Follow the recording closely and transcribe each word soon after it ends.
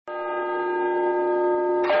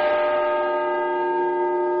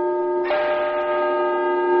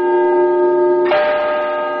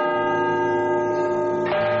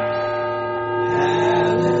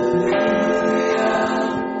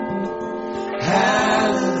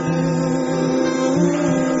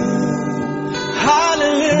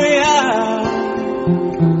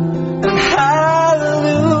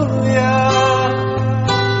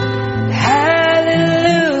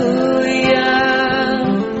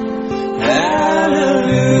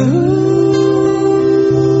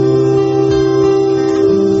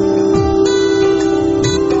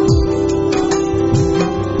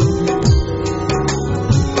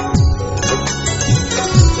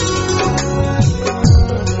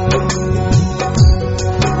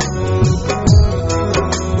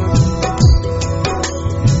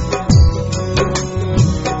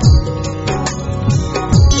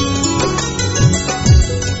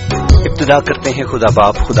अदा करते हैं खुदा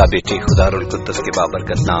बाप, खुदा बेटे, खुदा रुल कुद्दस के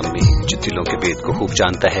बाबरकत नाम में, जो दिलों के भेद को खूब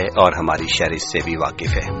जानता है और हमारी शर से भी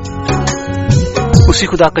वाकिफ है। उसी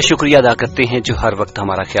खुदा का शुक्रिया अदा करते हैं जो हर वक्त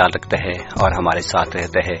हमारा ख्याल रखता है और हमारे साथ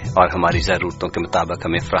रहता है और हमारी जरूरतों के मुताबिक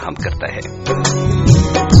हमें फराहम करता है।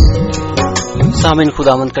 सामीन,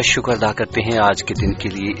 खुदावंद का शुक्र अदा करते हैं आज के दिन के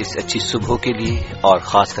लिए, इस अच्छी सुबह के लिए और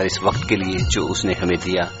खासकर इस वक्त के लिए जो उसने हमें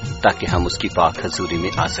दिया ताकि हम उसकी पाक हजूरी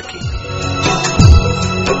में आ सकें।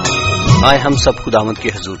 आए हम सब खुदावंद के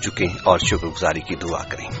हजूर झुकें और शुक्रगुजारी की दुआ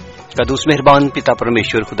करें। कदूस मेहरबान पिता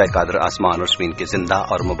परमेश्वर, खुदा कादर आसमान और जमीन के जिंदा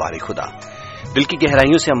और मुबारक खुदा, दिल की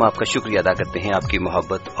गहराइयों से हम आपका शुक्रिया अदा करते हैं आपकी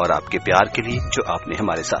मोहब्बत और आपके प्यार के लिए जो आपने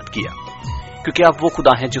हमारे साथ किया, क्योंकि आप वो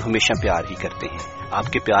खुदा हैं जो हमेशा प्यार ही करते हैं।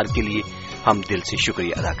 आपके प्यार के लिए हम दिल से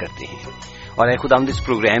शुक्रिया अदा करते हैं। और ऐ खुदावंद, इस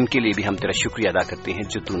प्रोग्राम के लिए भी हम तेरा शुक्रिया अदा करते हैं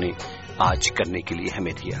जो तूने आज करने के लिए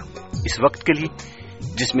हमें दिया, इस वक्त के लिए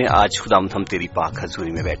जिसमें आज खुदावंद हम तेरी पाक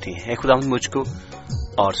हजूरी में बैठे हैं। खुदावंद, मुझको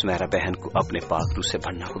और सुमेरा बहन को अपने पाक रूह से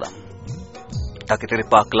भरना खुदावंद, ताकि तेरे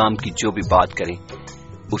पाक कलाम की जो भी बात करें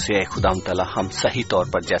उसे ऐ खुदावंद तआला हम सही तौर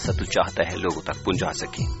पर जैसा तू चाहता है लोगों तक पहुंचा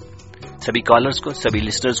सकें। सभी कॉलर्स को, सभी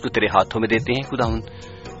लिसनर्स को तेरे हाथों में देते हैं खुदावंद,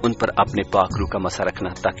 उन पर अपने पाक रूह का मसा रखना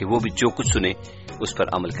ताकि वो भी जो कुछ सुने उस पर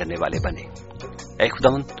अमल करने वाले बने। ऐ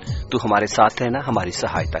खुदावंद, तू हमारे साथ रहना, हमारी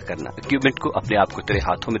सहायता करना। इक्विपमेंट को अपने आप को तेरे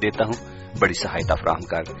हाथों में देता हूं, बड़ी सहायता फराहम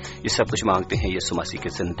कर। ये सब कुछ मांगते हैं यीशु मसीह के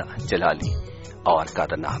जिंदा, जलाली और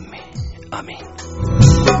कादर नाम में, आमीन।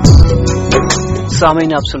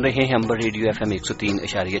 सामीन, आप सुन रहे हैं अंबर रेडियो FM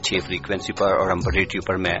 103.6 फ्रीक्वेंसी पर और अंबर रेडियो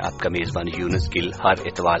पर मैं आपका मेजबान यूनुस गिल हर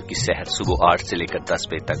इतवार की सहर सुबह 8 से लेकर 10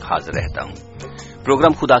 बजे तक हाजिर रहता हूं।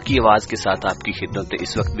 प्रोग्राम खुदा की आवाज के साथ आपकी खिदमत में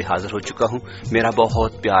इस वक्त भी हाजिर हो चुका हूं। मेरा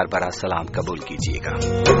बहुत प्यार भरा सलाम कबूल कीजिएगा।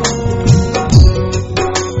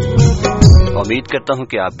 उम्मीद करता हूं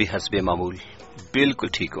कि आप भी हस्बे मामूल बिल्कुल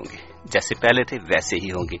ठीक होंगे, जैसे पहले थे वैसे ही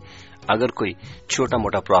होंगे। अगर कोई छोटा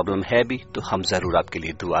मोटा प्रॉब्लम है भी तो हम जरूर आपके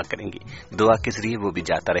लिए दुआ करेंगे। दुआ के जरिए वो भी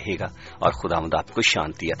जाता रहेगा और खुदावंद आपको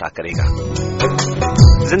शांति अता करेगा।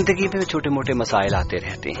 जिंदगी में छोटे मोटे मसाइल आते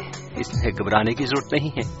रहते हैं, इसमें घबराने की जरूरत नहीं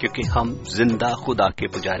है, क्योंकि हम जिंदा खुदा के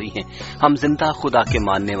पुजारी हैं, हम जिंदा खुदा के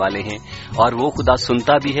मानने वाले हैं और वो खुदा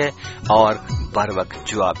सुनता भी है और बर वक्त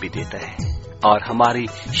जवाब भी देता है और हमारी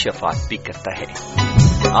शफाअत भी करता है।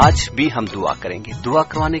 आज भी हम दुआ करेंगे। दुआ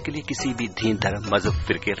करवाने के लिए किसी भी दीन, धर्म, मजहब,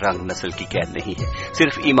 फिरके, रंग, नस्ल की कैद नहीं है,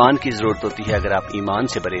 सिर्फ ईमान की जरूरत होती है। अगर आप ईमान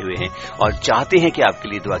से भरे हुए हैं और चाहते हैं कि आपके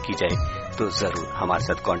लिए दुआ की जाए तो जरूर हमारे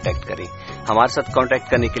साथ कांटेक्ट करें। हमारे साथ कांटेक्ट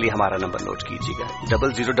करने के लिए हमारा नंबर नोट कीजिएगा,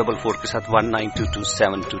 0044 के साथ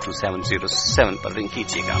 1922722707 पर रिंग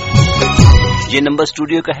कीजिएगा। ये नंबर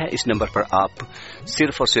स्टूडियो का है, इस नंबर पर आप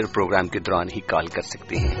सिर्फ और सिर्फ प्रोग्राम के दौरान ही कॉल कर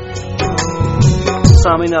सकते हैं।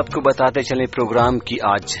 सामीन, आपको बताते चलें प्रोग्राम की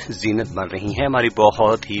आज जीनत बन रही है हमारी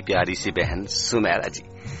बहुत ही प्यारी सी बहन सुमेरा जी।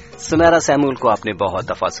 सुमेरा सैमुअल को आपने बहुत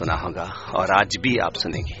दफा सुना होगा और आज भी आप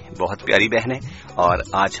सुनेंगे। बहुत प्यारी बहन है और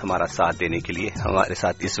आज हमारा साथ देने के लिए हमारे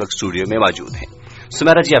साथ इस वक्त स्टूडियो में मौजूद है।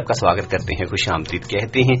 सुमेरा जी, आपका स्वागत करते हैं, खुश आमदीद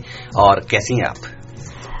कहते हैं। और कैसी हैं आप?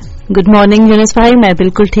 गुड मॉर्निंग यूनुस भाई, मैं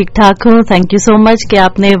बिल्कुल ठीक ठाक हूँ। थैंक यू सो मच कि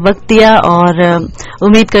आपने वक्त दिया और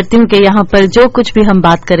उम्मीद करती हूँ कि यहाँ पर जो कुछ भी हम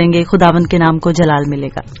बात करेंगे खुदावंद के नाम को जलाल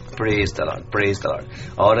मिलेगा। Praise the lord, praise the lord.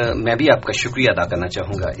 और मैं भी आपका शुक्रिया अदा करना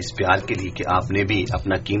चाहूंगा इस प्यार के लिए कि आपने भी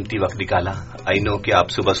अपना कीमती वक्त निकाला। आई नो कि आप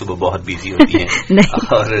सुबह सुबह बहुत बिजी होती हैं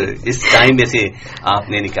और इस टाइम में से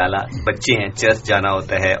आपने निकाला। बच्चे हैं, चर्च जाना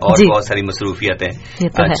होता है और बहुत सारी मसरूफियत है।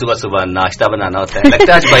 सुबह सुबह नाश्ता बनाना होता है, लगता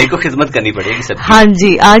है आज भाई को खिदमत करनी पड़ेगी सब। हाँ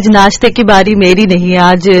जी, आज नाश्ते की बारी मेरी नहीं है,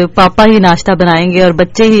 आज पापा ही नाश्ता बनाएंगे और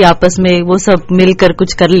बच्चे ही आपस में वो सब मिलकर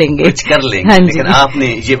कुछ कर लेंगे। हाँ, लेकिन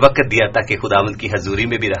आपने ये वक्त दिया ताकि खुदावंद की हजूरी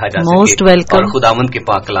में भी रहा जा मोस्ट वेलकम और खुदावंद के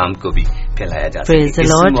पाक कलाम को भी फैलाया जा सके।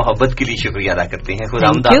 इस मोहब्बत के लिए शुक्रिया अदा करते हैं।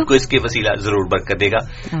 खुदावंद आपको इसके वसीला जरूर बरकत देगा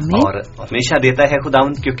और हमेशा देता है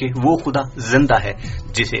खुदावंद, क्योंकि वो खुदा जिंदा है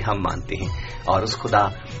जिसे हम मानते हैं और उस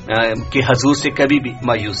खुदा के हजूर से कभी भी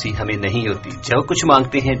मायूसी हमें नहीं होती। जो कुछ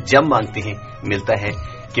मांगते हैं, जब मांगते हैं, मिलता है,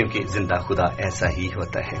 क्योंकि जिंदा खुदा ऐसा ही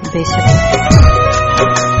होता है।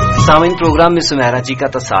 सामीन, प्रोग्राम में सुमेरा जी का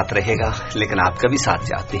तो साथ रहेगा, लेकिन आपका भी साथ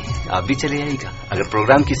चाहते हैं, आप भी चले आइएगा। अगर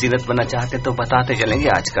प्रोग्राम की जीनत बनना चाहते हैं तो बताते चलेंगे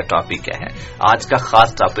आज का टॉपिक क्या है। आज का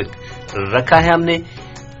खास टॉपिक रखा है हमने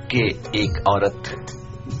कि एक औरत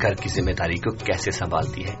घर की जिम्मेदारी को कैसे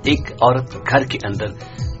संभालती है, एक औरत घर के अंदर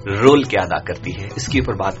रोल क्या अदा करती है, इसके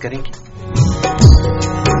ऊपर बात करेंगे।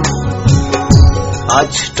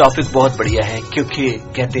 आज टॉपिक बहुत बढ़िया है, क्योंकि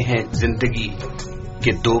कहते हैं जिंदगी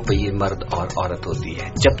के दो पहिए मर्द और औरत होती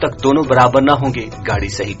है। जब तक दोनों बराबर ना होंगे गाड़ी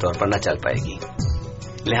सही तौर पर ना चल पाएगी।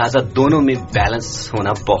 लिहाजा दोनों में बैलेंस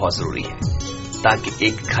होना बहुत जरूरी है ताकि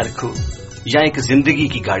एक घर को या एक जिंदगी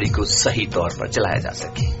की गाड़ी को सही तौर पर चलाया जा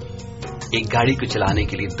सके। ایک گاڑی کو چلانے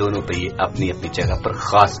کے لیے دونوں پہیے اپنی اپنی جگہ پر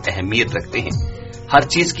خاص اہمیت رکھتے ہیں. ہر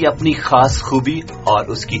چیز کی اپنی خاص خوبی اور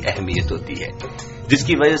اس کی اہمیت ہوتی ہے جس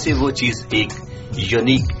کی وجہ سے وہ چیز ایک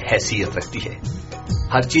یونیک حیثیت رکھتی ہے.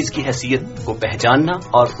 ہر چیز کی حیثیت کو پہچاننا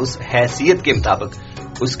اور اس حیثیت کے مطابق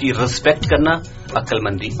اس کی ریسپیکٹ کرنا عقل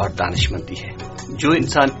مندی اور دانش مندی ہے. جو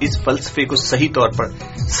انسان اس فلسفے کو صحیح طور پر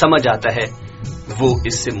سمجھ آتا ہے وہ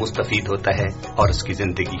اس سے مستفید ہوتا ہے اور اس کی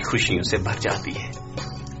زندگی خوشیوں سے بھر جاتی ہے.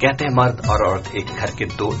 کہتے ہیں مرد اور عورت ایک گھر کے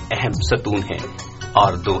دو اہم ستون ہیں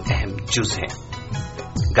اور دو اہم جز ہیں.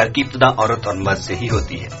 گھر کی ابتدا عورت اور مرد سے ہی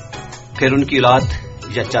ہوتی ہے، پھر ان کی اولاد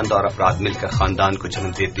یا چند اور افراد مل کر خاندان کو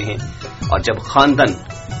جنم دیتے ہیں، اور جب خاندان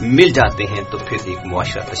مل جاتے ہیں تو پھر ایک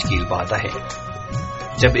معاشرہ تشکیل پاتا ہے.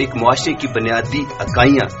 جب ایک معاشرے کی بنیادی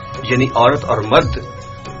اکائیاں یعنی عورت اور مرد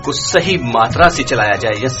کو صحیح ماترا سے چلایا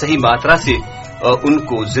جائے یا صحیح ماترا سے ان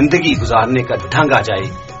کو زندگی گزارنے کا ڈھنگ آ جائے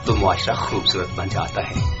تو معاشرہ خوبصورت بن جاتا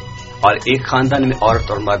ہے، اور ایک خاندان میں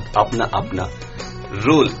عورت اور مرد اپنا اپنا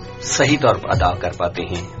رول صحیح طور پر ادا کر پاتے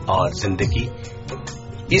ہیں اور زندگی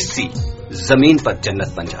اسی زمین پر جنت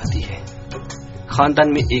بن جاتی ہے.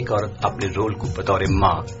 خاندان میں ایک عورت اپنے رول کو بطور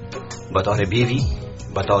ماں، بطور بیوی،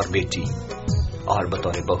 بطور بیٹی اور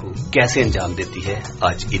بطور بہو کیسے انجام دیتی ہے،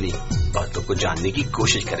 آج انہیں باتوں کو جاننے کی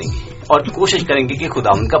کوشش کریں گے اور کوشش کریں گے کہ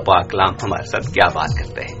خداوند کا پاک کلام ہمارے ساتھ کیا بات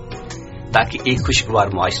کرتا ہے تاکہ ایک خوشگوار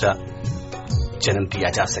معاشرہ جنم دیا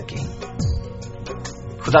جا سکے.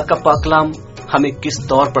 خدا کا پاک کلام ہمیں کس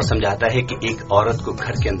طور پر سمجھاتا ہے کہ ایک عورت کو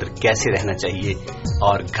گھر کے اندر کیسے رہنا چاہیے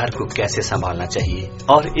اور گھر کو کیسے سنبھالنا چاہیے،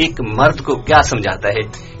 اور ایک مرد کو کیا سمجھاتا ہے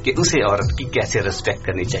کہ اسے عورت کی کیسے ریسپیکٹ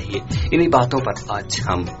کرنی چاہیے. انہی باتوں پر آج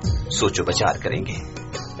ہم سوچ و بچار کریں گے.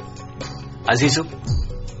 عزیزو،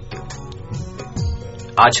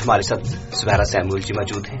 آج ہمارے ساتھ سمیرا سیموئل جی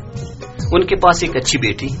موجود ہیں. ان کے پاس ایک اچھی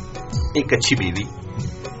بیٹی، ایک اچھی بیوی،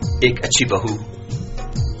 ایک اچھی بہو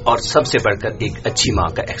اور سب سے بڑھ کر ایک اچھی ماں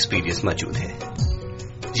کا ایکسپیرینس موجود ہے.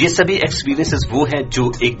 یہ سبھی ایکسپیرینسز وہ ہیں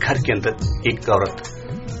جو ایک گھر کے اندر ایک عورت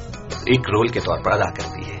ایک رول کے طور پر ادا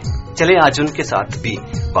کرتی ہے. چلیں آج ان کے ساتھ بھی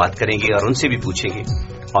بات کریں گے اور ان سے بھی پوچھیں گے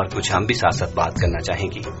اور کچھ ہم بھی ساتھ ساتھ بات کرنا چاہیں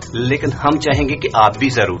گے، لیکن ہم چاہیں گے کہ آپ بھی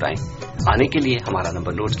ضرور آئیں. آنے کے لیے ہمارا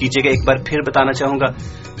نمبر نوٹ کیجیے گا. ایک بار پھر بتانا چاہوں گا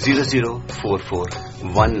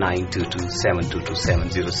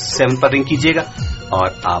 00441922722707 پر رنگ کیجیے گا اور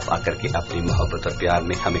آپ آ کر کے اپنی محبت اور پیار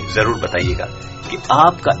میں ہمیں ضرور بتائیے گا کہ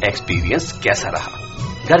آپ کا ایکسپیرینس کیسا رہا.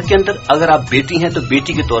 گھر کے اندر اگر آپ بیٹی ہیں تو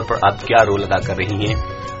بیٹی کے طور پر آپ کیا رول ادا کر رہی ہیں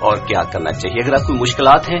اور کیا کرنا چاہیے. اگر آپ کو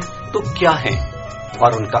مشکلات ہیں تو کیا ہیں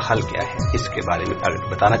اور ان کا حل کیا ہے، اس کے بارے میں اگر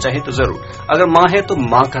بتانا چاہیں تو ضرور. اگر ماں ہے تو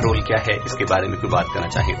ماں کا رول کیا ہے، اس کے بارے میں کوئی بات کرنا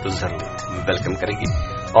چاہیں تو ضرور ویلکم کریں گے.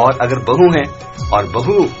 اور اگر بہو ہیں اور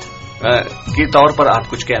بہو کے طور پر آپ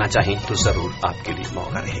کچھ کہنا چاہیں تو ضرور آپ کے لیے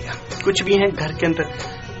موقع رہے گا. کچھ بھی ہیں گھر کے اندر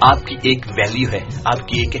آپ کی ایک ویلیو ہے، آپ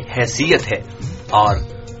کی ایک حیثیت ہے، اور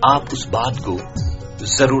آپ اس بات کو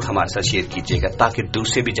ضرور ہمارے ساتھ شیئر کیجیے گا تاکہ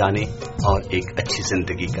دوسرے بھی جانیں اور ایک اچھی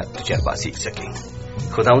زندگی کا تجربہ سیکھ سکیں.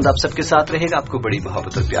 خداوند آپ سب کے ساتھ رہے گا، آپ کو بڑی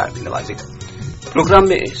محبت اور پیار بھی نوازے گا. پروگرام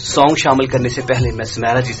میں سانگ شامل کرنے سے پہلے میں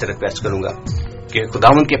سمیرا جی سے ریکویسٹ کروں گا کہ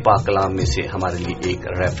خداوند کے پاک کلام میں سے ہمارے لیے ایک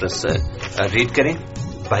ریفرنس ریڈ کریں.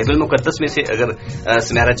 بائبل مقدس میں سے اگر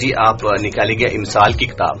سمیرا جی آپ نکالی گیا امثال کی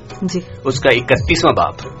کتاب جی، اس کا 31واں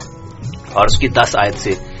باب اور اس کی 10 آیت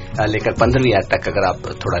سے لے کر 15ویں آیت تک اگر آپ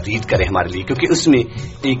تھوڑا ریڈ کریں ہمارے لیے، کیونکہ اس میں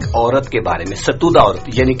ایک عورت کے بارے میں، ستودہ عورت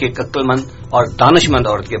یعنی کہ عقل مند اور دانش مند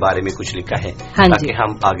عورت کے بارے میں کچھ لکھا ہے تاکہ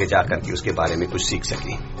ہم آگے جا کر کے اس کے بارے میں کچھ سیکھ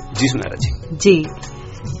سکیں. جی سمیرا جی. جی،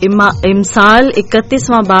 امثال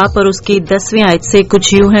 31واں باب اور اس کی 10ویں آیت سے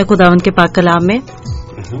کچھ یوں ہے خداوند کے پاک کلام میں: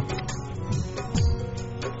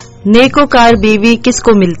 نیکوکار بیوی کس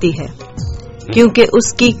کو ملتی ہے، کیونکہ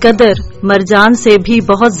اس کی قدر مرجان سے بھی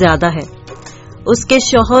بہت زیادہ ہے. اس کے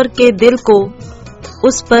شوہر کے دل کو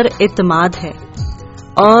اس پر اعتماد ہے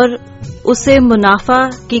اور اسے منافع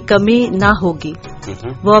کی کمی نہ ہوگی.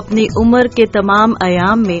 وہ اپنی عمر کے تمام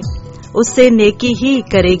ایام میں اس سے نیکی ہی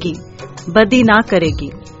کرے گی، بدی نہ کرے گی.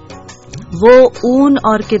 وہ اون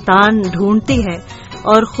اور کتان ڈھونڈتی ہے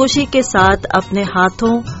اور خوشی کے ساتھ اپنے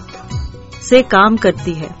ہاتھوں سے کام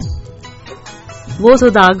کرتی ہے. وہ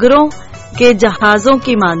سوداگروں کے جہازوں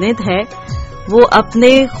کی مانند ہے، وہ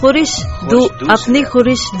اپنی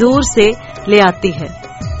خورش دور سے لے آتی ہے.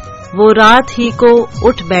 وہ رات ہی کو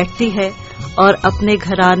اٹھ بیٹھتی ہے اور اپنے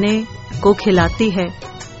گھرانے کو کھلاتی ہے.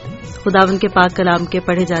 خداوند کے پاک کلام کے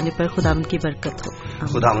پڑھے جانے پر خداوند کی برکت ہو.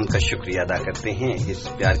 خداوند کا شکریہ ادا کرتے ہیں اس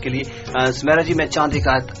پیار کے لیے. سمیرا جی، میں چاند ایک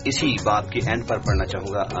آیت اسی باب کے اینڈ پر پڑھنا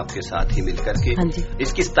چاہوں گا آپ کے ساتھ ہی مل کر کے. جی.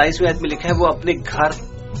 اس کی 27ویں آیت میں لکھا ہے وہ اپنے گھر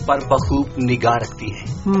پر بخوب نگاہ رکھتی ہے،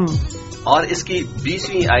 اور اس کی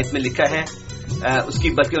 20ویں آیت میں لکھا ہے اس کی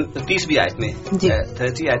بلکہ 30ویں آیت میں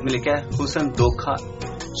 30 آیت میں لکھا ہے حسن دھوکھا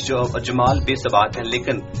جمال بے ثبات ہے،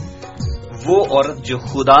 لیکن وہ عورت جو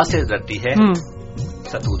خدا سے ڈرتی ہے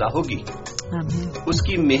ستودہ ہوگی، اس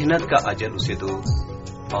کی محنت کا اجر اسے دو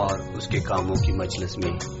اور اس کے کاموں کی مجلس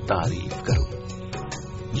میں تعریف کرو۔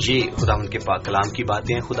 یہ خداوند کے پاک کلام کی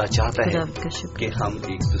باتیں ہیں۔ خدا چاہتا ہے کہ ہم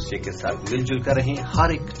ایک دوسرے کے ساتھ مل جل کر رہیں۔ ہر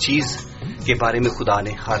ایک چیز کے بارے میں خدا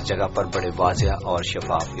نے ہر جگہ پر بڑے واضح اور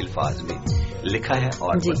شفاف الفاظ میں لکھا ہے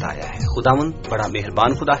اور بتایا ہے۔ خداوند بڑا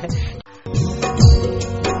مہربان خدا ہے۔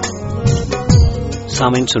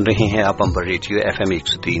 سامعین سن رہے ہیں آپ امبر ریڈیو FM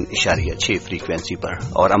 103.6 فریکوینسی پر،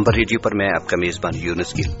 اور امبر ریڈیو پر میں آپ کا میزبان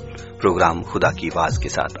یونس گل پروگرام خدا کی آواز کے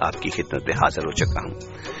ساتھ آپ کی خدمت میں حاضر ہو چکا ہوں۔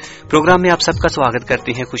 پروگرام میں آپ سب کا سواگت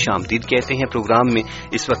کرتے ہیں، خوش آمدید کہتے ہیں۔ پروگرام میں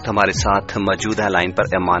اس وقت ہمارے ساتھ موجود ہے لائن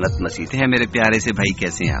پر امانت مسیح ہیں۔ میرے پیارے سے بھائی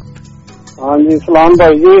کیسے ہیں آپ؟ ہاں جی سلام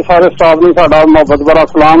بھائی جی، سارے اسٹاف میں ساڈا محبت بڑا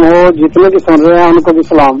سلام ہو، جتنے بھی سن رہے ہیں ان کو بھی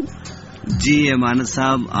سلام۔ جی امانت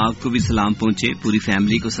صاحب آپ کو بھی سلام پہنچے، پوری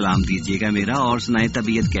فیملی کو سلام دیجیے گا میرا، اور سنائے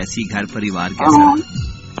طبیعت کیسی، گھر پریوار کیسا؟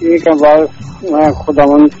 ٹھیک ہے بس میں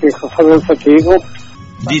خداوند کی فضل سے ٹھیک ہوں۔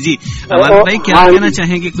 جی امانت بھائی کیا کہنا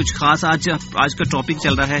چاہیں گے؟ کچھ خاص آج کا ٹاپک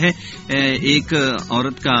چل رہا ہے ایک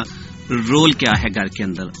عورت کا رول کیا ہے گھر کے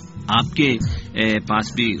اندر۔ آپ کے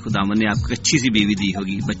پاس بھی خداوند نے آپ کو اچھی سی بیوی دی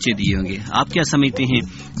ہوگی، بچے دیے ہوں گے، آپ کیا سمجھتے ہیں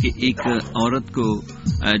کہ ایک عورت کو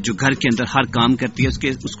جو گھر کے اندر ہر کام کرتی ہے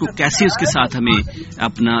اس کو کیسے اس کے ساتھ ہمیں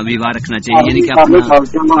اپنا ویوہار رکھنا چاہیے، یعنی کہ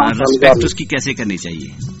اپنا ریسپیکٹ اس کی کیسے کرنی چاہیے؟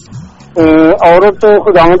 عورت تو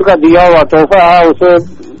خداوند کا دیا ہوا تحفہ ہے، اسے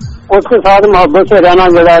اس کے ساتھ محبت سے رہنا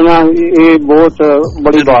جو ہے نا یہ بہت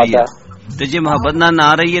بڑی بات ہے۔ تو یہ محبت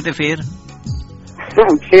نہ رہی ہے تو پھر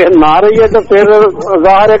نہ رہی ہے تو پھر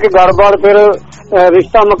ظاہر ہے کہ گھر بار پھر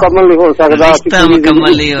رشتہ مکمل نہیں ہو سکتا، رشتہ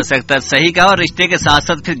مکمل نہیں ہو سکتا۔ صحیح کہا، اور رشتے کے ساتھ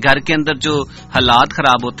ساتھ پھر گھر کے اندر جو حالات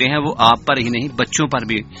خراب ہوتے ہیں وہ آپ پر ہی نہیں بچوں پر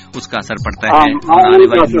بھی اس کا اثر پڑتا ہے، اور آنے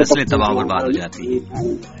والی نسلیں تباہ و برباد ہو جاتی ہیں۔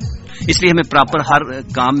 اس لیے ہمیں پراپر ہر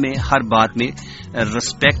کام میں ہر بات میں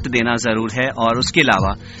رسپیکٹ دینا ضرور ہے، اور اس کے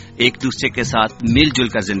علاوہ ایک دوسرے کے ساتھ مل جل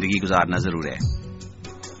کر زندگی گزارنا ضرور ہے۔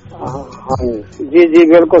 جی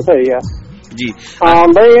بالکل صحیح ہے جی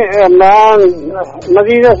بھائی، میں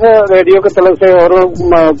مزید سے ریڈیو کی طرف سے اور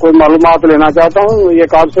کوئی معلومات لینا چاہتا ہوں، یہ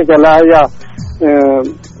کب سے چلا ہے یا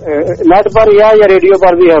نیٹ پر یا ریڈیو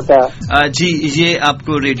پر بھی ہوتا ہے؟ جی یہ آپ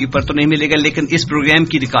کو ریڈیو پر تو نہیں ملے گا، لیکن اس پروگرام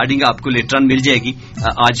کی ریکارڈنگ آپ کو لیٹر آن مل جائے گی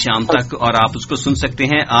آج شام تک، اور آپ اس کو سن سکتے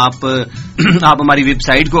ہیں۔ آپ ہماری ویب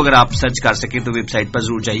سائٹ کو اگر آپ سرچ کر سکیں تو ویب سائٹ پر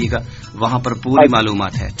ضرور جائیے گا، وہاں پر پوری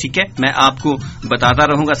معلومات ہے۔ ٹھیک ہے، میں آپ کو بتاتا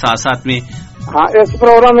رہوں گا ساتھ ساتھ میں۔ ہاں اس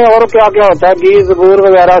پروگرام میں اور کیا کیا ہوتا ہے؟ گیت زبور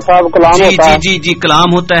وغیرہ سب کلام ہوتا ہے؟ جی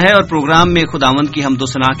کلام ہوتا ہے، اور پروگرام میں خداوند کی حمد و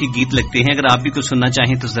ثنا کے گیت لگتے ہیں، اگر آپ بھی کچھ سننا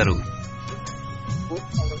چاہیں تو ضرور۔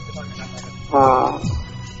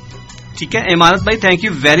 ٹھیک ہے امانت بھائی، تھینک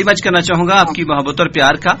یو ویری مچ کرنا چاہوں گا آپ کی محبت اور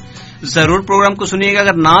پیار کا۔ ضرور پروگرام کو سنیے گا،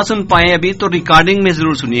 اگر نہ سن پائیں ابھی تو ریکارڈنگ میں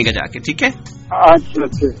ضرور سنیے گا جا کے۔ ٹھیک ہے، اچھا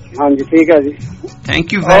ہاں جی ٹھیک ہے جی،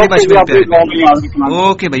 thank you very much.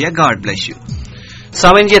 Okay بھیا، گاڈ بلیس یو۔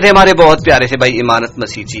 سامعین یہ تھے ہمارے بہت پیارے سے بھائی امانت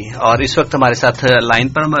مسیح جی، اور اس وقت ہمارے ساتھ لائن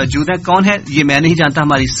پر موجود ہیں۔ کون ہے یہ میں نہیں جانتا،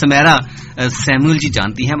 ہماری سمیرا سیمول جی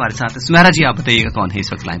جانتی ہیں ہمارے ساتھ۔ سمیرا جی آپ بتائیے گا کون ہے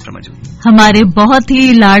اس وقت لائن پر موجود؟ ہمارے بہت ہی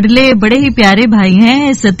لاڈلے بڑے ہی پیارے بھائی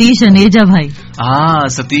ہیں ستیش انیجا بھائی۔ ہاں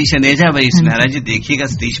ستیش انیجا بھائی، سمیرا جی دیکھیے گا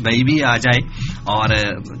ستیش بھائی بھی آ جائے، اور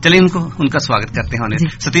چلیے ان کا سواگت کرتے ہیں۔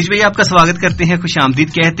 ستیش بھائی آپ کا سواگت کرتے ہیں، خوش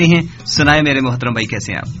آمدید کہتے ہیں۔ سنائے میرے محترم بھائی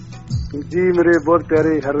کیسے ہیں آپ؟ جی میرے بہت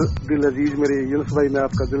پیارے ہر دل عزیز میرے یونس بھائی، میں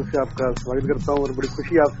آپ کا دل سے آپ کا سواگت کرتا ہوں، اور بڑی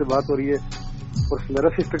خوشی آپ سے بات ہو رہی ہے، اور میرا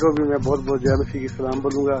سسٹر کو بھی میں بہت بہت جے مسیح کی سلام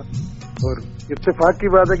بولوں گا۔ اور اتفاق کی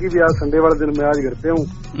بات ہے کہ آج سنڈے والے دن میں آج گھر پہ ہوں،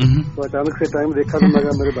 تو اچانک سے ٹائم دیکھا تو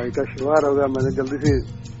میں میرے بھائی کا شمار ہوگا، میں نے جلدی سے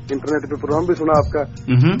انٹرنیٹ پہ پروگرام بھی سنا آپ کا،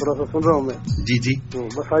 تھوڑا سا سن رہا ہوں میں۔ جی تو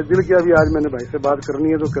بس آج دل کیا بھی آج میں نے بھائی سے بات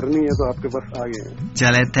کرنی ہے تو آپ کے پاس آ گئے ہیں۔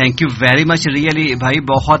 چلے thank you very much, really بھائی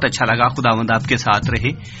بہت اچھا لگا، خداوند آپ کے ساتھ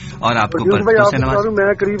رہے اور آپ کو برکتوں سے نوازے۔ میں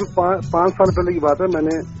قریب 5 سال پہلے کی بات ہے، میں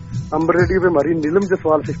نے امبر ریڈیو پہ ہماری نیلم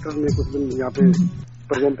جسوال سسٹر نے کچھ دن یہاں پہ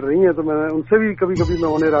پریزنٹ رہی ہیں، تو میں ان سے بھی کبھی کبھی میں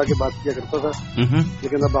انہیں آ کے بات کیا کرتا تھا،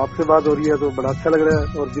 لیکن اب آپ سے بات ہو رہی ہے تو بڑا اچھا لگ رہا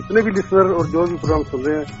ہے۔ اور جتنے بھی لسنر اور جو بھی پروگرام سن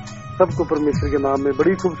رہے ہیں سب کو پرمیشور کے نام میں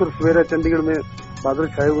بڑی خوبصورت سویر ہے، چنڈی گڑھ میں بادل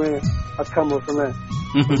چھائے ہوئے ہیں، اچھا موسم ہے،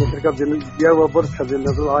 پرمیشور کا دن دیا ہوا بہت اچھا دن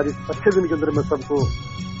ہے، تو آج اس اچھے دن کے اندر میں سب کو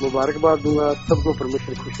مبارکباد دوں گا، سب کو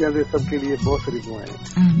پرمیشور خوشیاں دے، سب کے لیے بہت ساری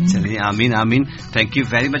دعائیں۔ چلیے آمین آمین، تھینک یو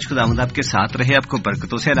ویری مچ، خداوند آپ کے ساتھ رہے، آپ کو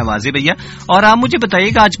برکتوں سے نوازے بھیا۔ اور آپ مجھے بتائیے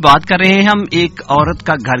گا آج بات کر رہے ہیں ہم ایک عورت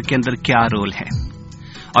کا گھر کے اندر کیا رول ہے،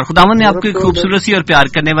 اور خداوند نے آپ کو ایک خوبصورت سی اور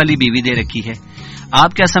پیار کرنے والی بیوی دے رکھی ہے،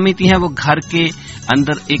 آپ کیا سمجھتی ہیں وہ گھر کے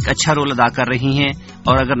اندر ایک اچھا رول ادا کر رہی ہیں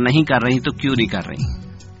और अगर नहीं कर रही तो क्यों नहीं कर रही?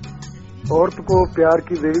 औरत को प्यार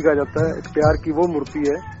की देवी कहा जाता है, प्यार की वो मूर्ति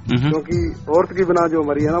है, क्योंकि औरत के बिना जो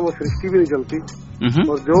हमारी है ना वो सृष्टि भी नहीं चलती।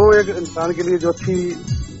 और जो एक इंसान के लिए जो अच्छी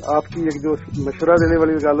आपकी एक जो मशवरा देने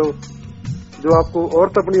वाली लगा लो, जो आपको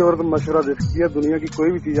औरत अपनी औरत मशवरा दे सकती है, दुनिया की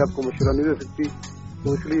कोई भी चीज आपको मशवरा नहीं दे सकती।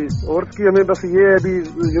 तो इसलिए औरत की हमें बस ये है अभी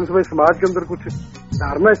जिनसे भाई समाज के अंदर कुछ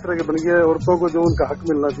धारणा इस तरह के बन गया है, औरतों को जो उनका हक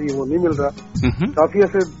मिलना चाहिए वो नहीं मिल रहा। काफी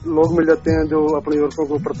ऐसे लोग मिल जाते हैं जो अपनी औरतों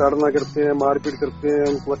को प्रताड़ना करते हैं, मारपीट करते हैं,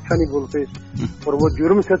 उनको अच्छा नहीं बोलते, और वो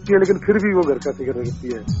जुर्म सच्ची है लेकिन फिर भी वो घर का फिक्र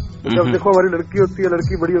करती है। तो जब देखो हमारी लड़की होती है,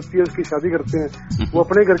 लड़की बड़ी होती है, उसकी शादी करते हैं, वो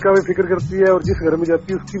अपने घर का भी फिक्र करती है और जिस घर में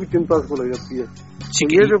जाती है उसकी भी चिंता उसको लग जाती है।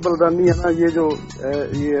 तो ये जो बलिदानी है ना, ये जो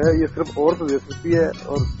ये सिर्फ औरत दे सकती है,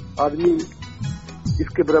 और आदमी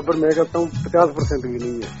इसके बराबर मैं कहता हूँ 50% भी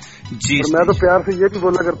नहीं है जी। और मैं तो प्यार से ये भी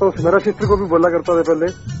बोला करता हूँ, मेरा सिस्टर को भी बोला करता था पहले,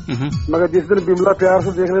 मगर जिस दिन बिमला प्यार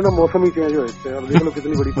से देख लेना मौसम ही चेंज हो जाते हैं। अब देख लो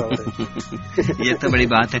कितनी बड़ी बात है। ये तो बड़ी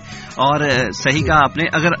बात है, और सही कहा आपने।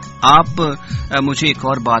 अगर आप मुझे एक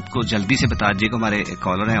और बात को जल्दी से बता दीजिएगा, हमारे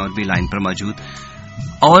कॉलर हैं और भी लाइन पर मौजूद।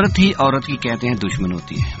 औरत ही औरत की कहते हैं दुश्मन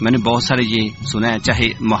होती है, मैंने बहुत सारे ये सुना है, चाहे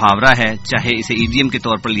मुहावरा है, चाहे इसे ईडीएम के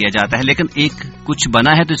तौर पर लिया जाता है, लेकिन एक कुछ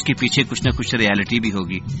बना है तो इसके पीछे कुछ न कुछ रियलिटी भी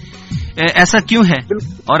होगी। ऐसा क्यों है,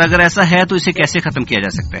 और अगर ऐसा है तो इसे कैसे खत्म किया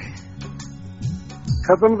जा सकता है?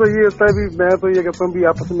 खत्म तो ये होता है भी, मैं तो ये कहता हूँ भी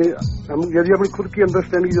आपस में हम यदि अपनी खुद की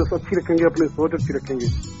अंडरस्टैंडिंग जो अच्छी रखेंगे, अपनी सोच अच्छी रखेंगे,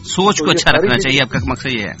 सोच को अच्छा रखना चाहिए, आपका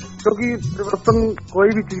मकसद ये है। क्योंकि परिवर्तन कोई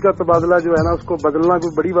भी चीज का तबादला जो है ना, उसको बदलना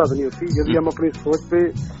कोई बड़ी बात नहीं होती। यदि हम अपनी सोच पे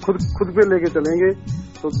खुद पे लेके चलेंगे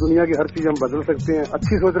तो दुनिया की हर चीज हम बदल सकते हैं।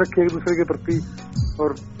 अच्छी सोच रखें एक दूसरे के प्रति, और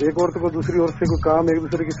एक औरत को दूसरी औरत से कोई काम, एक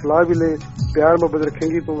दूसरे की सलाह भी ले, प्यार मोहब्बत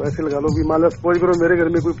रखेंगी तो ऐसे लगा लो भी मान लो सपोज करो मेरे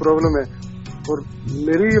घर में कोई प्रॉब्लम है और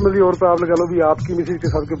मेरी मतलब औरत आप लगा लो भी आपकी मिसेज के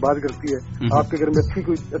साथ कोई बात करती है, आपके घर में अच्छी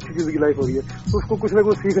चीज की लाइफ हो रही है, तो उसको कुछ ना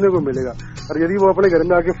कुछ सीखने को मिलेगा। और यदि वो अपने घर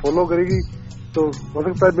में आके फॉलो करेगी तो हो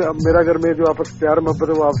सकता है मेरा घर में जो आपस प्यार मोहब्बत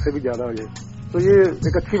है वो आपसे भी ज्यादा हो जाए। तो ये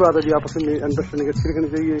एक अच्छी बात है कि आपस में अंडरस्टैंडिंग अच्छी रखनी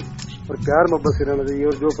चाहिए और प्यार मोहब्बत से रहना चाहिए।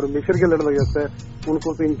 और जो परमेश्वर के लड़ लग जाता है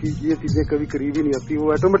उनको तो इनकी ये चीजें कभी करीब ही नहीं आती, वो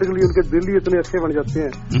ऑटोमेटिकली उनके दिल ही इतने अच्छे बन जाते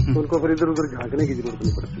हैं तो उनको फिर इधर उधर झांकने की जरूरत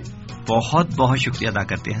नहीं पड़ती। बहुत बहुत शुक्रिया अदा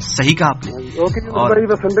करते हैं, सही कहा आपने। ओके भाई,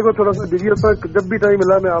 बस संडे को थोड़ा सा बिजी होता है, जब भी टाइम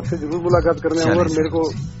मिला मैं आपसे जरूर मुलाकात करने आऊंगा। और मेरे को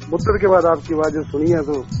मुद्दत के बाद आपकी आवाज सुनी है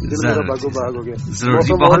तो दिल मेरा बागो बाग हो गया। जरूर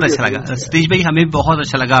जी, बहुत अच्छा लगा सतीश भाई, हमें बहुत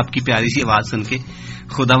अच्छा लगा आपकी प्यारी सी आवाज सुन के।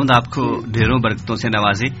 खुदावंद आपको ढेरों बरकतों से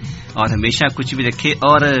नवाजे और हमेशा कुछ भी रखे,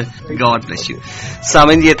 और गॉड ब्लेस यू।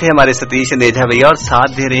 सामन ये थे हमारे सतीश नेजा भैया, और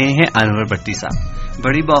साथ दे रहे हैं अनवर भट्टी साहब।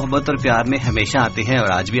 बड़ी मोहब्बत और प्यार में हमेशा आते हैं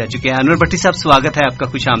और आज भी आ चुके हैं। अनवर भट्टी साहब स्वागत है आपका,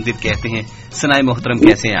 खुश आमदीद कहते हैं। सुनाए मोहतरम,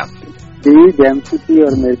 कैसे हैं आप? जी जैमसी जी,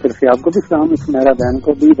 और मेरी तरफ से आपको भी सलाम, मेरा बहन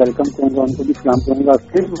को भी वेलकम कहूँगा, उनको भी सलाम कहूँगा।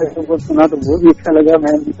 फिर मेरे को सुना तो बहुत ही अच्छा लगा,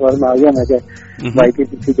 मैं भी सवाल में आ गया, मैं क्या भाई के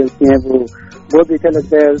पीछे चलते हैं, वो बहुत अच्छा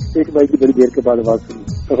लगता है। शेख भाई की बड़ी देर के बाद आवाज सुनी,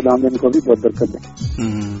 तो खुदावंद इनको भी बहुत बरकत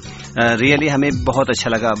है। रियली हमें बहुत अच्छा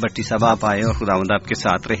लगा भट्टी साहब आप आए और खुदावंद आपके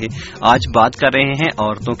साथ रहे। आज बात कर रहे हैं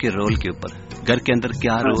औरतों के रोल के ऊपर, घर के अंदर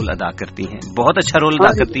क्या रोल अदा करती हैं। बहुत अच्छा रोल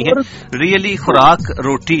अदा करती हैं रियली, खुराक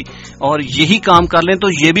रोटी और यही काम कर लें तो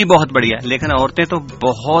ये भी बहुत बढ़िया है, लेकिन औरतें तो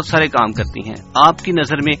बहुत सारे काम करती हैं। आपकी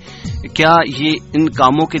नजर में क्या ये इन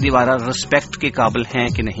कामों के द्वारा रिस्पेक्ट के काबिल हैं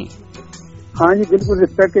कि नहीं? हाँ जी बिल्कुल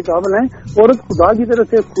रिस्पेक्ट के काबिल हैं। औरत खुदा की तरफ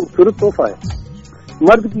से खूबसूरत तोहफा है,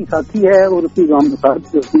 मर्द की साथी है और उसकी गाम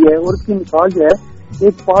होती है। और उसकी मिसाल जो है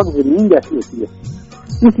एक पाक जमीन जैसी होती है,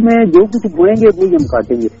 इसमें जो कुछ बोएंगे वही हम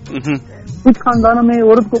काटेंगे। कुछ खानदानों में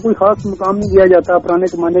औरत को कोई खास मुकाम नहीं दिया जाता। पुराने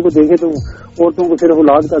जमाने को देखे तो औरतों को सिर्फ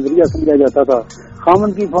औलाद का जरिया समझा जाता था।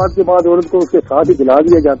 खामन की फात के बाद औरत को उसके साथ ही दिला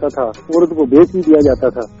दिया जाता था, औरत को बेच भी दिया जाता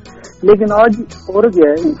था। लेकिन आज औरत जो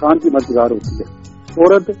है इंसान की मददगार होती है।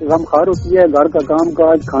 औरत गमखार होती है, घर का काम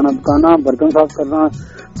काज, खाना पकाना, बर्तन साफ करना,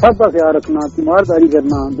 सबका ख्याल रखना, तीमारदारी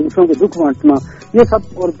करना, दूसरों के दुख बांटना, ये सब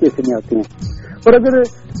औरत के हिस्से में आते हैं। और अगर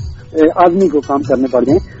आदमी को काम करने पड़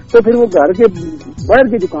जाए तो फिर वो घर के बाहर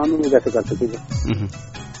के जो काम है वो कैसे कर सकेगा?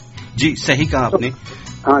 जी सही कहा आपने।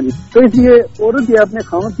 हाँ जी, तो इसलिए औरत ये अपने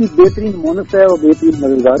खामद की बेहतरीन मोनस है और बेहतरीन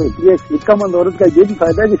मददगार होती है। हिक्मतमंद औरत का ये भी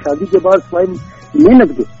फायदा है कि शादी के बाद स्वयं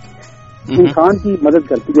मेहनत के इंसान की मदद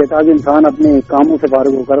करती है ताकि इंसान अपने कामों से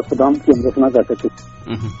फारिग होकर खुदाम की हमदर्द कर सके।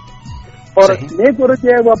 और नेक औरत जो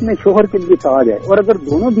है वो अपने शोहर के लिए ताज है। और अगर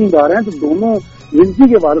दोनों दीनदार हैं तो दोनों जिंदगी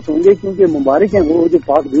के वारिस होंगे, क्योंकि मुबारक हैं वो जो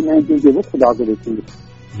पाक दिन हैं, क्योंकि वो खुदा को देखेंगे।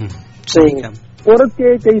 तो औरत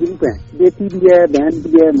के कई रूप हैं, बेटी भी है, बहन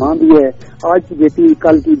भी है, माँ भी है। आज की बेटी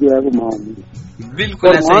कल की जो है वो माँ होगी। बिल्कुल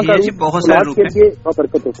ऐसा ही है, बहुत सारे रूप हैं।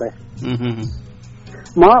 बरकत होता है।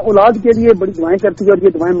 माँ औलाद के लिए बड़ी दुआएं करती है और ये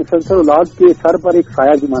दुआएं मुसलसल औलाद के सर पर एक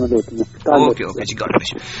साया की मानद होती है। ओके जी, गॉड ब्लेस।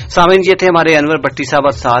 सामीन ये थे हमारे अनवर भट्टी साहब,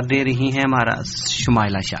 साथ दे रही हैं हमारा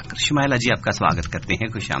शुमाइला शाकर। शुमाइला जी आपका स्वागत करते हैं,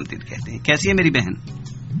 खुश आमदीद कहते हैं। कैसी है मेरी बहन?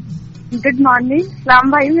 गुड मॉर्निंग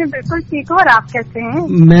सलाम भाई, मैं बिल्कुल ठीक हूँ और आप कैसे हैं?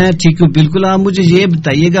 मैं ठीक हूँ बिल्कुल। आप मुझे ये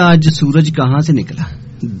बताइएगा आज सूरज कहाँ से निकला,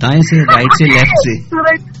 दाएं से, राइट से, लेफ्ट से?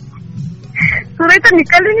 सूरज तो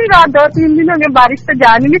निकल ही नहीं रहा, 2-3 दिन हो गए, बारिश तो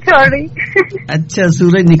जान ही नहीं छोड़ रही। अच्छा,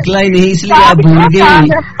 सूरज निकला ही नहीं, इसलिए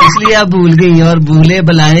आप भूल गई और भूले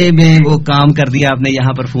भुलाए में वो काम कर दिया आपने,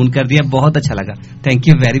 यहाँ पर फोन कर दिया। बहुत अच्छा लगा, थैंक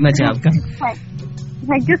यू वेरी मच आपका।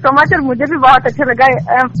 Thank you so much. और मुझे भी बहुत अच्छा लगा,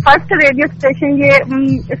 फर्स्ट रेडियो स्टेशन ये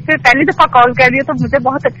इससे पहली दफा कॉल कर रही है तो मुझे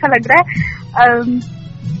बहुत अच्छा लग रहा है।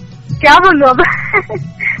 क्या बोलूं अब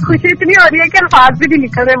खुशी इतनी हो रही है कि अल्फाज भी नहीं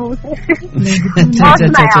निकल रहे मुंह से।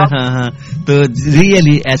 अच्छा, हाँ, तो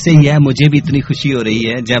रियली ऐसे ही है, मुझे भी इतनी खुशी हो रही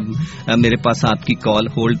है जब मेरे पास आपकी कॉल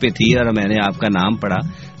होल्ड पे थी और मैंने आपका नाम पढ़ा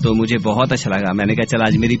तो मुझे बहुत अच्छा लगा। मैंने कहा चल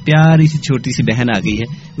आज मेरी प्यारी सी छोटी सी बहन आ गई है,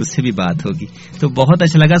 उससे भी बात होगी, तो बहुत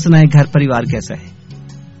अच्छा लगा। सुनाए घर परिवार कैसा है?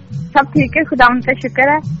 सब ठीक है, खुदा उनका शुक्र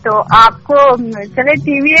है। तो आपको चले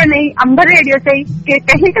टीवी है नहीं, अंबर रेडियो से ही कि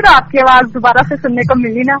कहीं तो आपकी आवाज दोबारा से सुनने को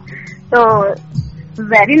मिली ना, तो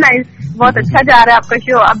वेरी नाइस, बहुत अच्छा जा रहा है आपका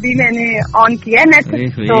शो। अभी मैंने ऑन किया है नेट,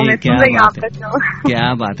 तो मैं सुन रही हूँ आपका शो।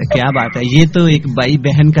 क्या बात है। ये तो एक भाई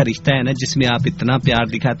बहन का रिश्ता है ना, जिसमें आप इतना प्यार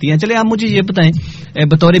दिखाती हैं। चलिए आप मुझे ये बताएं,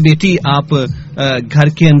 बतौर बेटी आप घर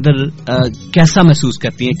के अंदर कैसा महसूस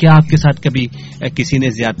करती हैं? क्या आपके साथ कभी किसी ने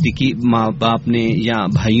ज्यादती की, माँ बाप ने या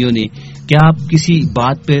भाइयों ने? क्या आप किसी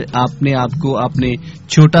बात पे आपने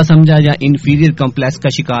छोटा समझा या इंफीरियर कॉम्प्लेक्स का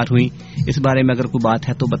शिकार हुई? इस बारे में अगर कोई बात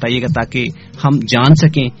है तो बताइएगा, ताकि हम जान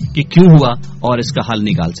सकें कि क्यों हुआ और इसका हल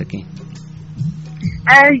निकाल सकें।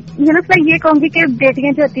 मैं ये कहूंगी कि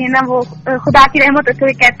बेटियां जो होती है ना, वो खुदा की रहमत होती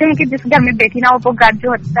है। कहते हैं कि जिस घर में बेटी ना हो वो घर जो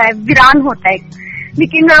होता है वीरान होता है,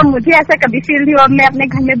 लेकिन मुझे ऐसा कभी फील नहीं हुआ। मैं अपने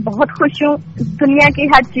घर में बहुत खुश हूँ, दुनिया की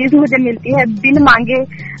हर चीज मुझे मिलती है बिन मांगे।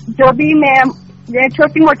 जो भी मैं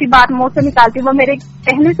छोटी मोटी बात मुंह से निकालती हूँ वो मेरे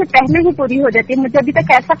कहने से पहले ही पूरी हो जाती है। मुझे अभी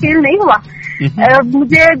तक ऐसा फील नहीं हुआ।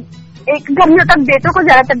 मुझे एक घर में तक बेटों को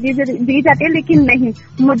ज्यादा तरजीह दी जाती है, लेकिन नहीं,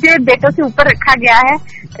 मुझे बेटों से ऊपर रखा गया है।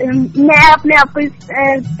 मैं अपने आप को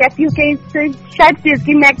कहती हूँ कि इस शायद चीज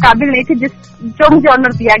की मैं काबिल नहीं थी जो मुझे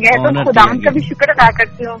ऑनर दिया गया है, तो खुदा का भी शुक्र अदा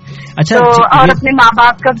करती हूँ। अच्छा, तो और अपने माँ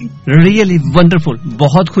बाप का भी। रियली वंडरफुल,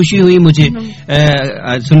 बहुत खुशी हुई मुझे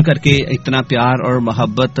सुन करके इतना प्यार और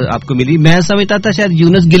मोहब्बत आपको मिली। मैं समझता था शायद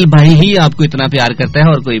यूनुस गिल भाई ही आपको इतना प्यार करता है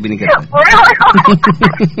और कोई भी नहीं करता।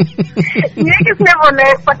 ये किसने बोले?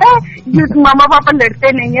 पता है, मामा पापा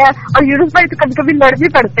लड़ते नहीं है और यूनुस भाई तो कभी कभी लड़ भी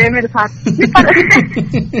पड़ते हैं मेरे साथ।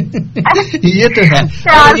 ये तो है,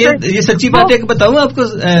 ये सच्ची बात है। बताऊं आपको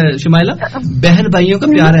शुमाइला, बहन भाइयों का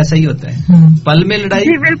प्यार ऐसा ही होता है, पल में लड़ाई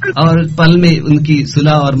और पल में उनकी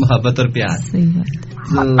सुलह और मोहब्बत और प्यार।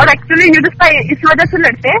 और एक्चुअली यूनुस भाई इस वजह से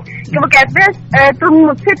लड़ते हैं कि वो कहते हैं तुम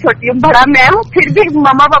मुझसे छोटी हो, बड़ा मैं हूँ, फिर भी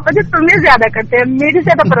मामा पापा जो तुम्हें ज्यादा करते हैं, मेरी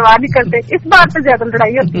ज्यादा परवाह नहीं करते, इस बात पे ज्यादा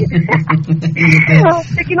लड़ाई होती है।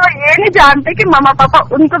 लेकिन वो ये नहीं जानते कि मामा पापा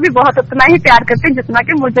उनको भी बहुत उतना ही प्यार करते हैं जितना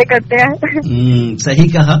कि मुझे करते हैं। सही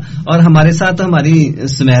कहा। और हमारे साथ हमारी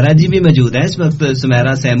सुमेरा जी भी मौजूद है इस वक्त,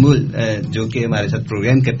 सुमेरा सैमुल, जो कि हमारे साथ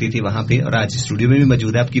प्रोग्राम करती थी वहां पे और आज स्टूडियो में भी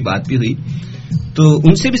मौजूद है। आपकी बात भी हुई तो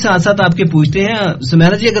उनसे भी साथ साथ आपके पूछते हैं,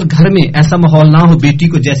 सुमेरा जी अगर घर में ऐसा माहौल ना हो, बेटी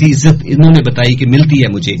को जैसी इज्जत इन्होंने बताई कि मिलती है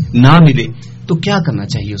मुझे ना मिले, तो क्या करना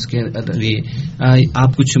चाहिए उसके लिए?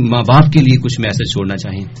 आप कुछ माँ बाप के लिए कुछ मैसेज छोड़ना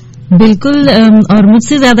चाहें? बिल्कुल, और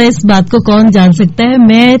मुझसे ज्यादा इस बात को कौन जान सकता है।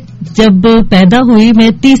 मैं जब पैदा हुई,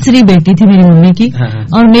 मैं तीसरी बेटी थी मेरी मम्मी की। हाँ।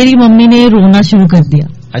 और मेरी मम्मी ने रोना शुरू कर दिया।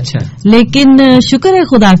 अच्छा। लेकिन शुक्र है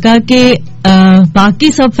खुदा का कि बाकी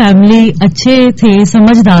सब फैमिली अच्छे थे,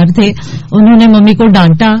 समझदार थे। उन्होंने मम्मी को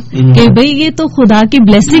डांटा कि भाई ये तो खुदा की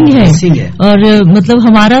ब्लेसिंग है और मतलब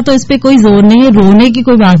हमारा तो इस पे कोई जोर नहीं है, रोने की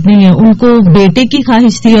कोई बात नहीं है। उनको बेटे की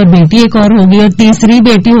ख्वाहिश थी और बेटी एक और हो गई और तीसरी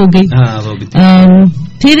बेटी हो गई।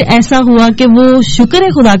 फिर ऐसा हुआ कि वो शुक्र है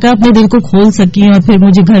खुदा का अपने दिल को खोल सकी और फिर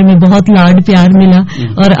मुझे घर में बहुत लाड प्यार मिला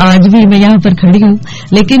और आज भी मैं यहाँ पर खड़ी हूँ।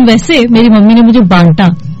 लेकिन वैसे मेरी मम्मी ने मुझे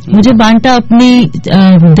बांटा अपनी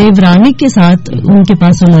देवरानी के साथ। उनके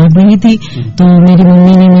पास औलाद नहीं थी तो मेरी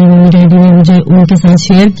मम्मी डैडी ने मुझे उनके साथ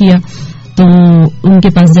शेयर किया। तो उनके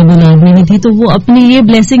पास जब औलाद नहीं थी तो वो अपनी ये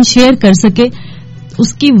ब्लेसिंग शेयर कर सके,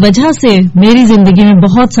 उसकी वजह से मेरी जिंदगी में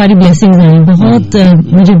बहुत सारी ब्लेसिंग्स आई, बहुत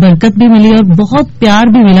मुझे बरकत भी मिली और बहुत प्यार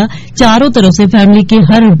भी मिला चारों तरफ से, फैमिली के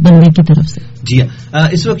हर बंदे की तरफ से। जी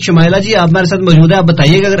इस वक्त शुमाइला जी आप हमारे साथ मौजूद है। आप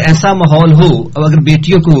बताइएगा अगर ऐसा माहौल हो, अगर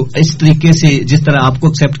बेटियों को इस तरीके से जिस तरह आपको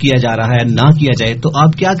एक्सेप्ट किया जा रहा है ना किया जाए, तो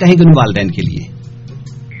आप क्या कहेंगे उन वालिदैन के लिए?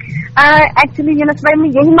 एक्चुअली यूनुस भाई मैं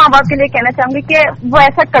यही माँ बाप के लिए कहना चाहूंगी कि वो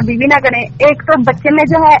ऐसा कभी भी ना करें। एक तो बच्चे में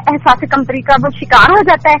जो है एहसास कमतरी का वो शिकार हो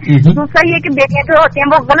जाता है, दूसरा ये कि बेटियां जो होती हैं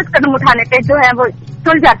वो गलत कदम उठाने पे जो है वो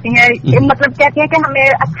सुल जाती हैं, मतलब कहती हैं कि हमें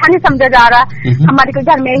अच्छा नहीं समझा जा रहा, हमारे कोई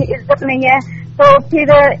घर में इज्जत नहीं है, तो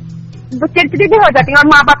फिर वो चिड़चिड़ी भी हो जाती है और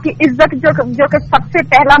माँ बाप की इज्जत जो कि सबसे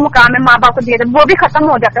पहला मुकाम है माँ बाप को दिया जाए वो भी खत्म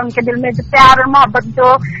हो जाता है उनके दिल में। जो प्यार और मोहब्बत जो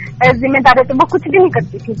जिम्मेदारी तो वो कुछ भी नहीं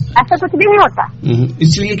करती थी, ऐसा कुछ भी नहीं होता।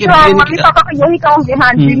 इसलिए तो मम्मी पापा को यही कहूँगी,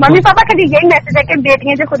 हाँ जी, मम्मी पापा के लिए यही मैसेज है कि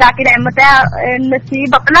बेटियां जो खुदा की रहमत है, नसीब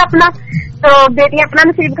अपना अपना, तो बेटियां अपना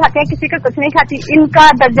नसीब खाती हैं, किसी का कुछ नहीं खाती। इनका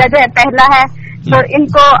दर्जा जो है पहला है, तो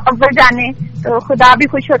इनको अव्वल जाने तो खुदा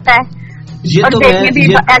भी खुश होता है। ये तो मैं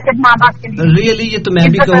माँ बाप के लिए रियली ये तो मैं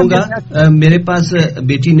भी कहूँगा। मेरे पास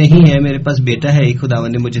बेटी नहीं है, मेरे पास बेटा है, एक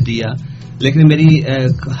खुदावन ने मुझे दिया, लेकिन मेरी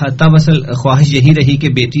हतावसल ख्वाहिश यही रही कि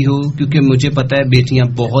बेटी हो, क्योंकि मुझे पता है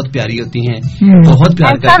बेटियां बहुत प्यारी होती हैं, बहुत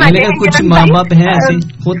प्यार करती हैं, लेकिन कुछ माँ बाप हैं ऐसे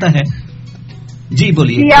होता है। जी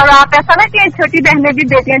बोलिए। जी, और आप ऐसा ना कि छोटी बहनें भी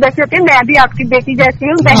बेटियां जैसी होती हैं, मैं भी आपकी बेटी जैसी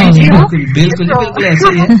हूँ, बहन भी हूँ। बिल्कुल ऐसे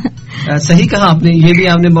ही है। सही कहा आपने, ये भी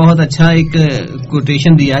आपने बहुत अच्छा एक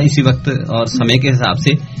कोटेशन दिया इसी वक्त और समय के हिसाब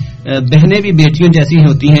से। बहनें भी बेटियों जैसी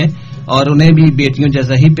होती हैं और उन्हें भी बेटियों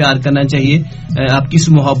जैसा ही प्यार करना चाहिए। आपकी इस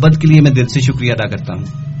मोहब्बत के लिए मैं दिल से शुक्रिया अदा करता हूँ।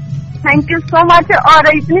 Thank you so much. और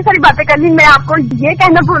इतनी सारी बातें करनी, मैं आपको ये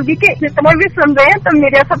कहना भूल गई कि जितने भी सुन रहे हैं तो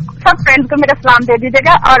मेरे सब फ्रेंड्स को मेरा सलाम दे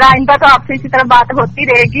दीजिएगा, और आइंदा तो आपसे इसी तरह बात होती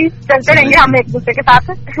रहेगी, चलते रहेंगे हम एक दूसरे के साथ।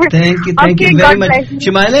 Thank you very much.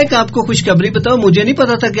 शिमाइला, एक आपको खुशखबरी बताओ, मुझे नहीं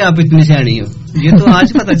पता था कि आप इतनी सियाणी हो, ये तो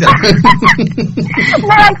आज पता चला।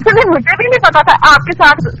 एक्चुअली मुझे भी नहीं पता था, आपके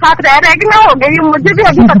साथ रह के मैं हो गई, मुझे भी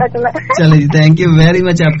अभी पता चला। चलो जी, थैंक यू वेरी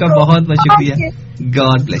मच, आपका बहुत बहुत शुक्रिया।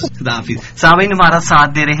 गॉड ब्लेस, खुदा हाफिज। सामीन हमारा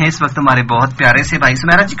साथ दे रहे हैं इस वक्त हमारे बहुत प्यारे से भाई।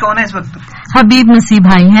 सुमेरा जी कौन है इस वक्त? हबीब नसीब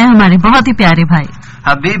भाई हैं, हमारे बहुत ही प्यारे भाई।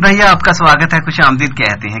 हबीब भैया आपका स्वागत है, खुश आमदीद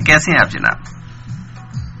कहते हैं, कैसे हैं आप जनाब?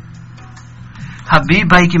 हबीब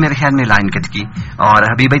भाई की मेरे ख्याल में लाइन कट की। और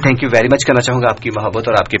हबीब भाई थैंक यू वेरी मच करना चाहूंगा आपकी मोहब्बत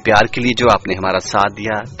और आपके प्यार के लिए जो आपने हमारा साथ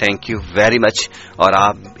दिया, थैंक यू वेरी मच। और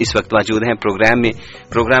आप इस वक्त मौजूद हैं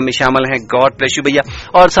प्रोग्राम में शामिल हैं। गॉड ब्लेस यू भैया।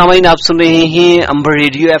 और सामाइन आप सुन रहे हैं अंबर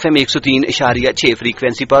रेडियो FM 103.6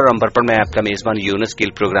 फ्रीक्वेंसी पर। अंबर पर मैं आपका मेजबान यूनुस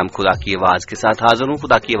गिल प्रोग्राम खुदा की आवाज के साथ हाजिर हूँ।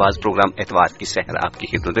 खुदा की आवाज प्रोग्राम एतवार की सहर आपकी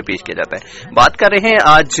खिदमत में पेश किया जाता है। बात कर रहे हैं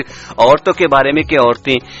आज औरतों के बारे में कि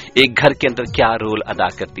औरतें एक घर के अंदर क्या रोल अदा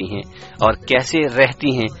करती हैं और कैसे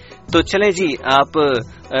रहती हैं। तो चले जी, आप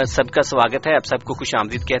सबका स्वागत है, आप सबको खुश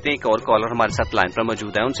आमदीद कहते हैं। एक और कॉलर हमारे साथ लाइन पर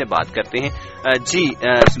मौजूद है, उनसे बात करते हैं। जी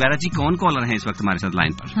सुमेरा जी, कौन कॉलर है इस वक्त हमारे साथ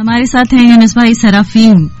लाइन पर? हमारे साथ है यूनुस भाई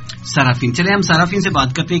सराफीन। चले हम सराफीन से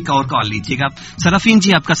बात करते हैं, एक और कॉल लीजिएगा। सराफीन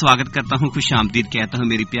जी आपका स्वागत करता हूँ, खुश आमदीद कहता हूँ।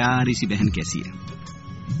 मेरी प्यारी सी बहन कैसी है?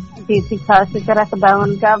 जी ठीक ठाक, शुक्र है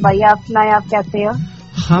खुदावन का। भाई आप सुनाए, आप कैसे हो?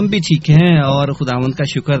 हम भी ठीक हैं और खुदावंद का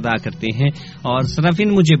शुक्र अदा करते हैं। और सराफीन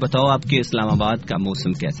मुझे बताओ, आपके इस्लामाबाद का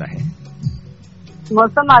मौसम कैसा है?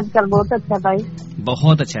 मौसम आजकल बहुत अच्छा भाई,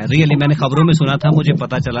 बहुत अच्छा है। रियली मैंने खबरों में सुना था, मुझे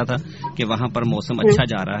पता चला था कि वहाँ पर मौसम अच्छा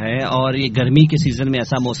जा रहा है, और ये गर्मी के सीजन में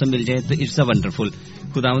ऐसा मौसम मिल जाए तो इट्स अ वंडरफुल।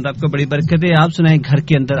 खुदावंद आपको बड़ी बरकत है। आप सुनाए, घर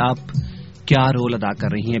के अंदर आप क्या रोल अदा कर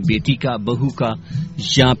रही हैं, बेटी का, बहू का,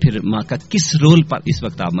 या फिर माँ का? किस रोल पर इस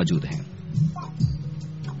वक्त आप मौजूद हैं?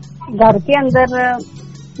 घर के अंदर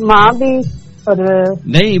माँ भी और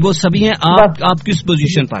नहीं, वो सभी हैं। आप किस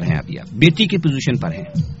पोजीशन पर हैं अभी? आप बेटी की पोजीशन पर हैं?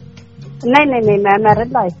 नहीं, मैं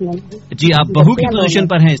मैरिड लाइफ में। जी, आप बहू की पोजीशन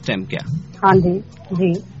पर हैं इस टाइम क्या? हाँ जी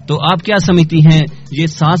जी। तो आप क्या समझती हैं, ये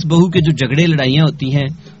सास बहू के जो झगड़े लड़ाइयाँ होती हैं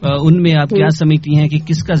उनमें आप क्या समझती हैं कि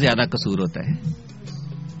किसका ज्यादा कसूर होता है?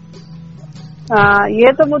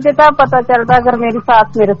 ये तो मुझे तो पता चलता, अगर मेरी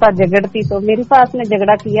सास मेरे साथ झगड़ती तो मेरी सास ने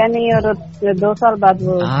झगड़ा किया नहीं, और 2 साल बाद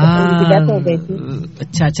वो उनकी डेथ हो गई थी।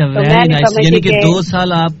 अच्छा, वेरी नाइस। यानी कि 2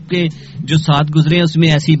 साल आपके जो साथ गुजरे हैं उसमें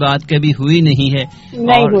ऐसी बात कभी हुई नहीं है।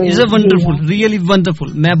 Is a wonderful, really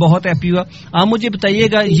wonderful. मैं बहुत हैप्पी हुआ। आप मुझे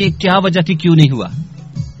बताइएगा ये क्या वजह थी, क्यों नहीं हुआ?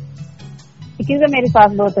 क्योंकि मेरी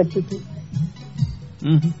सास बहुत अच्छी थी।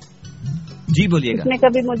 जी बोलिएगा। उसने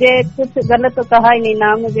कभी मुझे कुछ गलत तो कहा ही नहीं, ना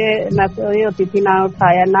मुझे ना सोई होती थी, ना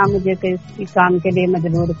उठाया, ना मुझे किसी काम के लिए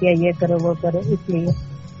मजबूर किया, ये करो वो करो, इसलिए।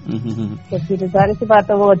 तो फिर जाहिर सी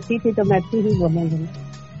बात है वो अच्छी थी तो मैं अच्छी ही बोलूंगी।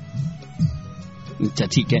 अच्छा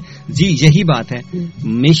ठीक है जी, यही बात है।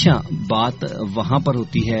 हमेशा बात वहाँ पर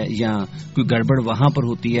होती है या कोई गड़बड़ वहाँ पर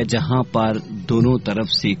होती है जहाँ पर दोनों तरफ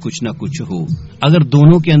से कुछ न कुछ हो। अगर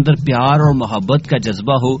दोनों के अंदर प्यार और मोहब्बत का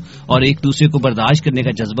जज्बा हो और एक दूसरे को बर्दाश्त करने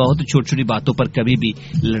का जज्बा हो तो छोटी छोटी बातों पर कभी भी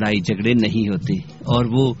लड़ाई झगड़े नहीं होते और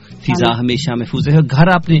वो फिजा हमेशा महफूज है। घर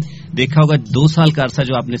आपने دیکھا ہوگا 2 سال کا عرصہ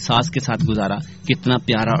جو آپ نے ساس کے ساتھ گزارا کتنا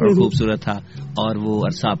پیارا اور خوبصورت تھا، اور وہ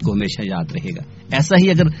عرصہ آپ کو ہمیشہ یاد رہے گا. ایسا ہی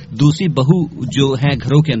اگر دوسری بہو جو ہیں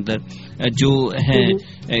گھروں کے اندر، جو ہیں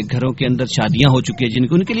گھروں کے اندر شادیاں ہو چکی ہیں، جن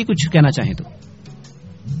کو ان کے لیے کچھ کہنا چاہیں تو؟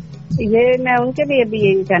 یہ میں ان کے لیے بھی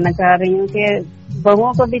یہی کہنا چاہ رہی ہوں کہ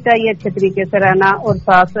بہوؤں کو بھی چاہیے اچھے طریقے سے رہنا، اور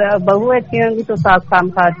ساس بہو اچھی ہوں گی تو ساس کام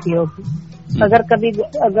کاج کی ہوگی. اگر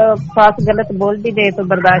ساس غلط بول بھی دے تو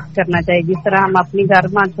برداشت کرنا چاہیے. جس طرح ہم اپنی گھر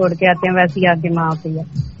ماں چھوڑ کے آتے ہیں ویسے ہی آگے ماں ہوتی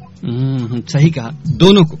ہے. صحیح کہا.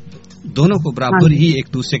 دونوں کو برابر ہی ایک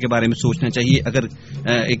دوسرے کے بارے میں سوچنا چاہیے. اگر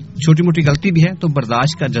ایک چھوٹی موٹی غلطی بھی ہے تو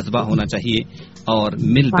برداشت کا جذبہ ہونا چاہیے اور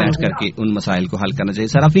مل بیٹھ کر کے ان مسائل کو حل کرنا چاہیے.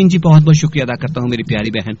 صرافین جی بہت بہت شکریہ ادا کرتا ہوں میری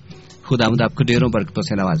پیاری بہن. خداوند آپ کو ڈھیروں برکتوں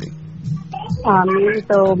سے نوازے. آمین.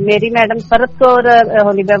 تو میری میڈم فرد کو اور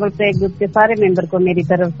ہولی بائبل پہ ایک گروپ کے سارے ممبر کو میری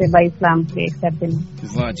طرف سے بائی اسلام پریز کر دینا.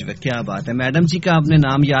 واہ جی کیا بات ہے. میڈم جی کا آپ نے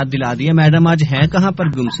نام یاد دلا دیا. میڈم آج ہیں کہاں پر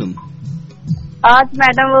گمسم؟ آج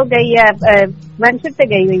میڈم وہ گئی ہے منشپ پہ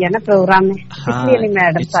گئی ہوئی ہے نا پروگرام میں، اس لیے نہیں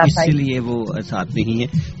میڈم ساتھ آئی، اس لیے وہ ساتھ نہیں ہے.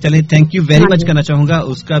 چلے تھینک یو ویری مچ کرنا چاہوں گا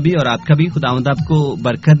اس کا بھی اور آپ کا بھی. خداوند آپ کو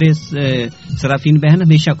برکت دے. صرافین بہن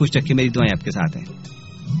ہمیشہ خوش رکھے. میری دعائیں آپ کے ساتھ ہیں.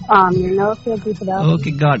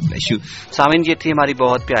 Okay God bless you. سامعین یہ تھی ہماری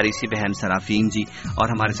بہت پیاری سی بہن صرافین جی، اور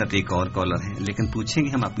ہمارے ساتھ ایک اور کالر ہے، لیکن پوچھیں گے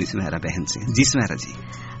ہم اپنی سمیرا بہن سے. جی سمیرا جی.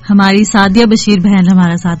 ہماری سعدیہ بشیر بہن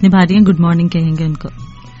ہمارا ساتھ نبھا رہی ہیں. گڈ مارننگ کہیں گے ان کو.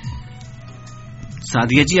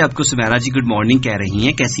 سعدیہ جی آپ کو سمیرا جی گڈ مارننگ کہہ رہی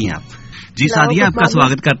ہیں. کیسی ہیں آپ؟ جی سعدیہ آپ کا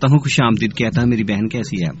سواگت کرتا ہوں. خوش آمدید کہتا ہوں. میری بہن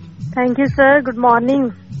کیسی ہے آپ؟ Thank you sir. Good morning.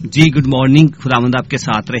 G good morning. خداوند آپ کے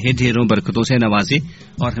ساتھ رہے، ڈھیروں برکتوں سے نوازے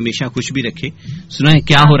اور ہمیشہ خوش بھی رکھے. سنائیں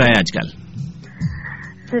کیا ہو رہا ہے آج کل؟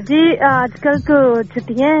 جی آج کل تو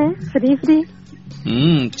چھٹیاں ہیں، فری.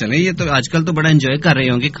 چلیں یہ تو آج کل تو بڑا انجوائے کر رہے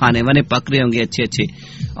ہوں گے، کھانے وانے پک رہے ہوں گے اچھے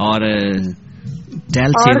اور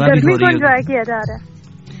ٹہل سیوا بھی ہو رہی ہوگی.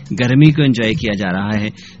 گرمی کو انجوائے کیا جا رہا ہے.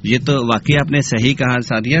 یہ تو واقعی آپ نے صحیح کہا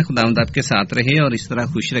سعدیہ. خداوند آپ کے ساتھ رہے اور اس طرح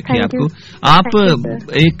خوش رکھے آپ کو. آپ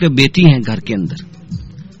ایک بیٹی ہیں گھر کے اندر،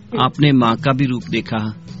 آپ نے ماں کا بھی روپ دیکھا،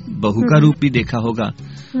 بہو کا روپ بھی دیکھا ہوگا،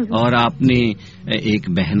 اور آپ نے ایک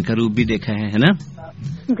بہن کا روپ بھی دیکھا ہے نا؟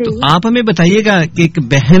 تو آپ ہمیں بتائیے گا کہ ایک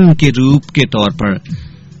بہن کے روپ کے طور پر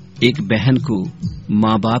ایک بہن کو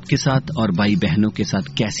ماں باپ کے ساتھ اور بھائی بہنوں کے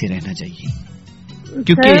ساتھ کیسے رہنا چاہیے؟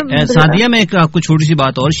 کیونکہ سعدیہ میں ایک آپ کو چھوٹی سی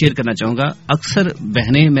بات اور شیئر کرنا چاہوں گا. اکثر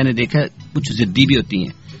بہنیں میں نے دیکھا کچھ ضدی بھی ہوتی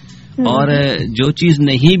ہیں، اور جو چیز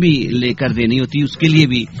نہیں بھی لے کر دینی ہوتی اس کے لیے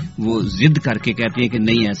بھی وہ ضد کر کے کہتی ہیں کہ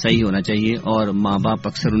نہیں ایسا ہی ہونا چاہیے، اور ماں باپ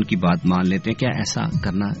اکثر ان کی بات مان لیتے ہیں. کیا ایسا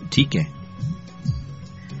کرنا ٹھیک ہے؟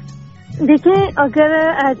 دیکھیں اگر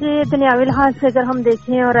ایز اے دنیاوی لحاظ سے اگر ہم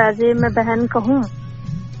دیکھیں اور ایز اے میں بہن کہوں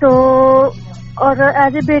تو، اور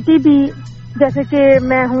ایز اے بیٹی بھی، جیسے کہ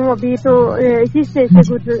میں ہوں ابھی تو اسی اسٹیج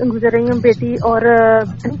سے گزر رہی ہوں بیٹی اور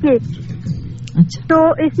بہن کے، تو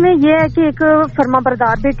اس میں یہ ہے کہ ایک فرما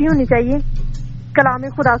بردار بیٹی ہونی چاہیے کلام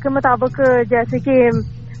خدا کے مطابق. جیسے کہ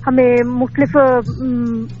ہمیں مختلف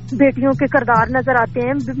بیٹیوں کے کردار نظر آتے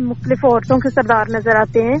ہیں، مختلف عورتوں کے کردار نظر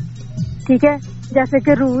آتے ہیں، ٹھیک ہے. جیسے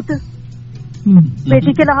کہ روت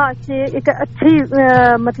بیٹی کے لحاظ سے ایک اچھی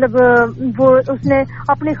مطلب وہ اس نے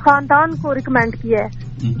اپنے خاندان کو ریکمینڈ کیا ہے،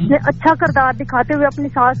 اس نے اچھا کردار دکھاتے ہوئے اپنی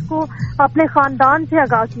ساس کو اپنے خاندان سے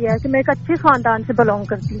آگاہ کیا ہے کہ میں ایک اچھے خاندان سے بلونگ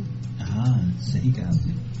کرتی ہوں. صحیح کہا آپ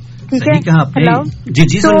نے. ٹھیک ہے. ہیلو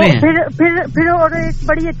جی تو پھر اور ایک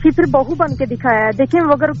بڑی اچھی پھر بہو بن کے دکھایا ہے. دیکھیں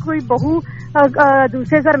اگر کوئی بہو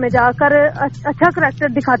دوسرے گھر میں جا کر اچھا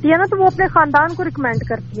کریکٹر دکھاتی ہے نا تو وہ اپنے خاندان کو ریکمینڈ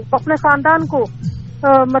کرتی ہے، اپنے خاندان کو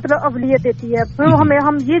مطلب اولویت دیتی ہے. پھر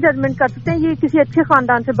ہم یہ ججمنٹ کر سکتے ہیں یہ کسی اچھے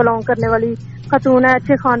خاندان سے بلونگ کرنے والی خاتون ہے،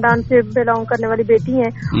 اچھے خاندان سے بلونگ کرنے والی بیٹی ہیں.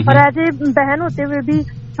 اور ایز اے بہن ہوتے ہوئے بھی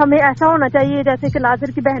ہمیں ایسا ہونا چاہیے جیسے کہ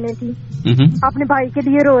لازر کی بہنیں تھیں، اپنے بھائی کے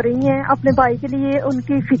لیے رو رہی ہیں، اپنے بھائی کے لیے ان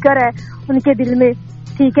کی فکر ہے ان کے دل میں،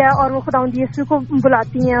 ٹھیک ہے. اور وہ خداوند یسوع کو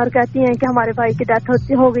بلاتی ہیں اور کہتی ہیں کہ ہمارے بھائی کی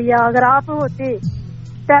ڈیتھ ہو گئی ہے، اگر آپ ہوتے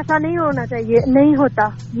تو ایسا نہیں ہونا چاہیے، نہیں ہوتا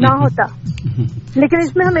نہ ہوتا. لیکن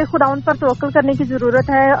اس میں ہمیں خداوند پر توکل کرنے کی ضرورت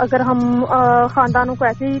ہے. اگر ہم خاندانوں کو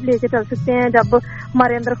ایسے ہی لے کے چل سکتے ہیں جب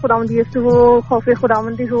ہمارے اندر خداوند یسوع ہو، خوف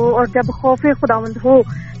خداوندی ہو، اور جب خوف خداوند ہو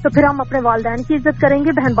تو پھر ہم اپنے والدین کی عزت کریں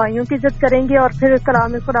گے، بہن بھائیوں کی عزت کریں گے، اور پھر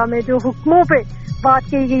کلام خدا میں جو حکموں پہ بات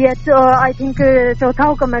کی گئی ہے، آئی تھنک چوتھا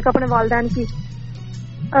حکم ہے کہ اپنے والدین کی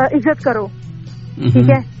عزت کرو، ٹھیک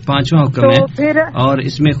ہے. پانچواں حکم ہے، اور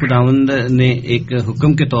اس میں خداوند نے ایک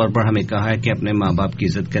حکم کے طور پر ہمیں کہا ہے کہ اپنے ماں باپ کی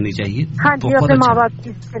عزت کرنی چاہیے. ہاں جی، اپنے ماں باپ کی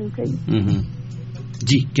عزت کرنی چاہیے.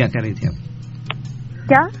 جی کیا کہہ رہی تھی آپ؟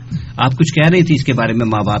 क्या آپ کچھ کہہ رہی تھی اس کے بارے میں،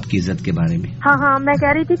 ماں باپ کی عزت کے بارے میں؟ ہاں میں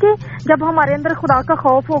کہہ رہی تھی کہ جب ہمارے اندر خدا کا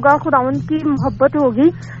خوف ہوگا، خداوند کی محبت ہوگی،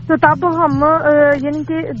 تو تب ہم یعنی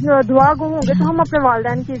کہ دعا گو ہوں گے تو ہم اپنے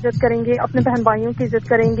والدین کی عزت کریں گے، اپنے بہن بھائیوں کی عزت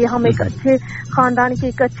کریں گے، ہم ایک اچھے خاندان کے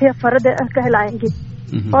ایک اچھے فرد کہلائیں گے.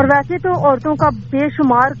 اور ویسے تو عورتوں کا بے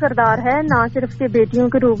شمار کردار ہے، نہ صرف کہ بیٹیوں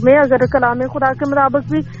کے روپ میں. اگر کلام خدا کے مطابق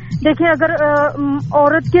بھی دیکھیں، اگر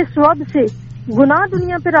عورت کے سبب سے گناہ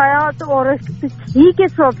دنیا پر آیا تو عورت ہی کے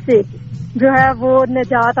سبب سے جو ہے وہ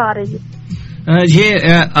نجات آ رہی ہے. یہ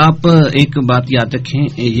آپ ایک بات یاد رکھیں،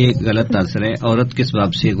 یہ غلط اثر ہے. عورت کے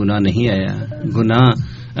سبب سے گناہ نہیں آیا،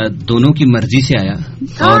 گناہ دونوں کی مرضی سے آیا.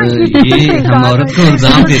 اور یہ ہم عورت کو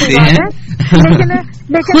الزام دیتے ہیں.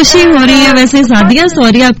 خوشی ہو رہی ہے ویسے سعدیہ،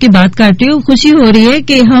 سوری آپ کی بات کاٹ رہی ہوں، خوشی ہو رہی ہے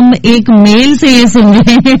کہ ہم ایک میل سے یہ سن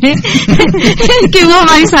رہے ہیں کہ وہ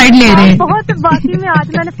ہماری سائڈ لے رہے ہیں. بہت باقی میں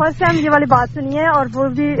آج میں نے فرسٹ ٹائم یہ والی بات سنی ہے، اور وہ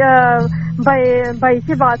بھی بھائی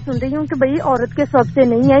سے بات سن رہی ہوں کہ بھائی عورت کے سبب سے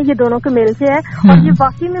نہیں ہے، یہ دونوں کے میل سے ہے. اور یہ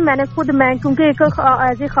واقعی میں نے خود کیونکہ ایک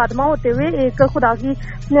ایز اے خادمہ ہوتے ہوئے، ایک خدا کی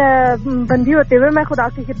بندی ہوتے ہوئے میں خدا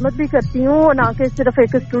کی خدمت بھی کرتی ہوں، نہ کہ صرف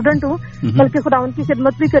ایک اسٹوڈنٹ ہوں بلکہ خدا ان کی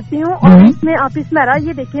خدمت بھی کرتی ہوں. اور اس میں آپ اس میرا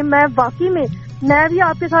یہ دیکھیں، میں واقعی میں بھی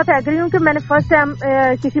آپ کے ساتھ ایگری ہوں کہ میں نے فرسٹ ٹائم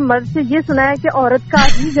کسی مرد سے یہ سنا ہے کہ عورت کا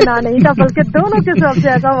ہی گناہ نہیں تھا بلکہ دونوں کے سبب سے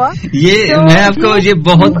ایسا ہوا. یہ میں آپ کو یہ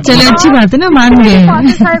بہت چلے اچھی بات ہے نا، مان گئے.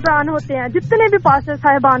 پاسٹر صاحبان ہوتے ہیں، جتنے بھی پاسٹر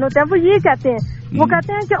صاحبان ہوتے ہیں وہ یہ کہتے ہیں، وہ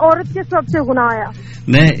کہتے ہیں کہ عورت کے سبب سے گناہ آیا.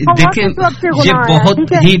 دیکھیں یہ بہت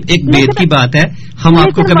ہی ایک بید کی بات ہے، ہم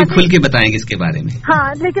آپ کو کبھی کھل کے بتائیں گے اس کے بارے میں. ہاں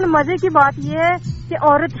لیکن مزے کی بات یہ ہے کہ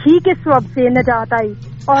عورت ہی کے سبب سے نجات آئی،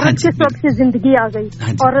 عورت کے سبب سے زندگی آ گئی،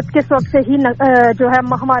 عورت کے سبب سے ہی جو ہے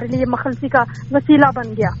ہمارے لیے مخلصی کا وسیلہ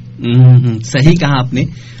بن گیا. صحیح کہا آپ نے،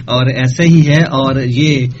 اور ایسا ہی ہے. اور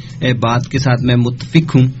یہ بات کے ساتھ میں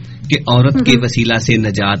متفق ہوں کہ عورت کے وسیلہ سے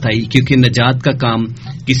نجات آئی، کیونکہ نجات کا کام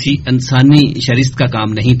کسی انسانی شرست کا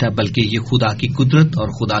کام نہیں تھا، بلکہ یہ خدا کی قدرت اور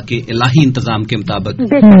خدا کے الہی انتظام کے مطابق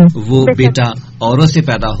وہ بیٹا عورت سے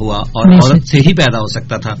پیدا ہوا اور عورت سے ہی پیدا ہو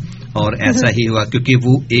سکتا تھا. اور ایسا ہی ہوا کیونکہ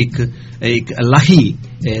وہ ایک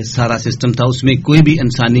الہی سارا سسٹم تھا، اس میں کوئی بھی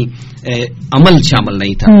انسانی عمل شامل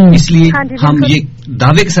نہیں تھا. اس لیے ہم یہ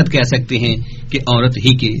دعوے کے ساتھ کہہ سکتے ہیں کہ عورت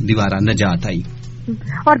ہی کے دوارا نجات آئی.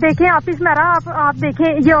 اور دیکھیں آپ اس میں آپ دیکھیں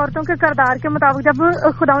یہ عورتوں کے کردار کے مطابق جب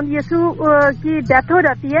خداوند یسوع کی ڈیتھ ہو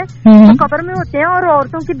جاتی ہے وہ قبر میں ہوتے ہیں، اور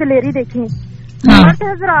عورتوں کی دلیری دیکھیں. مرد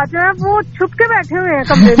حضرات جو ہیں وہ چھپ کے بیٹھے ہوئے ہیں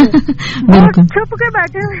کمرے میں، وہ چھپ کے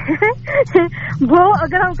بیٹھے ہوئے ہیں. وہ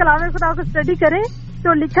اگر ہم کلام خدا کو اسٹڈی کریں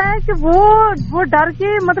تو لکھا ہے کہ وہ ڈر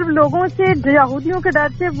کے مطلب لوگوں سے، یہودیوں کے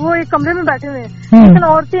ڈر سے وہ ایک کمرے میں بیٹھے ہوئے ہیں. لیکن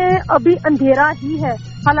عورتیں ابھی اندھیرا ہی ہے،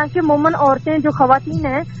 حالانکہ مومن عورتیں جو خواتین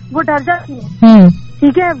ہیں وہ ڈر جاتی ہیں.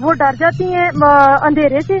 ٹھیک ہے، وہ ڈر جاتی ہیں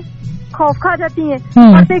اندھیرے سے، خوف کھا جاتی ہیں.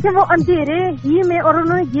 اور دیکھیں وہ اندھیرے ہی میں، اور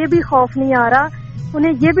انہیں یہ بھی خوف نہیں آ رہا،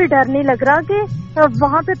 انہیں یہ بھی ڈر نہیں لگ رہا کہ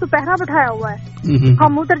وہاں پہ تو پہرا بٹھایا ہوا ہے،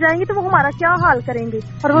 ہم اتر جائیں گے تو وہ ہمارا کیا حال کریں گے.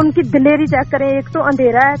 اور وہ ان کی دلیری چیک کریں، ایک تو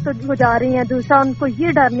اندھیرا ہے تو وہ جا رہی ہیں، دوسرا ان کو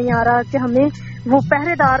یہ ڈر نہیں آ رہا کہ ہمیں وہ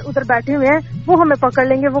پہرے دار ادھر بیٹھے ہوئے ہیں، وہ ہمیں پکڑ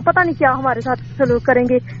لیں گے، وہ پتہ نہیں کیا ہمارے ساتھ سلوک کریں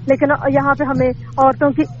گے. لیکن یہاں پہ ہمیں عورتوں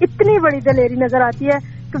کی اتنی بڑی دلیری نظر آتی ہے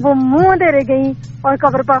کہ وہ منہ اندھیرے گئیں اور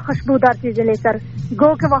قبر پر خوشبودار چیزیں لے کر،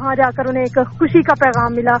 گو کہ وہاں جا کر انہیں ایک خوشی کا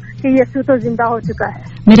پیغام ملا کہ یسوع تو زندہ ہو چکا ہے.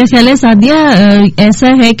 میرا خیال ہے سعدیہ ایسا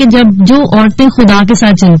ہے کہ جب جو عورتیں خدا کے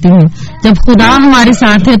ساتھ چلتی ہیں، جب خدا ہمارے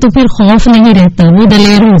ساتھ ہے تو پھر خوف نہیں رہتا، وہ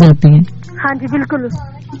دلیر ہو جاتی ہیں. ہاں جی بالکل،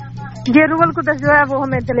 یہ روح القدس جو ہے وہ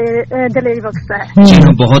ہمیں دلیری بخشتا ہے. جی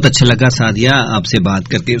ہاں، بہت اچھا لگا سعدیہ آپ سے بات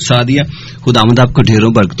کر کے. سعدیہ خداوند آپ کو ڈھیروں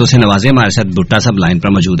برکتوں سے نوازے. ہمارے ساتھ بھٹا صاحب لائن پر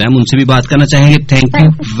موجود ہیں، ہم ان سے بھی بات کرنا چاہیں گے. Thank you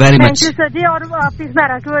very much. Thank you sir ji. اور آپ اس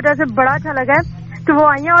بہرا کی وجہ سے بڑا اچھا لگا ہے کہ وہ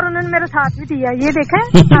آئی ہیں اور انہوں نے میرا ساتھ بھی دیا. یہ دیکھیں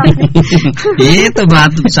یہ تو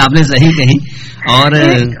بات صاحب نے صحیح کہی. اور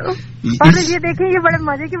یہ دیکھیں یہ بڑے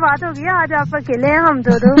مزے کی بات ہوگی، آج آپ اکیلے ہیں، ہم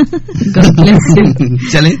دو.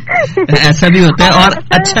 چلیں ایسا بھی ہوتا ہے. اور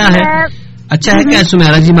اچھا ہے کہ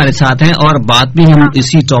سمیرا جی ہمارے ساتھ ہیں، اور بات بھی ہم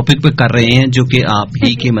اسی ٹاپک پہ کر رہے ہیں جو کہ آپ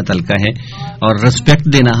ہی کے متعلقہ ہے، اور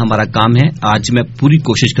رسپیکٹ دینا ہمارا کام ہے. آج میں پوری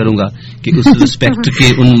کوشش کروں گا کہ اس رسپیکٹ کے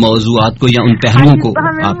ان موضوعات کو یا ان پہلوؤں کو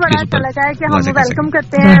آپ کے اوپر لگا ہے کہ ہم ویلکم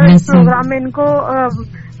کرتے ہیں اس پروگرام میں. ان کو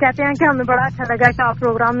کہتے ہیں کہ ہمیں بڑا اچھا لگا کہ آپ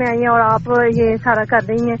پروگرام میں آئی ہیں اور آپ یہ سارا کر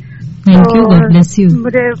رہی ہیں.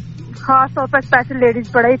 مجھے خاص طور پر اسپیشل لیڈیز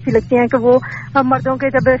بڑا ہی اچھی لگتی ہیں کہ وہ مردوں کے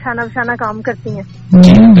جب شانہ بشانہ کام کرتی ہیں.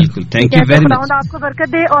 بالکل، تھینک یو ویری مچ. آپ کو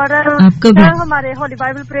برکت دے. اور ہمارے ہولی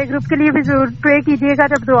بائبل پرے گروپ کے لیے بھی ضرور پرے کیجیے گا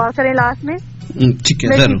جب دعا کریں لاسٹ میں. ٹھیک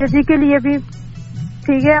ہے، جی کے لیے بھی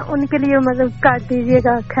ٹھیک ہے، ان کے لیے مطلب کر دیجیے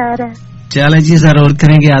گا. خیر ہے. चलो जी, जरूर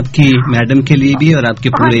करेंगे आपकी मैडम के लिए भी और आपके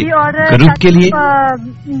पूरे ग्रुप के लिए।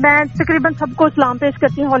 मैं तकरीबन सबको सलाम पेश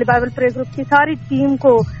करती हूँ, होली बाइबल प्रेयर ग्रुप की सारी टीम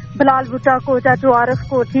को, बिलाल भुट्टा को, चाचू आरिफ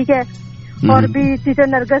को, ठीक है, और भी टीचर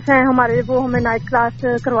नरगस हैं हमारे, वो हमें नाइट क्लास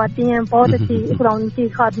करवाती हैं, बहुत अच्छी खुदा उनकी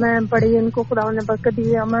खादमा पढ़ी, उनको खुदा ने बरकत दी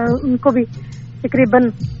है, मैं उनको भी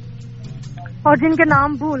तकरीबन, और जिनके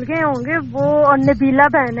नाम भूल गए होंगे वो और नबीला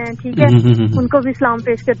बहन है, ठीक है, उनको भी सलाम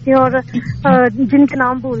पेश करती हूँ, और जिनके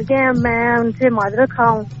नाम भूल गए हैं मैं उनसे माजरत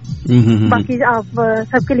खाऊं। बाकी आप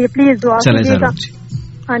सबके लिए प्लीज दुआ कीजिएगा।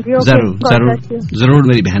 हाँ जी, जरूर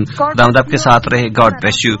मेरी बहन, खुदावंद आपके साथ रहे, गॉड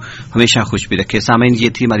ब्लेस यू, हमेशा खुश भी रखे। सामईन, ये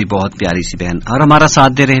थी हमारी बहुत प्यारी सी बहन और हमारा साथ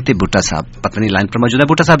दे रहे थे भुट्टा साहब, पत्नी लाइन पर मौजूद है।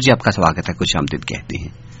 भुट्टा साहब जी, आपका स्वागत है, कुछ आमदीद कहती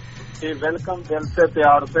हैं। वेलकम दिल से,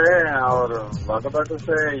 प्यार से, और वाकबाटू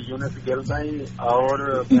से यूनिस गिल भाई और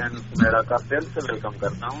बहन सुमेरा का दिल से वेलकम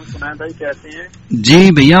करता हूँ। सुनाए भाई, कैसी हैं? जी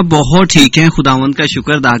भैया, बहुत ठीक है, खुदावंद का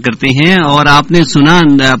शुक्र अदा करते हैं। और आपने सुना,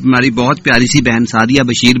 हमारी बहुत प्यारी सी बहन सादिया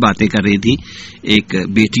बशीर बातें कर रही थी एक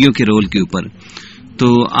बेटियों के रोल के ऊपर। तो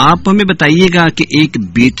आप हमें बताइएगा कि एक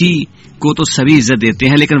बेटी को तो सभी इज्जत देते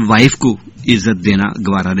हैं, लेकिन वाइफ को इज्जत देना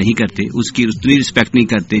गवारा नहीं करते, उसकी उतनी रिस्पेक्ट नहीं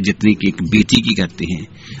करते जितनी कि एक बेटी की करते हैं।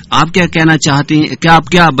 आप क्या कहना चाहते हैं, क्या आप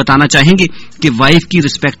क्या बताना चाहेंगे कि वाइफ की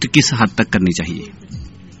रिस्पेक्ट किस हद तक करनी चाहिए?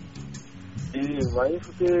 वाइफ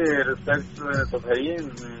की रिस्पेक्ट तो भाई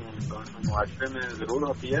मुआशरे में जरूर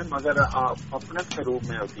होती है, मगर अपने के रूप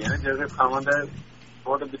में होती है। जैसे खामद है,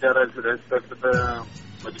 वो तो बेचारा रिस्पेक्ट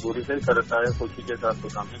मजबूरी से ही करता है, खुशी के साथ तो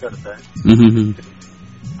काम ही करता है।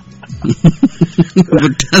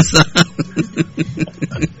 भुट्टा साहब,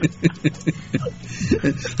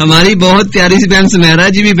 हमारी बहुत प्यारी सी बहन सुमेरा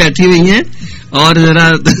जी भी बैठी हुई हैं, और जरा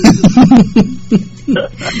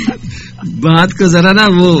बात को जरा ना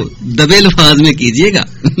वो दबे लफाज में कीजिएगा।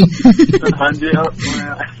 हाँ जी,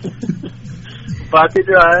 बाकी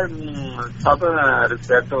जो है सब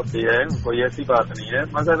रिस्पेक्ट होती है, कोई ऐसी बात नहीं है,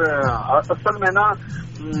 मगर असल में ना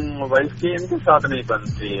वाइफ की इनके साथ नहीं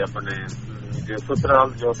बनती, अपने जो ससुराल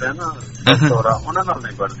जो होते हैं ना ससुरा, उन्होंने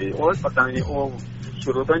नहीं बनती, और पता नहीं वो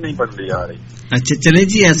शुरू तो ही नहीं बनती आ रही। अच्छा, चले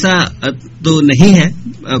जी, ऐसा तो नहीं है,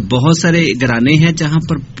 बहुत सारे घराने हैं जहाँ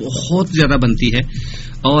पर बहुत ज्यादा बनती है,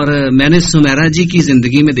 और मैंने सुमेरा जी की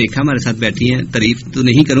जिंदगी में देखा, हमारे साथ बैठी हैं, तारीफ तो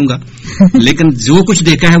नहीं करूंगा लेकिन जो कुछ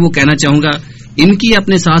देखा है वो कहना चाहूंगा। इनकी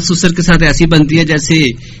अपने सास ससुर के साथ ऐसी बनती है जैसे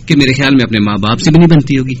कि मेरे ख्याल में अपने माँ बाप से भी नहीं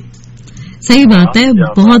बनती होगी। सही बात है,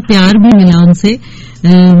 बहुत प्यार भी मिला उनसे।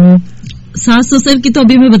 सास ससुर की तो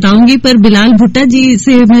अभी मैं बताऊंगी, पर बिलाल भुट्टा जी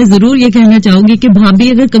से मैं जरूर ये कहना चाहूंगी कि भाभी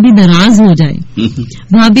अगर कभी नाराज हो जाए,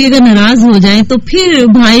 भाभी अगर नाराज हो जाए तो फिर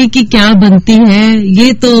भाई की क्या बनती है,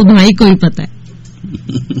 ये तो भाई को ही पता है।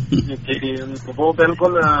 वो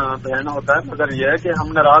बिल्कुल बहन होता है, मगर यह है कि हम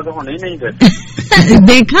नाराज होने ही नहीं देते।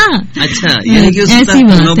 देखा? अच्छा, यानी कि उसकी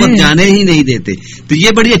नौबत जाने ही नहीं देते। तो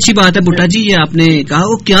ये बड़ी अच्छी बात है भुट्टा जी, ये आपने कहा।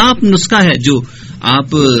 वो क्या आप नुस्खा है जो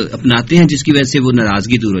आप अपनाते हैं जिसकी वजह से वो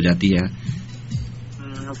नाराजगी दूर हो जाती है?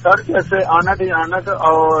 सर, जैसे आनंद आनंद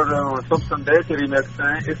और शुभ संदेश रिमिक्स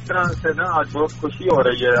हैं, इस तरह से ना आज बहुत खुशी हो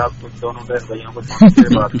रही है आप दोनों बहन भाइयों को सुन के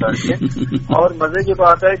बात करके। और मजे की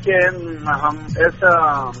बात है कि हम ऐसा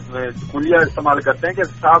खुलिया इस्तेमाल करते हैं कि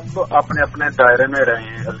सब अपने अपने दायरे में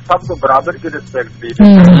रहें, सबको बराबर की रिस्पेक्ट दी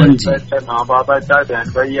जाए, चाहे माँ बाप है, चाहे बहन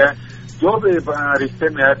भाई है, जो भी रिश्ते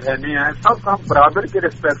में है, बहनें हैं, सब हम बराबर की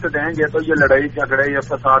रिस्पेक्ट देंगे तो ये लड़ाई झगड़े या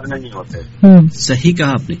फसाद नहीं होते। सही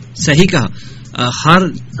कहा आपने, सही कहा। हर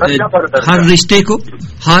रिश्ते को,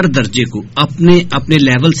 हर दर्जे को अपने अपने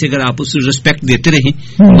लेवल से अगर आप उस रिस्पेक्ट देते रहें,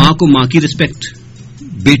 माँ को माँ की रिस्पेक्ट,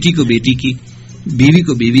 बेटी को बेटी की, बीवी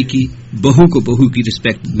को बीवी की, बहू को बहू की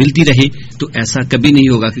रिस्पेक्ट मिलती रहे, तो ऐसा कभी नहीं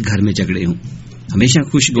होगा कि घर में झगड़े हों, हमेशा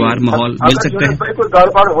खुशगवार माहौल मिल सकता है। कोई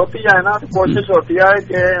गड़बड़ होती है ना, तो कोशिश होती है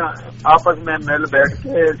कि आपस में मिल बैठ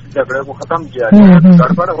के झगड़े को खत्म किया जाए।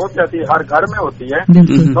 गड़बड़ हो जाती है, हर घर में होती है,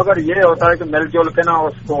 मगर ये होता है कि मिलजुल के ना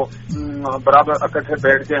उसको बराबर इकट्ठे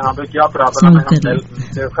बैठ के यहाँ पे क्या प्रॉब्लम है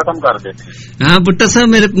हम खत्म कर देते हैं। हाँ भुट्टा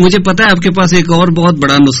साहब, मुझे पता है आपके पास एक और बहुत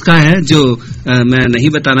बड़ा नुस्खा है जो मैं नहीं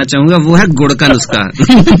बताना चाहूंगा, वो है गुड़ का नुस्खा।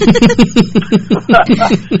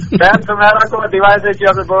 बहन सुमेरा को डिवाइस है कि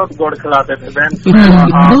बहुत गुड़ खिलाते थे बहन,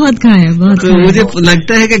 बहुत खाया, बहुत। तो मुझे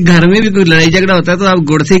लगता है कि घर में भी कोई लड़ाई झगड़ा होता है तो आप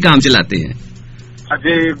गुड़ से ही काम चलाते हैं।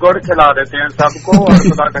 जी, गुड़ खिला देते हैं सबको, और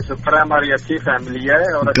खुदा का शुक्र है हमारी अच्छी फैमिली है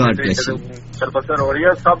और चल बसर हो रही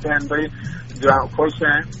है, सब बहन भाई जो खुश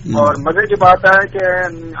हैं। और मजे की बात है कि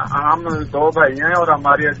हम दो भाई हैं और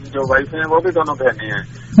हमारी जो वाइफ हैं वो भी दोनों बहनें हैं,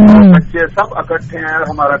 और बच्चे सब इकट्ठे हैं, और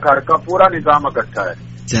हमारा घर का पूरा निजाम इकट्ठा है।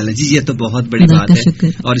 चलो जी, ये तो बहुत बड़ी बात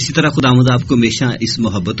है, और इसी तरह खुदावंद आपको हमेशा इस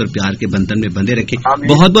मोहब्बत और प्यार के बंधन में बंधे रखे।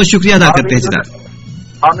 बहुत बहुत शुक्रिया अदा करते हैं जनाब।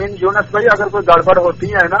 आई मीन यूनस भाई, अगर कोई गड़बड़ होती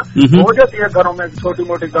है ना, हो जाती है घरों में छोटी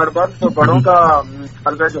मोटी गड़बड़, तो बड़ों का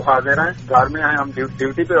फर्ज है जो हाजिर हैं, घर में हैं, हम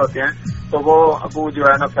ड्यूटी पे होते हैं, तो वो अबू जो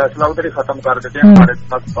है ना फैसला उधर ही खत्म कर देते हैं, हमारे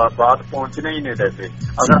पास बात पहुंचने ही नहीं देते।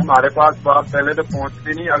 अगर हमारे पास बात पहले तो पहुंचती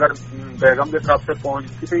नहीं, अगर बेगम की तरफ से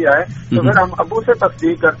पहुंचती भी है तो फिर हम अबू से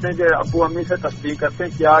तस्दीक करते हैं, कि अबू अम्मी से तस्दीक करते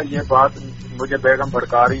हैं क्या ये बात मुझे बेगम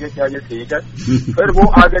भड़का रही है, क्या ये ठीक है। फिर वो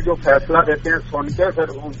आगे जो फैसला देते हैं सुन के,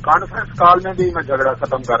 फिर कॉन्फ्रेंस कॉल में भी मैं झगड़ा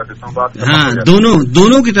खत्म कर देता हूँ बात। हाँ,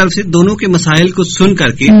 दोनों की तरफ से दोनों के मसाइल को सुन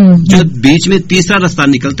करके जो बीच में तीसरा रास्ता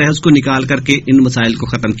निकलता है उसको निकाल करके इन मसाइल को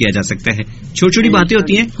खत्म किया जा सकता है। छोटी छोटी बातें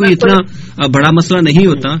होती हैं, कोई इतना बड़ा मसला नहीं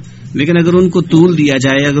होता, लेकिन अगर उनको तूल दिया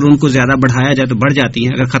जाए, अगर उनको ज्यादा बढ़ाया जाए तो बढ़ जाती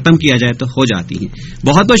हैं, अगर खत्म किया जाए तो हो जाती हैं।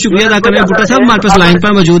 बहुत बहुत शुक्रिया अदा कर रहे हैं भुट्टा साहब, हमारे पास लाइन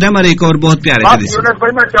पर मौजूद है हमारे एक और बहुत प्यारे से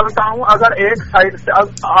भाई। मैं चलता हूँ, अगर एक साइड से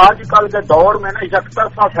आजकल के दौर में ना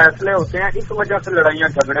यकतरफा फैसले होते हैं, इस वजह से लड़ाइयाँ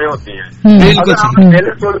झगड़े होते हैं। अगर हम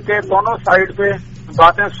मिलजुल के दोनों साइड पे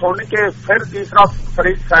बातें सुन के फिर तीसरा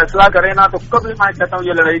फैसला करें ना, तो कभी मैं कहता हूँ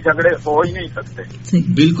ये लड़ाई झगड़े हो ही नहीं सकते।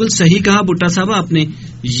 बिल्कुल सही कहा भुट्टा साहब आपने,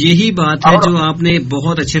 यही बात है जो आपने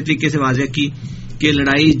बहुत अच्छे तरीके से वाज़ेह की कि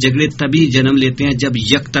लड़ाई झगड़े तभी जन्म लेते हैं जब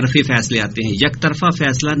यकतरफे फैसले आते हैं। यकतरफा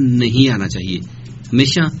फैसला नहीं आना चाहिए,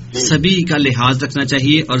 हमेशा सभी का लिहाज रखना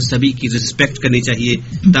चाहिए और सभी की रिस्पेक्ट करनी चाहिए,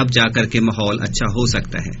 तब जाकर के माहौल अच्छा हो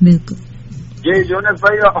सकता है। बिल्कुल जी। यूनस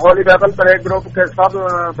भाई, होली बाइबल पर एक ग्रुप के सब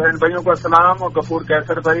बहन भाइयों को सलाम, और गफूर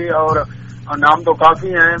कैसर भाई, और नाम तो काफी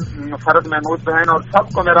हैं, फरद महमूद बहन, और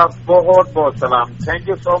सबको मेरा बहुत बहुत सलाम। Thank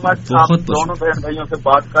you so much. आप दोनों बहन भाइयों से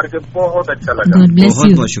बात करके बहुत अच्छा लगा।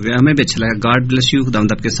 बहुत बहुत शुक्रिया, हमें भी अच्छा लगा। गॉड ब्लेस यू, खुदा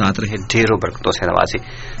आपके साथ रहे, ढेरों बरकतों से नवाजे।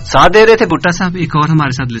 साथ दे रहे थे भुट्टा साहब। एक और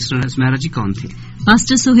हमारे साथ लिस्टर सुमेरा जी कौन थी?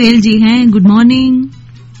 पास्टर सुहेल जी हैं। Good morning.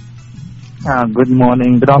 Good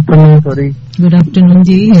morning, good afternoon, sorry good afternoon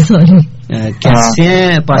जी, सॉरी। कैसे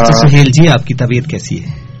हैं पास्टर सुहेल जी, आपकी तबीयत कैसी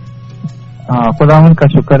है? खुदावंद का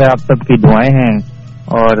शुक्र है, आप सबकी दुआएं हैं।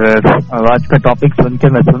 और आज का टॉपिक सुन के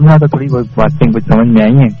मैं सुन रहा था, थोड़ी बहुत बातें कुछ समझ में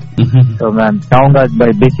आई हैं, तो मैं चाहूंगा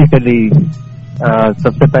बेसिकली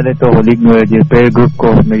सबसे पहले तो होली प्रेयर ग्रुप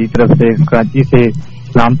को मेरी तरफ से कराची से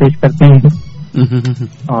सलाम पेश करते हैं,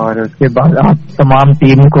 और उसके बाद आप तमाम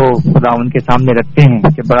टीम को खुदावंद के सामने रखते हैं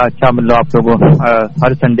कि बड़ा अच्छा, मतलब आप लोगों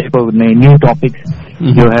हर संडे को नई न्यू टॉपिक्स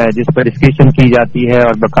जो है जिस पर डिस्कशन की जाती है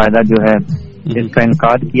और बाकायदा जो है जिसका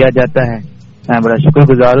इनकार किया जाता है, मैं बड़ा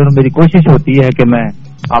शुक्रगुजार हूँ। मेरी कोशिश होती है कि मैं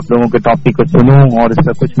आप लोगों के टॉपिक को सुनूं और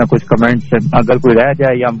इसका कुछ न कुछ कमेंट्स अगर कोई रह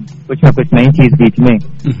जाए या कुछ न कुछ नई चीज बीच में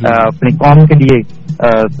अपनी कौम के लिए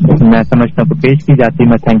मैं समझता हूँ पेश की जाती है,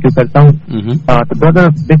 मैं थैंक यू करता हूँ। तो ब्रदर,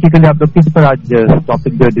 बेसिकली आप लोग किस पर आज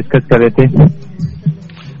टॉपिक जो डिस्कस कर रहे थे?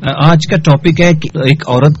 आज का टॉपिक है कि एक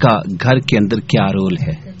औरत का घर के अंदर क्या रोल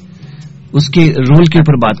है, उसके रोल के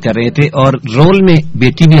ऊपर बात कर रहे थे। और रोल में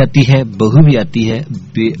बेटी भी आती है, बहू भी आती है,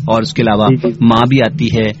 और उसके अलावा माँ भी आती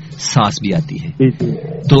है, सास भी आती है।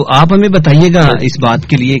 तो आप हमें बताइएगा इस बात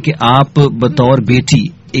के लिए कि आप बतौर बेटी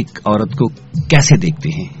एक औरत को कैसे देखते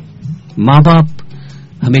हैं? माँ बाप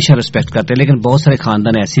हमेशा रिस्पेक्ट करते हैं, लेकिन बहुत सारे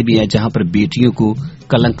खानदान ऐसे भी हैं जहां पर बेटियों को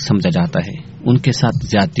कलंक समझा जाता है, उनके साथ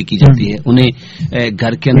ज्यादती की जाती है, उन्हें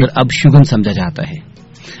घर के अंदर अपशगुन समझा जाता है।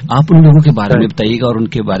 आप उन लोगों के बारे में बताइएगा और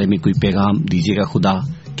उनके बारे में कोई पैगाम दीजिएगा, खुदा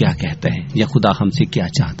क्या कहता है या खुदा हमसे क्या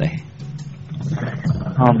चाहता है।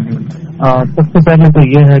 सबसे पहले तो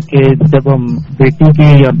ये है कि जब हम बेटी की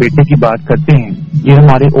या बेटे की बात करते हैं, ये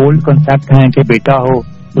हमारे ओल्ड कंसेप्ट हैं कि बेटा हो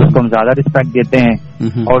तो उसको हम ज्यादा रिस्पेक्ट देते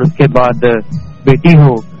हैं, और उसके बाद बेटी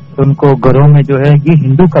हो तो उनको घरों में जो है, ये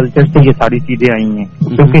हिंदू कल्चर से ये सारी चीजें आई हैं,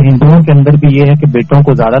 क्योंकि हिंदुओं के अंदर भी ये है कि बेटों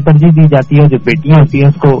को ज्यादा तरजीह दी जाती है, जो बेटियां होती हैं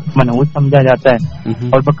उसको मनहूस समझा जाता है।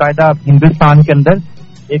 और बाकायदा हिंदुस्तान के अंदर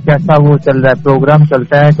एक ऐसा वो चल रहा है, प्रोग्राम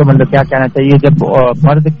चलता है, तो मतलब क्या कहना चाहिए, जब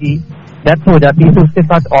मर्द की डेथ हो जाती है तो उसके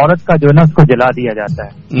साथ औरत का जो है ना उसको जला दिया जाता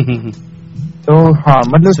है। तो हाँ,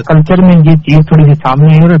 मतलब कल्चर में ये चीज थोड़ी सी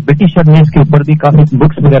सामने है, और ब्रिटिशर ने इसके ऊपर भी काफी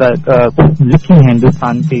बुक्स वगैरह लिखी हैं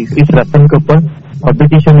हिंदुस्तान की इस रस्म के ऊपर, और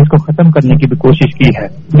ब्रिटिशर ने इसको खत्म करने की भी कोशिश की है।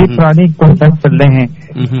 ये पुराने कॉन्सेप्ट चल रहे हैं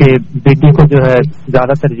कि बेटी को जो है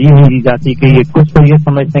ज्यादा तरजीह नहीं दी जाती, कि ये कुछ तो ये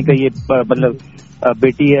समझते हैं कि ये मतलब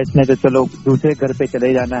बेटी है, इसने तो चलो दूसरे घर पे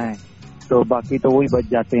चले जाना है, तो बाकी तो वही बच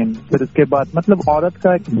जाते हैं। फिर उसके बाद मतलब औरत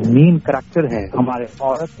का एक मेन करैक्टर है हमारे।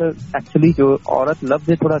 औरत एक्चुअली, जो औरत लफ्ज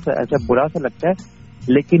है थोड़ा सा ऐसा बुरा सा लगता है,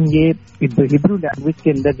 लेकिन ये हिब्रू लैंग्वेज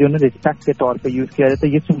के अंदर जो है रिस्पेक्ट के तौर पे यूज किया जाता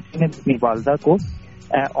है। ये सुनने अपनी वालदा को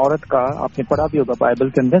औरत का, आपने पढ़ा भी होगा बाइबल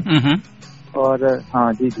के अंदर। और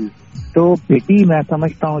हाँ जी, तो बेटी मैं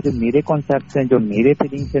समझता हूँ, जो मेरे कॉन्सेप्ट हैं, जो मेरे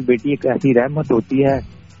फीलिंग्स हैं, बेटी एक ऐसी रहमत होती है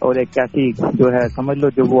اور ایک ایسی جو ہے سمجھ لو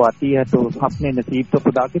جو وہ آتی ہے تو اپنے نصیب تو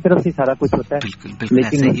خدا کی طرف سے سارا کچھ ہوتا ہے،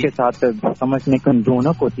 لیکن اس کے ساتھ سمجھنے کی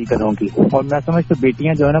رونق ہوتی گھروں کی. اور میں سمجھتا ہوں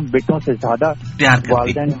بیٹیاں جو ہے نا بیٹوں سے زیادہ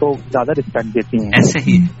والدین کو زیادہ رسپیکٹ دیتی ہیں. ایسے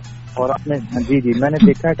ہی اور اپنے جی میں نے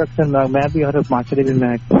دیکھا ہے کہ اکثر میں بھی ہر معاشرے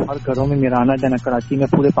میں ہر گھروں میں میرا آنا جانا کراچی میں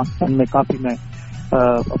پورے پاکستان میں کافی میں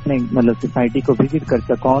اپنے مطلب سوسائٹی کو وزٹ کر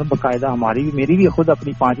سکا ہوں. باقاعدہ میری بھی خود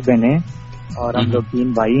اپنی 5 بہنیں اور ہم لوگ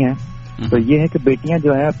 3 بھائی ہیں. تو یہ ہے کہ بیٹیاں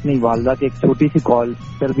جو ہیں اپنی والدہ کی ایک چھوٹی سی کال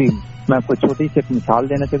پر بھی، میں آپ کو چھوٹی سی ایک مثال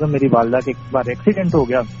دینا چاہتا ہوں. میری والدہ کے ایک بار ایکسیڈنٹ ہو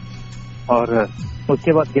گیا اور اس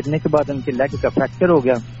کے بعد گرنے کے بعد ان کے لیگ کا فریکچر ہو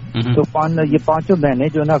گیا. تو یہ 5 بہنیں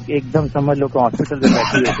جو نا ایک دم سمجھ لو کہ ہاسپٹل میں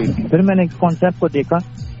بیٹھی ہوتی تھی. پھر میں نے اس کانسیپٹ کو دیکھا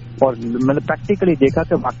اور مطلب پریکٹیکلی دیکھا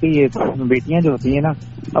کہ واقعی یہ بیٹیاں جو ہوتی ہیں نا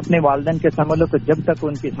اپنے والدین کے سمجھ لو کہ جب تک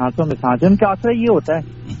ان کی سانسوں میں سانس ان کا آسرا یہ ہوتا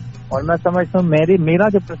ہے. اور میں سمجھتا ہوں میرا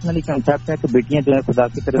جو پرسنلی کنسیپٹ ہے کہ بیٹیاں جو ہے خدا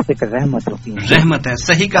کی طرف سے ایک رحمت ہوتی ہیں. رحمت ہے،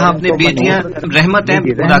 صحیح کہا آپ نے. بیٹیاں رحمت ہے،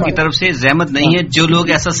 خدا کی طرف سے زحمت نہیں ہے. جو لوگ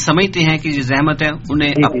ایسا سمجھتے ہیں کہ یہ زحمت ہے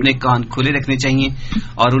انہیں اپنے کان کھلے رکھنے چاہیے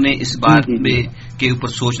اور انہیں اس بات کے اوپر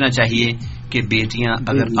سوچنا چاہیے کہ بیٹیاں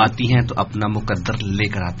اگر آتی ہیں تو اپنا مقدر لے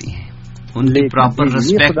کر آتی ہیں. ان کی پراپر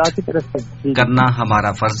ریسپیکٹ کرنا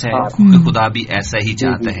ہمارا فرض ہے. خدا بھی ایسا ہی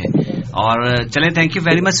چاہتا ہے. اور چلیں، thank you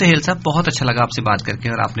very much Sohail صاحب، بہت اچھا لگا آپ سے بات کر کے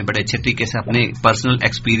اور آپ نے بڑے اچھے طریقے سے اپنے پرسنل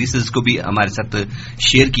ایکسپیرینسز کو بھی ہمارے ساتھ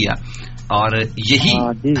شیئر کیا. اور یہی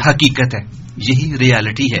حقیقت ہے، یہی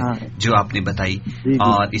ریالٹی ہے جو آپ نے بتائی.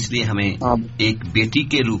 اور اس لیے ہمیں ایک بیٹی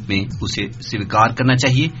کے روپ میں اسے سویکار کرنا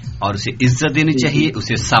چاہیے اور اسے عزت دینی چاہیے،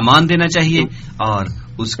 اسے سامان دینا چاہیے اور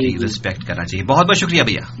اس کی ریسپیکٹ کرنا چاہیے. بہت بہت شکریہ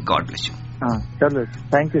بھیا، گاڈ بلیس یو. چلو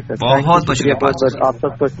تھینک یو سر، بہت بہت شکریہ آپ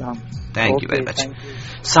سب کو. Thank you very much.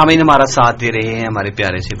 سامعین ہمارا ساتھ دے رہے ہیں ہمارے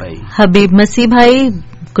پیارے سے بھائی حبیب مسیح بھائی.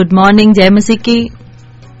 Good morning. جے مسیح کی.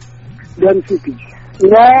 جے مسیح کی.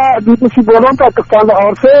 میں حبیب مسیح بول رہا ہوں پاکستان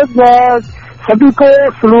لاہور سے. میں سبھی کو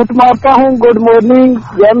سلوٹ مارتا ہوں. گڈ مارننگ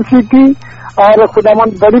جے مسیح کی. اور خدا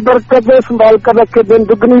مند بڑی برکت دے، سنبھال کر رکھے، دن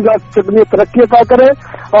دگنی رات چگنی ترقی عطا کرے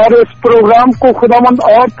اور اس پروگرام کو خدا مند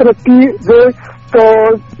اور ترقی دے تو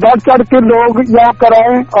بڑھ چڑھ کے لوگ یہاں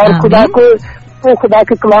کرائیں اور خدا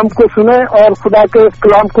کے کلام کو سنیں اور خدا کے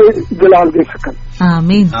کلام کو جلال دے سکیں.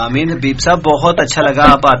 آمین آمین. حبیب صاحب بہت اچھا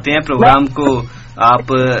لگا، آپ آتے ہیں پروگرام کو، آپ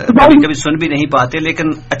کبھی کبھی سن بھی نہیں پاتے لیکن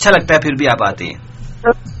اچھا لگتا ہے پھر بھی آپ آتے ہیں.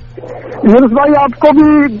 یونس بھائی آپ کو بھی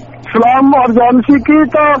سلام اور جانسی کی.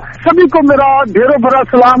 تو سبھی کو میرا ڈھیروں بڑا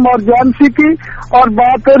سلام اور جانسی کی. اور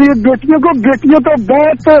بات ہو رہی ہے بیٹیوں کو، بیٹیاں تو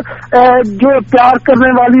بہت جو پیار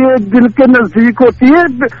کرنے والی ہے دل کے نزدیک ہوتی ہے.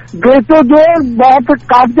 بیٹے جو بہت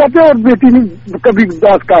کاٹ جاتے ہیں اور بیٹی نہیں کبھی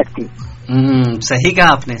بات کاٹتی. صحیح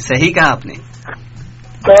کہا آپ نے، صحیح کہا آپ نے.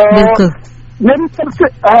 تو میری طرف سے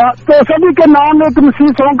تو سبھی کے نام ایک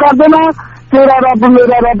مسیح سونگ کر دینا. تیرا رب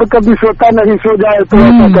میرا رب کبھی سوتا نہیں، سو جائے تو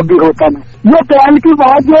ایسا کبھی ہوتا نہیں. یہ پیان کی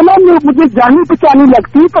بات جو ہے نا مجھے جانی پہچانی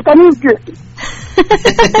لگتی، پتہ نہیں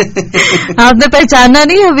آپ نے پہچانا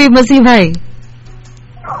نہیں حبیب مسیح بھائی؟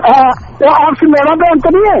 آپ سے میرا بہن تو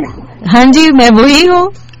نہیں ہے؟ ہاں جی میں وہی ہوں.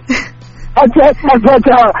 اچھا اچھا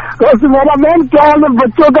اچھا. میرا بہن کیا حال ہے؟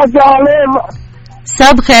 بچوں کا کیا حال ہے؟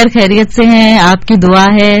 سب خیر خیریت سے ہیں، آپ کی دعا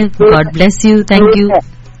ہے. God bless you. Thank you.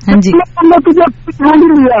 ہاں جی ہم نے تجھے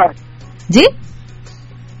ڈھونڈ لیا جی،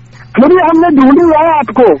 پھر ہم نے ڈھونڈ لیا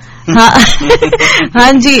آپ کو.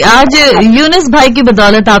 ہاں جی، آج یونس بھائی کی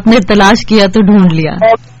بدولت آپ نے تلاش کیا تو ڈھونڈ لیا.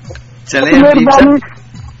 مہربانی.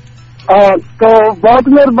 تو بہت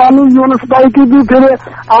مہربانی یونس بھائی کی بھی. پھر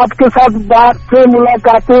آپ کے ساتھ بات سے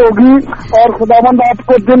ملاقاتیں ہوگی اور خداوند آپ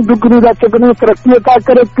کو دن دگنی رات چگنی ترقی عطا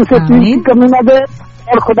کرے، کسی چیز کی کمی نہ دے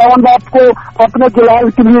اور خداوند آپ کو اپنے جلال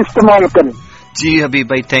کے لیے استعمال کرے. جی حبیب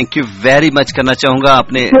بھائی تھینک یو ویری مچ کرنا چاہوں گا.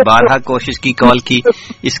 آپ نے بارہا کوشش کی کال کی،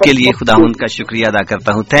 اس کے لیے خداوند کا شکریہ ادا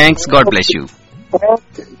کرتا ہوں. Thanks. God bless you.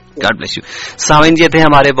 God bless you. سامعین یہ تھے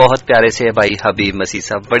ہمارے بہت پیارے سے بھائی حبیب مسیح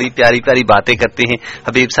صاحب، بڑی پیاری پیاری باتیں کرتے ہیں.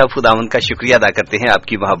 حبیب صاحب خداوند کا شکریہ ادا کرتے ہیں آپ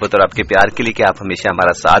کی محبت اور آپ کے پیار کے لیے کہ آپ ہمیشہ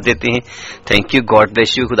ہمارا ساتھ دیتے ہیں. Thank you. God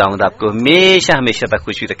bless you. خداوند آپ کو ہمیشہ ہمیشہ تک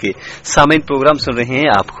خوشی رکھے. سامعین پروگرام سن رہے ہیں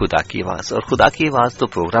آپ خدا کی آواز، اور خدا کی آواز تو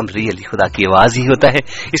پروگرام ریئلی خدا کی آواز ہی ہوتا ہے.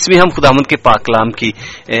 اس میں ہم خداوند کے پاک کلام کی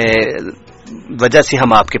وجہ سے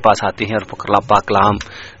ہم آپ کے پاس آتے ہیں اور پاک کلام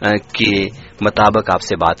کے مطابق آپ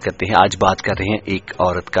سے بات کرتے ہیں. آج بات کر رہے ہیں ایک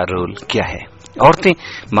عورت کا رول کیا ہے. औरतें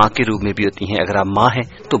माँ के रूप में भी होती हैं। अगर आप माँ हैं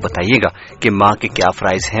तो बताइएगा कि माँ के क्या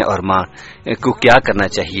फराइज हैं और माँ को क्या करना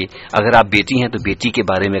चाहिए। अगर आप बेटी हैं तो बेटी के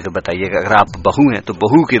बारे में अगर बताइएगा, अगर आप बहू हैं तो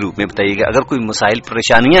बहू के रूप में बताइएगा। अगर कोई मसाइल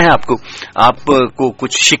परेशानियां हैं आपको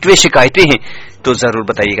कुछ शिकवे शिकायतें हैं तो जरूर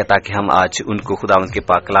बताइएगा, ताकि हम आज उनको खुदावंद के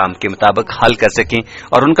पाक कलाम के मुताबिक हल कर सकें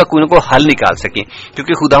और उनका कोई न कोई हल निकाल सकें,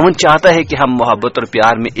 क्योंकि खुदावंद चाहता है कि हम मोहब्बत और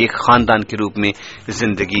प्यार में एक खानदान के रूप में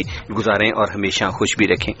जिंदगी गुजारें और हमेशा खुश भी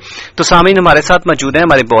रखें। तो सामीन हमारे साथ मौजूद हैं,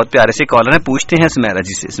 हमारे बहुत प्यारे से कॉलर हैं। पूछते हैं सुमेरा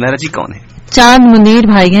जी से। सुमेरा जी कौन है? चांद मुनीर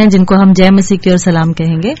भाई हैं, जिनको हम जय मसीह की ओर सलाम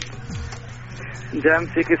कहेंगे। जय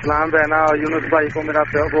मसीह की सलाम रहना, और यूनुस भाई को मेरा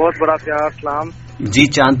बहुत बड़ा प्यार सलाम। जी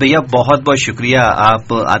चांद भैया बहुत बहुत शुक्रिया।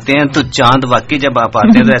 आप आते हैं तो चांद वाकई जब आप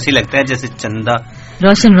आते हैं तो ऐसे लगता है जैसे चंदा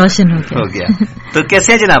रोशन हो गया। तो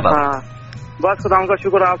कैसे हैं जनाब आप? बस खुदा का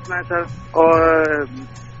शुक्र, आप सुनाए सर। और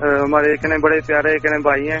हमारे एक बड़े प्यारे एक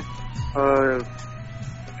भाई हैं, और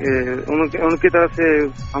उनकी तरफ से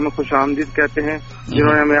हम खुशामदीद कहते हैं,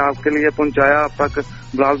 जिन्होंने हमें आपके लिए पहुंचाया। अब तक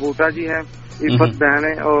बिलाल बूटा जी हैं, इफ़त बहन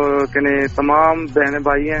है, और तमाम बहने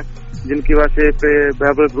भाई हैं जिनकी वजह से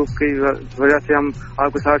बाइबल ग्रुप की वजह से हम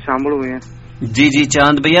आपके साथ शामिल हुए हैं। जी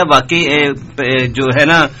चांद भैया वाकई जो है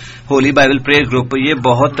ना होली बाइबल प्रेयर ग्रुप, ये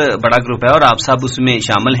बहुत बड़ा ग्रुप है और आप सब उसमें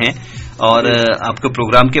शामिल हैं। और आपको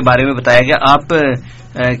प्रोग्राम के बारे में बताया गया। आप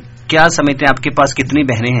क्या समझते हैं, आपके पास कितनी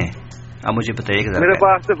बहनें हैं? आप मुझे बताइएगा। मेरे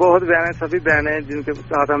पास तो बहुत बहनें, सभी बहनें जिनके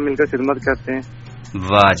साथ हम मिलकर खिदमत करते हैं।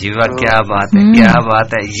 वाह जी वाह, क्या बात है, क्या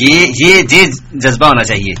बात है। ये जज्बा होना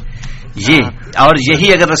चाहिए ये, और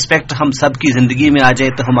यही अगर रिस्पेक्ट हम सब की जिंदगी में आ जाए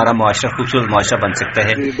तो हमारा मुआशरा खूबसूरत मुआशरा बन सकता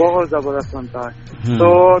है। बहुत जबरदस्त बनता है। तो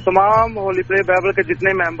तमाम होली प्रे बाइबल के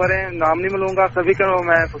जितने मेंबर हैं, नाम नहीं मिलूंगा, सभी को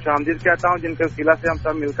मैं खुशामदीद कहता हूँ, जिनके वसीला से हम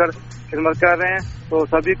सब मिलकर खिदमत कर रहे हैं। तो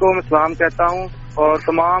सभी को मैं सलाम कहता हूँ, और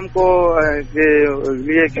तमाम को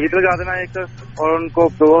ये गीत लगा देना एक, और उनको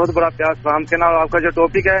बहुत बड़ा प्यार सलाम कहना। और आपका जो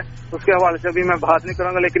टॉपिक है उसके हवाले से भी मैं बात नहीं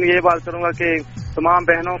करूंगा, लेकिन ये बात करूंगा कि तमाम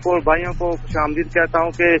बहनों को और भाइयों को खुशामदीद कहता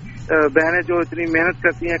हूँ कि बहनें जो इतनी मेहनत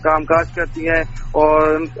करती हैं, कामकाज करती हैं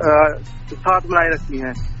और साथ बनाए रखती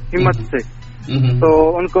हैं हिम्मत से, तो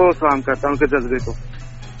उनको सलाम करता हूँ, उनके जज्बे को।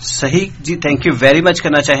 सही जी, थैंक यू वेरी मच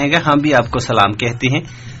करना चाहेंगे। हम भी आपको सलाम कहते हैं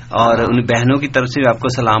और उन बहनों की तरफ से भी आपको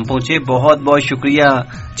सलाम पहुंचे। बहुत बहुत शुक्रिया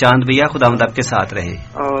चांद भैया, खुदावंद आपके साथ रहे।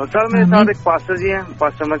 सर मेरे साथ एक पास्टर जी हैं,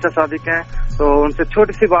 पास्टर मचा सादिक हैं, तो उनसे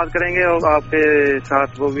छोटी सी बात करेंगे और आपके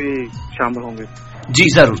साथ वो भी शामिल होंगे। जी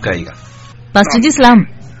जरूर करेगा। पास्टर जी सलाम।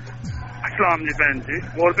 सलाम जी भैन जी,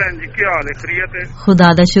 और भैन जी क्या हाल है, खैरियत है?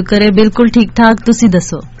 खुदा दा शुक्र है, बिल्कुल ठीक ठाक, तुसी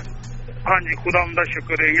दसो। हाँ जी, खुदावंद दा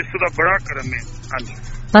शुक्र है, यीशु दा बड़ा करम है। हाँ जी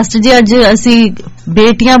पास्टर जी, अज असी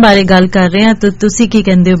बेटियां बारे गल कर रहे हैं, तो तुसी की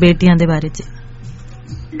कहंदे हो बेटियां दे बारे च?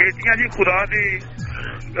 बेटियां जी खुदा दी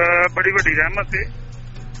बड़ी बड़ी रहमत है,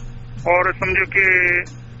 और समझो कि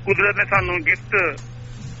कुदरत ने सानू गिफ्ट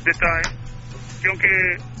दिता है, क्योंकि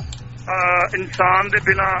इंसान दे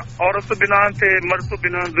बिना, औरत तो बिना ते मर्द तो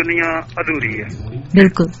बिना दुनिया अधूरी है।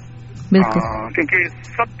 बिल्कुल बिल्कुल। क्योंकि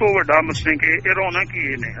सब तो वड्डा मसले के ये रौनक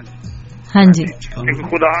ही ने। हाँ जी, क्योंकि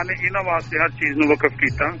खुदा ने इन्हां वास्ते हर चीज नूं वकफ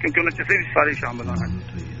कीता, क्योंकि उन्हें जिसे भी सारे शामिल हैं,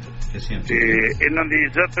 ते इन्हां दी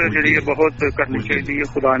इज्जत जिहड़ी है बहुत करनी चाहिए।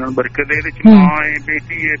 खुदा इन्हां नूं बरकत दे। मां है,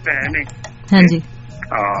 बेटी है, बहन है। हाँ जी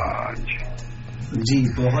जी,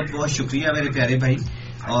 बहुत बहुत शुक्रिया मेरे प्यारे भाई,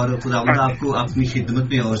 और खुदावंद आपको अपनी खिदमत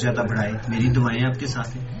में और ज्यादा बढ़ाए। मेरी दुआएं आपके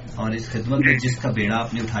साथ हैं, और इस खिदमत में जिसका बेड़ा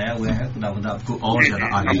आपने उठाया हुआ है, खुदावंद आपको और ज्यादा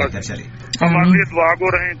आगे लेकर चले। हमारे लिए दुआ को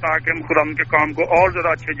रहें ताकि हम खुदा के काम को और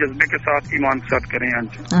ज्यादा अच्छे जज्बे के साथ, ईमान के साथ करें।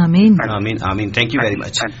 आमीन आमीन आमीन। थैंक यू वेरी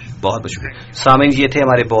मच, बहुत बहुत शुक्रिया। सामीन, ये थे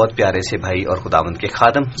हमारे बहुत प्यारे से भाई और खुदावंद के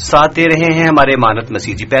खादम, साथ दे रहे हैं हमारे इमानत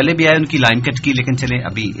मसीह जी। पहले भी आए, उनकी लाइन कट की, लेकिन चले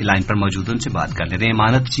अभी लाइन पर मौजूद उनसे बात कर ले रहे हैं।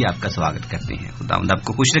 इमानत जी, आपका स्वागत करते हैं। खुदावंद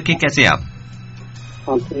आपको खुश रखे। कैसे आप?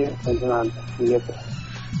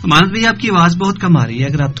 मानस भाई, आपकी आवाज बहुत कम आ रही है,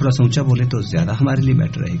 अगर आप थोड़ा ऊंचा बोले तो ज्यादा हमारे लिए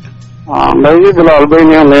बेटर रहेगा। हाँ भाई जी, बिलाल भाई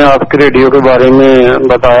ने हमें आपके रेडियो के बारे में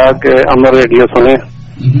बताया कि अमर रेडियो सुने।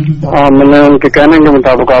 हाँ, मैंने उनके कहने के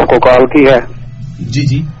मुताबिक आपको कॉल की है। जी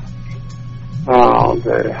जी। हाँ,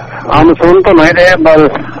 हम सुन तो नहीं रहे, बस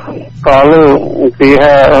कॉल की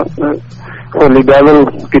है होली बाइबल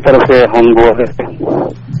की तरफ से हम वो है।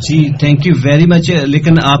 जी थैंक यू वेरी मच।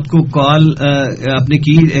 लेकिन आपको कॉल आपने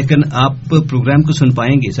की, लेकिन आप प्रोग्राम को सुन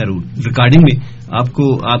पाएंगे जरूर रिकॉर्डिंग में। आपको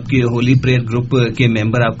आपके होली प्रेयर ग्रुप के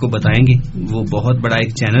मेंबर आपको बताएंगे, वो बहुत बड़ा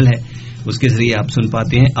एक चैनल है, उसके जरिए आप सुन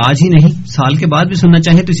पाते हैं। आज ही नहीं, साल के बाद भी सुनना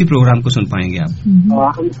चाहे तो इसी प्रोग्राम को सुन पाएंगे आप।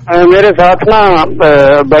 मेरे साथ ना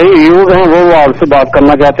भाई यूज हैं, वो आपसे बात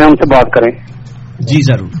करना चाहते हैं, उनसे बात करें। जी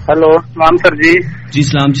जरूर। हेलो सलाम सर जी। जी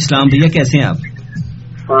सलाम जी, सलाम भैया, कैसे हैं आप?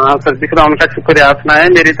 हाँ सर जी, खुदा उनका शुक्रिया सुनाए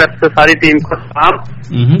मेरी तरफ से सारी टीम को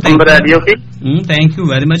सलाम रेडियो की। थैंक यू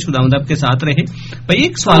वेरी मच, खुदा आपके साथ रहे। भाई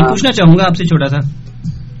एक सवाल पूछना चाहूंगा आपसे छोटा सा।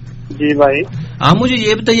 जी भाई। आप मुझे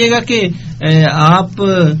ये बताइएगा कि आप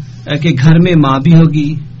के घर में माँ भी होगी,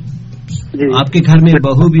 आपके घर में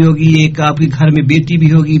बहू भी होगी, एक आपके घर में बेटी भी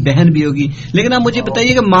होगी, बहन भी होगी, लेकिन आप मुझे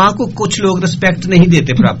बताइएगा माँ को कुछ लोग रिस्पेक्ट नहीं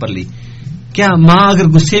देते प्रॉपरली। क्या माँ अगर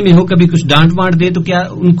गुस्से में हो, कभी कुछ डांट वांट दे, तो क्या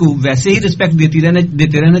उनको वैसे ही रिस्पेक्ट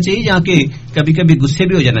देते रहना चाहिए, या कि कभी कभी गुस्से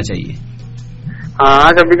भी हो जाना चाहिए? हाँ,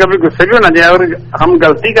 कभी कभी गुस्से भी होना चाहिए, और हम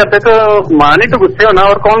गलती करते तो माँ नहीं तो गुस्से होना,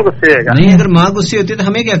 और कौन गुस्से होगा? नहीं, अगर माँ गुस्से होती है तो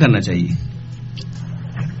हमें क्या करना चाहिए?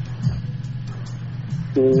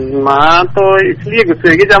 माँ तो इसलिए गुस्से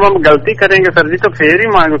होगी जब हम गलती करेंगे सर जी, तो फिर ही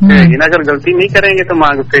माँ गुस्से होगी ना, अगर गलती नहीं करेंगे तो माँ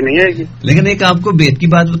गुस्से नहीं आएगी। लेकिन एक आपको बेत की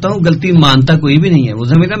बात बताऊं, गलती मानता कोई भी नहीं है, वो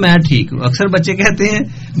समझता मैं ठीक हूँ। अक्सर बच्चे कहते हैं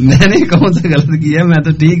मैंने कौन सा गलत किया, मैं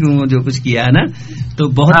तो ठीक हूँ जो कुछ किया है ना, तो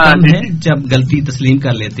बहुत कम है जब गलती तस्लीम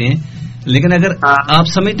कर लेते हैं। लेकिन अगर आप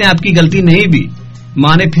समझते हैं आपकी गलती नहीं भी,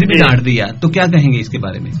 माँ ने फिर भी डांट दिया, तो क्या कहेंगे इसके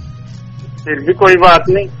बारे में? फिर भी कोई बात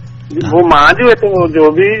नहीं, वो माँ जो है तो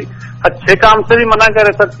जो भी अच्छे काम से भी मना कर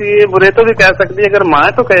सकती है, बुरे तो भी कह सकती है, अगर माँ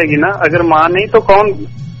तो कहेगी ना, अगर माँ नहीं तो कौन,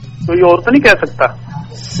 कोई और तो नहीं कह सकता।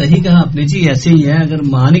 सही कहा आपने जी, ऐसे ही है, अगर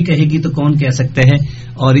माँ नहीं कहेगी तो कौन कह सकता है।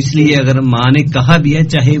 और इसलिए अगर माँ ने कहा भी है,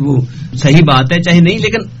 चाहे वो सही बात है चाहे नहीं,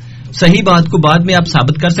 लेकिन सही बात को बाद में आप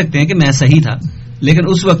साबित कर सकते हैं कि मैं सही था, लेकिन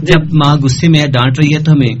उस वक्त जब माँ गुस्से में डांट रही है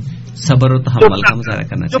तो हमें सब्र और तहम्मुल का मुजाहरा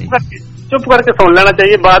करना चाहिए। चुप करके सुन लेना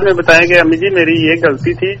चाहिए, बाद में बताएंगे अम्मी जी मेरी ये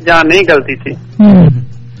गलती थी जहाँ नहीं गलती थी।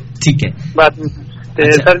 ठीक है, बात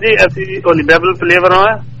सर जी ऐसी बाइबल फ्लेवर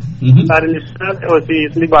है सारे लिस्टनर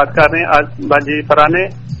इसलिए बात कर रहे हैं। आज बाजी फराने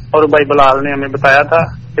और भाई बलाल ने हमें बताया था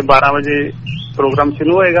कि 12 बजे प्रोग्राम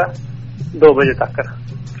शुरू होएगा 2 बजे तक,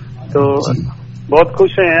 तो बहुत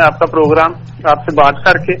खुश हैं आपका प्रोग्राम, आपसे बात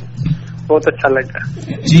करके बहुत अच्छा लगा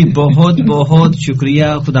जी। बहुत बहुत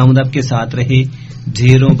शुक्रिया, खुदावंद आपके साथ रहे,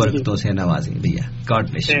 ढेरों बरकतों से नवाजे भैया,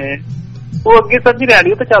 गॉड ब्लेस यू। वो अगे सर जी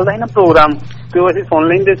रेडियो तो चलता है ना प्रोग्राम, तो ਅਸੀਂ ਸੁਣ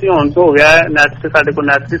ਲੈਂਦੇ ਸੀ, ਹੁਣ तो हो गया ਨੈਟ ਤੇ ਸਾਡੇ ਕੋਲ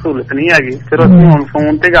ਨੈਟ ਦੀ ਸਹੂਲਤ ਨਹੀਂ ਹੈਗੀ, ਫਿਰ ਅਸੀਂ ਹੁਣ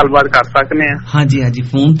ਫੋਨ ਤੇ ਗੱਲਬਾਤ ਕਰ ਸਕਦੇ ਹਾਂ। ਹਾਂਜੀ ਹਾਂਜੀ,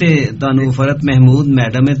 ਫੋਨ ਤੇ ਤੁਹਾਨੂੰ ਫਰਤ ਮਹਿਮੂਦ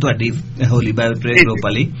ਮੈਡਮ ਹੈ ਤੁਹਾਡੀ ਹੋਲੀ ਬਾਈਬਲ ਪ੍ਰੇਅਰ ਗਰੁੱਪ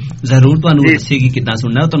ਵਾਲੀ, ਜ਼ਰੂਰ ਤੁਹਾਨੂੰ ਦੱਸੇਗੀ ਕਿੱਦਾਂ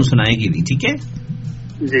ਸੁਣਨਾ, ਤੁਹਾਨੂੰ ਸੁਣਾਏਗੀ ਵੀ। ठीक है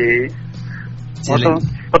जी।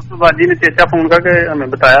 तो बाजी ने चेचा फोन करके हमें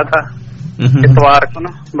बताया था इतवार को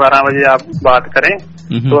ना 12 बजे आप बात करें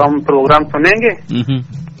तो हम प्रोग्राम सुनेंगे,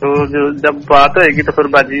 तो जब बात होगी तो फिर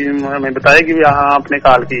बाजी हमें बताएगी भी हाँ आपने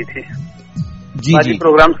कॉल की थी जी। बाजी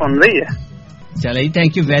प्रोग्राम सुन रही है। चलिए,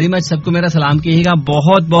 थैंक यू वेरी मच, सबको मेरा सलाम कहिएगा,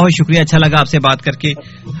 बहुत बहुत शुक्रिया, अच्छा लगा आपसे बात करके,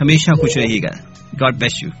 हमेशा खुश रहिएगा, God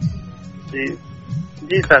bless you ji.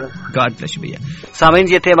 Ji sir, God bless you भैया। सामीन,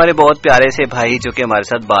 ये थे हमारे बहुत प्यारे से भाई जो कि हमारे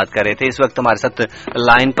साथ बात कर रहे थे, इस वक्त हमारे साथ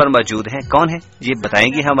लाइन पर मौजूद हैं। कौन है ये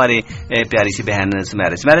बताएंगी हमारे प्यारी सी बहन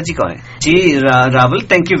सुमेरा। सुमेरा जी कौन है जी? Rawal,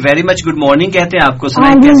 thank you very much, good morning कहते हैं आपको।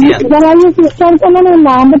 सुनाए कैसी हैं?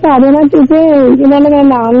 नाम बता देना क्योंकि इन्होंने मेरा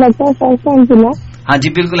नाम लगता है फर्स्ट टाइम सुना। हाँ जी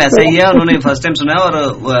बिल्कुल ऐसा ही है, उन्होंने फर्स्ट टाइम सुना और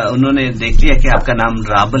उन्होंने देख लिया कि आपका नाम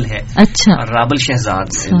रावल है। अच्छा, रावल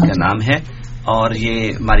शहजाद इनका नाम है, और ये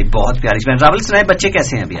हमारी बहुत प्यारी बहन। रावल सुनाए, बच्चे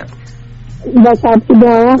कैसे हैं अभी आप? बस आपकी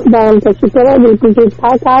दुआ का शुक्र है, बिल्कुल ठीक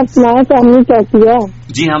ठाक। आप सुनाए फैमिली कैसी है?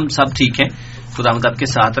 जी हम सब ठीक हैं, खुदावंद आपके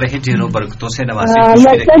साथ रहे, ढेरों बरकतों से नवाजे।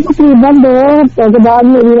 लगता है तकरीबन 2 हफ्ते के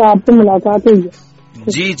बाद मेरी आपसे मुलाकात हुई है।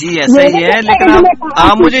 जी जी ऐसा ही है, लेकिन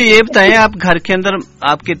आप मुझे ये बताएं, आप घर के अंदर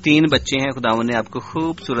आपके 3 बच्चे हैं, खुदावंद ने आपको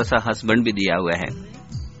खूबसूरत सा हस्बैंड भी दिया हुआ है।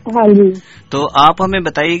 हाँ जी। तो आप हमें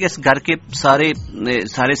बताइए कि इस घर के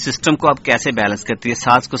सारे सिस्टम को आप कैसे बैलेंस करती है?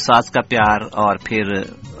 सास को सास का प्यार, और फिर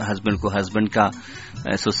हस्बैंड को हस्बैंड का,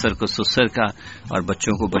 ससुर को ससुर का, और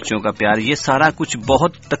बच्चों को बच्चों का प्यार, ये सारा कुछ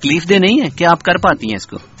बहुत तकलीफ दे नहीं है? क्या आप कर पाती हैं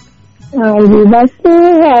इसको? हाँ जी, बस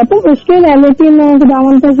है तो मुश्किल है, लेकिन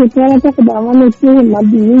खुदावन का शुक्र है कि खुदावन ने इतनी हिम्मत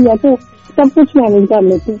दी है तो सब कुछ मैनेज कर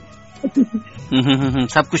लेते।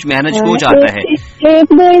 सब कुछ मैनेज हो जाता है।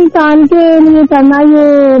 1-2 इंसान के लिए करना ये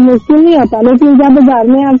मुश्किल नहीं होता, लेकिन जब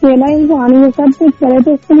घर में अकेला इंसान ये सब कुछ करे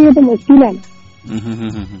तो उसके लिए तो मुश्किल है।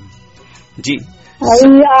 जी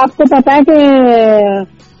आपको पता है कि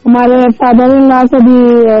हमारे फादर इन लॉ को भी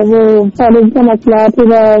वो कॉलेज का मसला है, फिर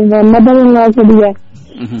मदर इन लॉ को भी है,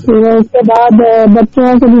 फिर उसके बाद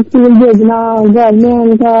बच्चों को भी स्कूल भेजना, घर में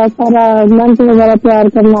उनका सारा लंच वगैरह तैयार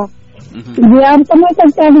करना, ये आप समझ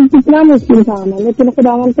सकते हैं कि कितना मुश्किल काम है, लेकिन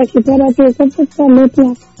खुदावन का शुक्र है कि सब कुछ कर लेते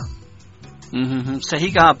हैं। صحیح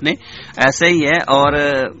کہا آپ نے, ایسا ہی ہے. اور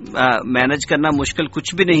مینج کرنا مشکل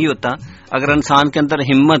کچھ بھی نہیں ہوتا اگر انسان کے اندر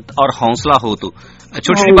ہمت اور حوصلہ ہو تو.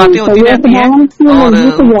 چھوٹی چھوٹی باتیں ہوتی رہتی ہیں اور ان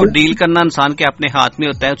کو ڈیل کرنا انسان کے اپنے ہاتھ میں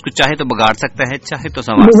ہوتا ہے. اس کو چاہے تو بگاڑ سکتا ہے, چاہے تو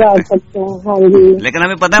سنوار سکتا ہے. لیکن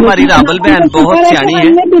ہمیں پتا ہے ہماری رابل بہن بہت سیاਣੀ ہے.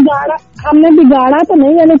 ہم نے بگاڑا تو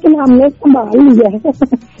نہیں ہے لیکن ہم نے سنبھال لیا.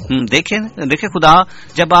 دیکھیں خدا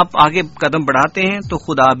جب آپ آگے قدم بڑھاتے ہیں تو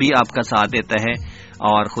خدا بھی آپ کا ساتھ دیتا ہے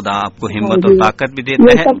اور خدا آپ کو ہمت اور طاقت بھی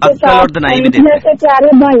دیتا ہے, عقل اور دنائی بھی دیتا ہے.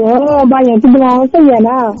 پیارے بھائیوں کی دعاؤں سے ہی ہے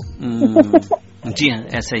نا. جی ہاں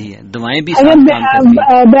ایسا ہی ہے, دعائیں بھی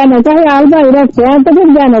بہنوں کا خیال بھائی رکھتے ہیں تو پھر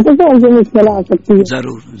بہنوں کو کون سی مشکل آ سکتی ہے.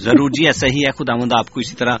 ضرور جی ایسا ہی ہے. خداوند آپ کو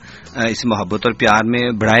اسی طرح اس محبت اور پیار میں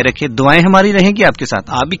بڑھائے رکھے. دعائیں ہماری رہیں گی آپ کے ساتھ,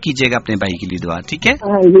 آپ بھی کیجیے گا اپنے بھائی کے لیے دعا, ٹھیک ہے؟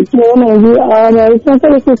 ہاں جی کیوں نہیں جی. اور اس میں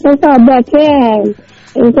سسٹر صاحب بیٹھے ہیں,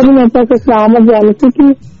 ان کو بھی میرے پاس اسلام اور جیلسی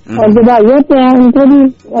کی اور جو بھائی ہوتے ہیں ان کو بھی,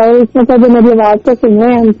 اور اس میں جو میری آواز کو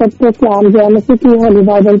سننے ہیں ان سب کو اسلام جیلسی کی ہولی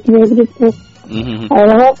بائبل کی اور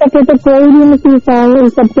ہو سکے تو کوئی بھی مسلم ان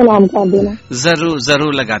سب کو نام کر دینا.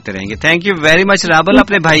 ضرور لگاتے رہیں گے. Thank you very much Rabel.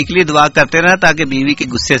 اپنے بھائی کے لیے دعا کرتے رہنا تاکہ بیوی کے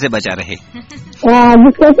غصے سے بچا رہے.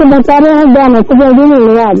 غصے سے بچا رہے بہنوں کو جلدی مل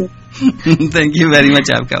رہا ہے. تھینک یو ویری مچ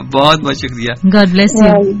آپ کا بہت بہت شکریہ. God bless you.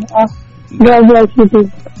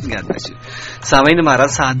 سامعین ہمارا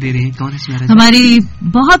ساتھ دے رہے ہیں کون ہے؟ ہماری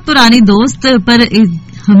بہت پرانی دوست پر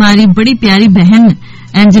ہماری بڑی پیاری بہن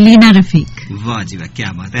اینجلینا رفیق. واہ جی واہ, کیا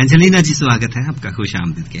بات ہے. اینجلینا جی سواگت ہے آپ کا, خوش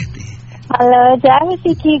آمدید کہتے ہیں. ہلو جے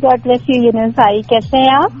سیکھی, گاڈ بلیس یو یونس بھائی, کیسے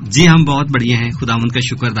ہیں آپ؟ جی ہم بہت بڑھیا ہیں, خداوند کا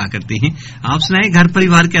شکر ادا کرتے ہیں. آپ سنائیں گھر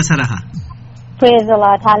پریوار کیسا رہا؟ پریز دی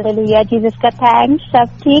لارڈ, ہاللیلویا, جیسس کا تھینکس,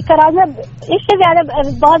 سب ٹھیک. اور آج میں اس سے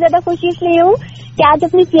بہت زیادہ خوشی اس لیے ہوں کہ آج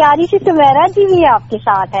اپنی پیاری سی سمیرا جی بھی آپ کے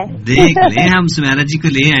ساتھ ہے. دیکھ لیں ہم سمیرا جی کو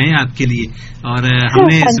لے آئے آپ کے لیے, اور ہم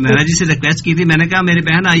نے سمیرا جی سے ریکویسٹ کی تھی. میں نے کہا میرے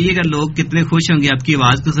بہن آئیے گا, لوگ کتنے خوش ہوں گے آپ کی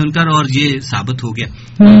آواز کو سن کر, اور یہ ثابت ہو گیا.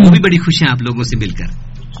 وہ بھی بڑی خوش ہیں آپ لوگوں سے مل کر.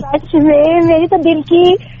 سچ میں میری تو دل کی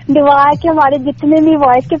دعا ہے کہ ہمارے جتنے بھی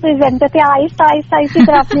وائس کے پریزنٹر تھے آہستہ آہستہ اسی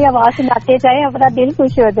طرح اپنی آواز سناتے جائیں, اپنا دل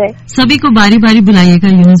خوش ہو جائے. سبھی کو باری باری بلائیے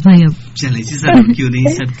گا یونس بھائی. اب چلیں جی سر, کیوں نہیں,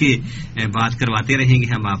 سب کے بات کرواتے رہیں گے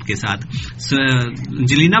ہم آپ کے ساتھ.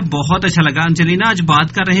 انجلینا بہت اچھا لگا. انجلینا آج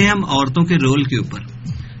بات کر رہے ہیں ہم عورتوں کے رول کے اوپر,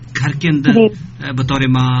 گھر کے اندر بطور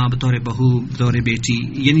ماں, بطور بہو, بطور بیٹی,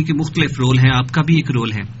 یعنی کہ مختلف رول ہیں. آپ کا بھی ایک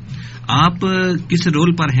رول ہے. آپ کس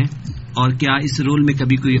رول پر ہیں اور کیا اس رول میں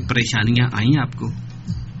کبھی کوئی پریشانیاں آئیں آپ کو؟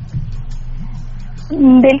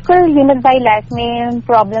 بالکل یونس بھائی, لائف میں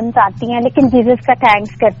پرابلمس آتی ہیں لیکن جیزس کا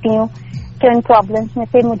تھینکس کرتی ہوں کہ ان پرابلمس میں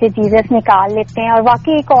سے مجھے جیزس نکال لیتے ہیں. اور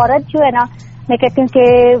واقعی ایک عورت جو ہے نا, میں کہتی ہوں کہ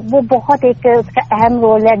وہ بہت ایک اس کا اہم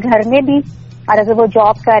رول ہے گھر میں بھی, اور اگر وہ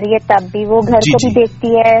جاب کر رہی ہے تب بھی وہ گھر کو بھی دیکھتی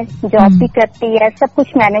ہے, جاب بھی کرتی ہے, سب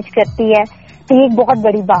کچھ مینج کرتی ہے. تو یہ ایک بہت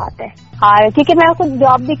بڑی بات ہے. اور کیونکہ میں خود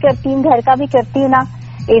جاب بھی کرتی ہوں, گھر کا بھی کرتی ہوں نا,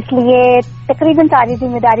 اس لیے تقریباً ساری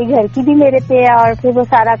ذمہ داری گھر کی بھی میرے پہ ہے اور پھر وہ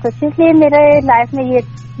سارا کچھ. اس لیے میرے لائف میں یہ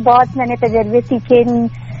بہت میں نے تجربے سیکھے,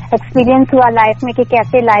 ایکسپیرینس ہوا لائف میں کہ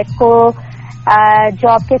کیسے لائف کو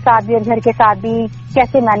جاب کے ساتھ بھی اور گھر کے ساتھ بھی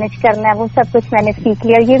کیسے مینج کرنا ہے, وہ سب کچھ میں نے سیکھ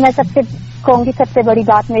لیا. اور یہ میں سب سے کہوں گی سب سے بڑی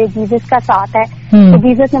بات میرے جیزس کا ساتھ ہے. تو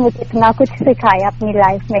جیزس نے مجھے اتنا کچھ سکھایا اپنی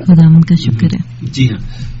لائف میں. خداوند کا شکر ہے. جی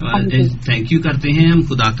ہاں, تھینک یو کرتے ہیں ہم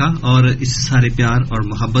خدا کا, اور اس سارے پیار اور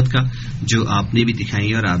محبت کا جو آپ نے بھی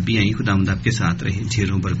دکھائی اور آپ بھی آئی. خداوند آپ کے ساتھ رہے,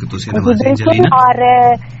 ڈھیروں برکتوں سے نوازے. اور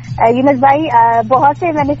یونس بھائی بہت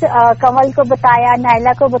سے میں نے کمل کو بتایا,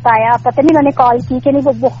 نائلہ کو بتایا, پتہ نہیں میں نے کال کی کہ نہیں,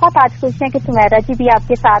 وہ بہت آج خوش ہیں کہ سمیرا جی بھی آپ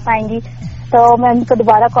کے ساتھ آئیں گی. تو میں ان کو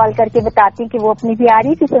دوبارہ کال کر کے بتاتی ہوں کہ وہ اپنی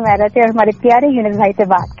پیاری سی سمیرا سے اور ہمارے پیارے یونس بھائی سے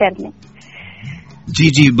بات کر لیں.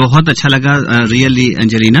 جی بہت اچھا لگا ریئلی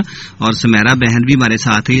انجلینا, اور سمیرا بہن بھی ہمارے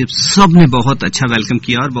ساتھ ہے. سب نے بہت اچھا ویلکم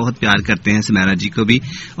کیا اور بہت پیار کرتے ہیں سمیرا جی کو بھی.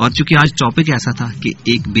 اور چونکہ آج ٹاپک ایسا تھا کہ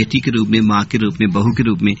ایک بیٹی کے روپ میں, ماں کے روپ میں, بہو کے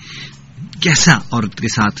روپ میں کیسا عورت کے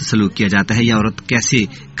ساتھ سلوک کیا جاتا ہے, یا عورت کیسے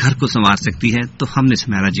گھر کو سنوار سکتی ہے, تو ہم نے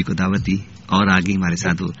سمیرا جی کو دعوت دی اور آگے ہمارے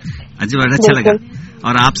ساتھ. بڑا اچھا لگا.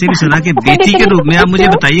 اور آپ سے بھی سنا کہ بیٹی کے روپ میں آپ مجھے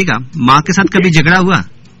بتائیے گا, ماں کے ساتھ کبھی جھگڑا ہوا؟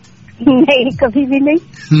 نہیں, کبھی بھی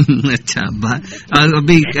نہیں. اچھا, اور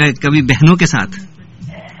ابھی کبھی بہنوں کے ساتھ؟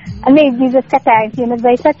 نہیں, جیزس کا تھینکس یونس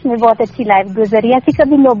بھائی, سچ میں بہت اچھی لائف گزری. ایسی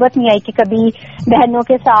کبھی نوبت نہیں آئی کہ کبھی بہنوں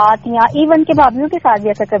کے ساتھ یا ایون کے بھابھیوں کے ساتھ بھی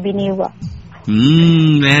ایسا کبھی نہیں ہوا.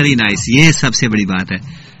 ویری نائس, یہ سب سے بڑی بات ہے.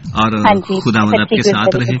 اور خدا مند آپ کے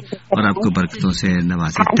ساتھ رہے اور آپ کو برکتوں سے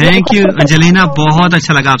نوازے. تھینک یو انجلینا, بہت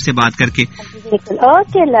اچھا لگا آپ سے بات کر کے.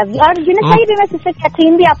 Okay, love you. اور یونس بھائی بھی, میں سسٹر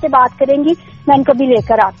کیتھرین بھی آپ سے بات کریں گی. मैं उनको भी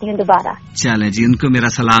लेकर आती हूँ दोबारा। चले जी, उनको मेरा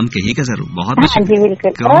सलाम कहिएगा जरूर। बहुत हाँ जी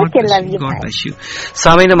बिल्कुल। Okay, love you.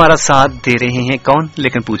 सामीन हमारा साथ दे रहे हैं कौन,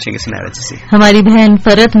 लेकिन पूछेंगे सुनैरा जी से। हमारी बहन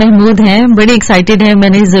फरत महमूद हैं, बड़ी एक्साइटेड है,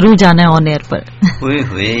 मैंने जरूर जाना है ऑन एयर पर।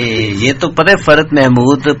 हुए ये तो पता है फरत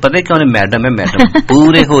महमूद, पता है कौन है? मैडम है, मैडम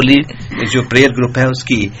पूरे होली जो प्रेयर ग्रुप है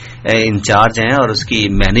उसकी इंचार्ज हैं और उसकी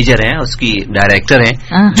मैनेजर हैं, उसकी डायरेक्टर हैं,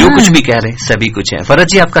 जो कुछ भी कह रहे हैं सभी कुछ है। फरत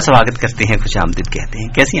जी आपका स्वागत करते हैं, खुशामदीद कहते हैं,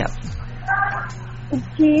 कैसी हैं आप?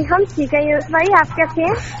 जी हम ठीक है यूनुस भाई, आप कैसे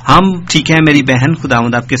हैं? हम ठीक है मेरी बहन,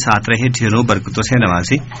 खुदावंद आपके साथ रहे, ढेरों बरकतों से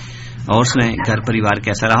नवाजे। और सुनाए घर परिवार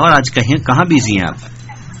कैसा रहा, और आज कहाँ बिजी हैं आप?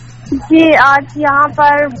 जी आज यहाँ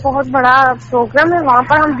पर बहुत बड़ा प्रोग्राम है, वहाँ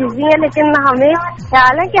पर हम बिजी हैं, लेकिन हमें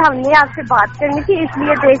ख्याल है कि हमने आपसे बात करनी थी,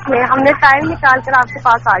 इसलिए देख लें हमने टाइम निकाल कर आपके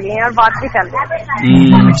पास आ गए हैं और बात भी कर रहे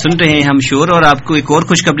हैं। सुन रहे हैं हम श्योर। और आपको एक और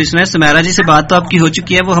खुशखबरी सुनाए, सुमैरा जी से बात तो आपकी हो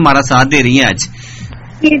चुकी है, वो हमारा साथ दे रही है आज।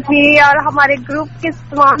 जी जी, और हमारे ग्रुप के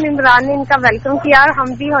तमाम मेंबरान ने इनका वेलकम किया और हम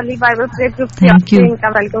भी होली बाइबल प्रेयर ग्रुप से इनका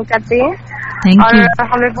वेलकम करते हैं। और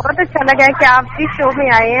हमें बहुत अच्छा लगा है कि आप भी शो में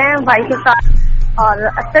आए हैं भाई के साथ, और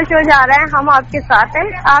अच्छा शो जा रहा है, हम आपके साथ हैं।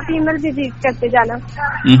 आप ईमेल भी रीड करते जाना।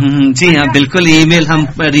 जी हाँ बिल्कुल, ईमेल हम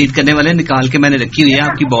रीड करने वाले, निकाल के मैंने रखी हुई है,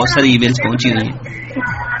 आपकी बहुत सारी ईमेल्स पहुंची हुई हैं।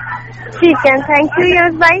 ठीक है, थैंक यू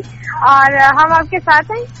यूनुस भाई, और हम आपके साथ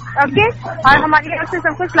हैं। ओके, और हमारी तरफ से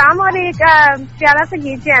सबको सलाम, और एक प्यारा सा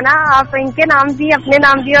गीत जो है ना, आप इनके नाम भी, अपने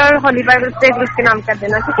नाम भी और होली बाइबल प्रेयर ग्रुप के नाम कर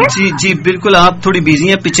देना, ठीक है? जी जी बिल्कुल। आप थोड़ी बिजी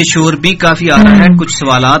हैं, पीछे शोर भी काफी आ रहा है, कुछ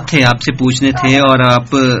सवालात थे आपसे पूछने थे, और आप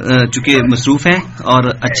चूंकि मसरूफ हैं और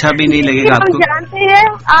अच्छा भी नहीं लगेगा आपको। हम जानते हैं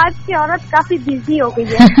आज की औरत काफी बिजी हो गई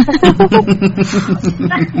है।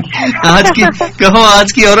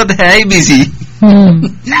 आज की औरत है ही बिजी।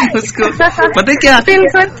 उसको पता क्या,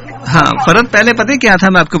 हाँ फरक पहले पता क्या था,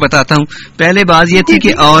 मैं आपको बताता हूँ। पहले बात ये थी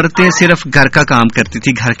कि औरतें सिर्फ घर का काम करती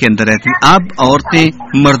थी, घर के अंदर रहती। अब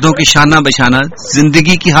औरतें मर्दों के शाना बशाना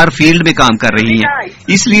जिंदगी की हर फील्ड में काम कर रही हैं,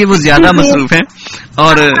 इसलिए वो ज्यादा मसरूफ हैं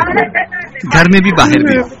और घर में भी बाहर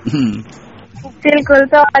भी। बिल्कुल,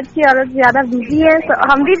 तो आज की औरत ज्यादा बिजी है, तो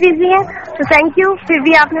हम भी बिजी हैं, तो थैंक यू फिर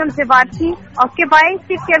भी आपने हमसे बात की। Okay bye,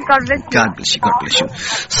 take care, God bless you.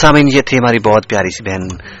 सामीन ये थी हमारी बहुत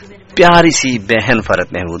प्यारी सी बहन फरत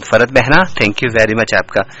महमूद। फरत बहना, थैंक यू वेरी मच,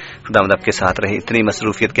 आपका खुदावंद आपके साथ रहे, इतनी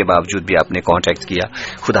मसरूफियत के बावजूद भी आपने कांटेक्ट किया,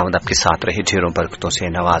 खुदावंद आपके साथ रहे, ढेरों बरकतों से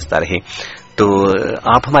नवाजता रहे। तो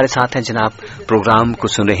आप हमारे साथ हैं जनाब, प्रोग्राम को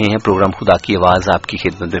सुन रहे हैं, प्रोग्राम खुदा की आवाज आपकी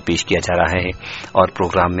खिदमत में पेश किया जा रहा है, और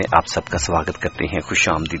प्रोग्राम में आप सबका स्वागत करते हैं,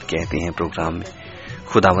 खुशामदीद कहते हैं। प्रोग्राम में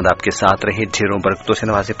खुदावंद आपके साथ रहे, ढेरों बरकतों से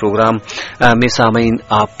नवाजे। प्रोग्राम में सामीन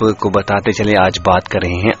आपको बताते चले, आज बात कर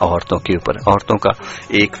रहे हैं औरतों के ऊपर, औरतों का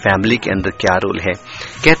एक फैमिली के अंदर क्या रोल है।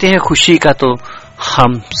 कहते हैं खुशी का तो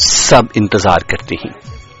हम सब इंतजार करते हैं,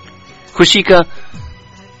 खुशी का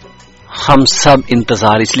हम सब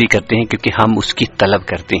इंतजार इसलिए करते हैं क्योंकि हम उसकी तलब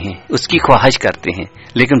करते हैं, उसकी ख्वाहिश करते हैं,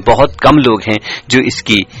 लेकिन बहुत कम लोग हैं जो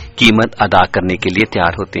इसकी कीमत अदा करने के लिए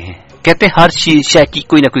तैयार होते हैं। कहते हैं हर शय की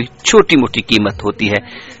कोई ना कोई छोटी मोटी कीमत होती है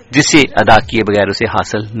जिसे अदा किए बगैर उसे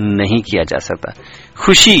हासिल नहीं किया जा सकता।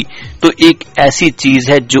 खुशी तो एक ऐसी चीज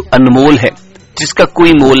है जो अनमोल है, जिसका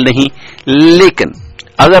कोई मोल नहीं, लेकिन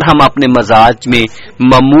अगर हम अपने मजाज में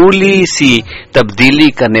मामूली सी तब्दीली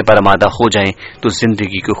करने पर आमादा हो जाएं तो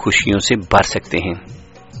जिंदगी को खुशियों से भर सकते हैं,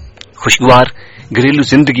 खुशगवार घरेलू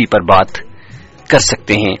जिंदगी पर बात कर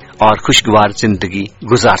सकते हैं और खुशगवार जिंदगी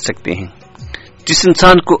गुजार सकते हैं। जिस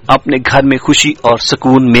इंसान को अपने घर में खुशी और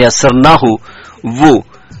सुकून मैसर ना हो, वो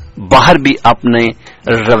बाहर भी अपने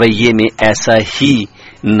रवैये में ऐसा ही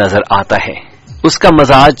नजर आता है, उसका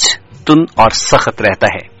मजाज तुन और सख्त रहता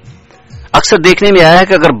है। अक्सर देखने में आया है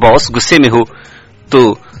कि अगर बॉस गुस्से में हो तो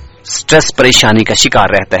स्ट्रेस परेशानी का शिकार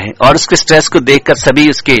रहता है, और उसके स्ट्रेस को देखकर सभी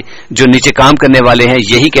उसके जो नीचे काम करने वाले हैं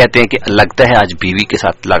यही कहते हैं कि लगता है आज बीवी के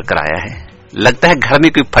साथ लड़कर आया है, लगता है घर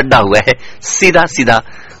में कोई फड्डा हुआ है। सीधा सीधा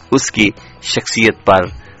उसकी शख्सियत पर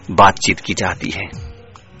बातचीत की जाती है।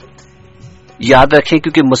 याद रखें,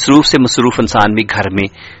 क्योंकि मसरूफ से मसरूफ इंसान भी घर में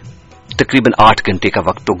तकरीबन 8 घंटे का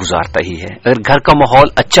वक्त तो गुजारता ही है। अगर घर का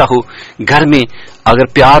माहौल अच्छा हो, घर में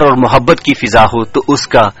अगर प्यार और मोहब्बत की फिजा हो, तो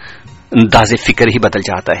उसका अंदाज़े फिक्र ही बदल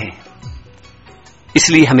जाता है।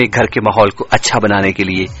 इसलिए हमें घर के माहौल को अच्छा बनाने के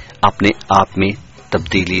लिए अपने आप में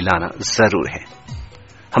तब्दीली लाना जरूर है।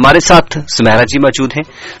 हमारे साथ सुमैरा जी मौजूद हैं।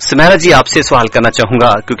 सुमैरा जी, आपसे सवाल करना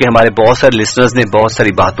चाहूंगा, क्योंकि हमारे बहुत सारे लिसनर्स ने बहुत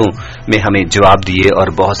सारी बातों में हमें जवाब दिए और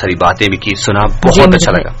बहुत सारी बातें भी की, सुना, बहुत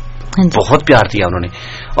अच्छा लगा, बहुत प्यार दिया उन्होंने।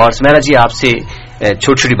 और सुमैरा जी, आपसे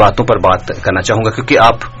छोटी छोटी बातों पर बात करना चाहूंगा, क्योंकि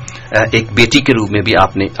आप एक बेटी के रूप में भी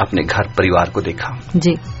आपने अपने घर परिवार को देखा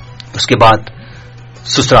जी। उसके बाद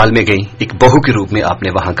ससुराल में गई, एक बहू के रूप में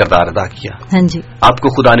आपने वहां किरदार अदा किया। हाँ जी। आपको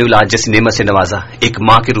खुदा ने औलाद जैसी नेमत से नवाजा, एक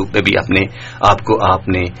माँ के रूप में भी अपने आपको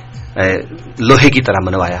आपने लोहे की तरह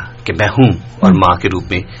मनवाया कि मैं हूं और माँ के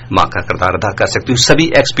रूप में माँ का किरदार अदा कर सकती हूँ। सभी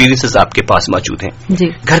एक्सपीरियंसेस आपके पास मौजूद हैं जी।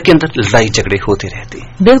 घर के अंदर लड़ाई झगड़े होते रहते हैं,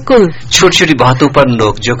 बिल्कुल, छोटी छोटी बातों पर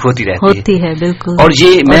नोक-झोंक होती रहती है बिल्कुल। और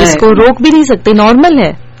ये मैं इसको रोक भी नहीं सकते, नॉर्मल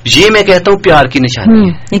है। ये मैं कहता हूँ प्यार की निशानी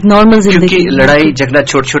है, एक नॉर्मल जिंदगी। क्योंकि लड़ाई झगड़ा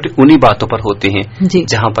छोटे छोटे उन्हीं बातों पर होते हैं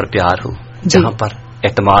जहाँ पर प्यार हो, जहाँ पर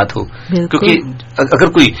एतमाद हो। क्योंकि अगर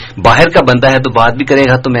कोई बाहर का बंदा है तो बात भी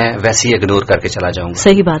करेगा तो मैं वैसे ही इग्नोर करके चला जाऊंगा।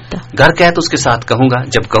 सही बात है। घर का है तो उसके साथ कहूंगा,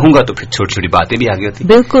 जब कहूंगा तो फिर छोटी छोटी बातें भी आगे होती।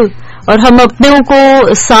 बिल्कुल, और हम अपने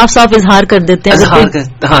को साफ साफ इजहार कर देते हैं।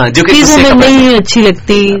 हाँ, जो कि चीजें हमें नहीं अच्छी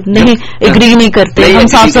लगती, नहीं एग्री नहीं करते, हम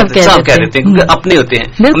साफ साफ कह देते हैं क्योंकि अपने होते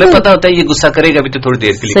हैं, हमें पता होता है ये गुस्सा करेगा भी तो थोड़ी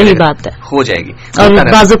देर के लिए। सही बात है, हो जाएगी।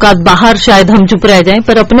 और बाजुकात बाहर शायद हम चुप रह जाएं,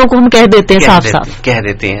 पर अपनों को हम कह देते हैं, साफ साफ कह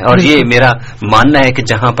देते हैं। और ये मेरा मानना है कि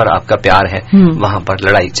जहाँ पर आपका प्यार है वहाँ पर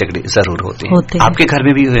लड़ाई झगड़े जरूर होते हैं। आपके घर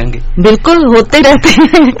में भी होंगे? बिल्कुल होते रहते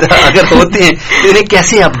हैं। अगर होते हैं तो इन्हें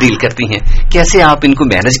कैसे आप डील करती हैं, कैसे आप इनको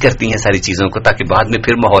मैनेज करती हैं सारी चीजों को, ताकि बाद में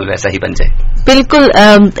फिर माहौल वैसा ही बन जाए? बिल्कुल,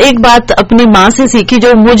 एक बात अपनी माँ से सीखी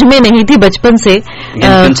जो मुझ में नहीं थी बचपन से।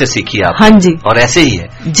 से सीखी आप? हाँ जी। और ऐसे ही है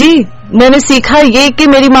जी, मैंने सीखा ये कि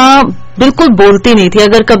मेरी माँ बिल्कुल बोलती नहीं थी।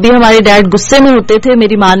 अगर कभी हमारे डैड गुस्से में होते थे,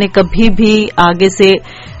 मेरी माँ ने कभी भी आगे से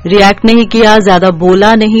रिएक्ट नहीं किया, ज्यादा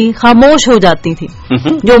बोला नहीं, खामोश हो जाती थी,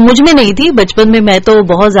 जो मुझ में नहीं थी। बचपन में मैं तो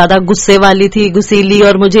बहुत ज्यादा गुस्से वाली थी, गुस्सीली,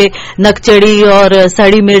 और मुझे नकचड़ी और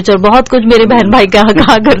सड़ी मिर्च और बहुत कुछ मेरे बहन भाई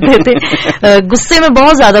कहा करते थे। गुस्से में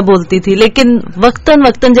बहुत ज्यादा बोलती थी, लेकिन वक्तन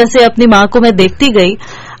वक्तन जैसे अपनी माँ को मैं देखती गई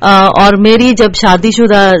और मेरी जब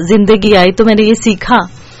शादीशुदा जिंदगी आई तो मैंने ये सीखा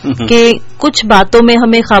कि कुछ बातों में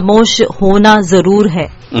हमें खामोश होना जरूर है।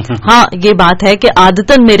 हाँ, ये बात है कि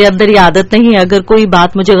आदतन मेरे अंदर ये आदत नहीं है, अगर कोई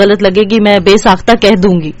बात मुझे गलत लगेगी मैं बेसाख्ता कह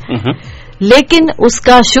दूंगी, लेकिन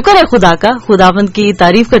उसका शुक्र है खुदा का, खुदावंद की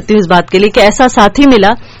तारीफ करती हूँ इस बात के लिए कि ऐसा साथी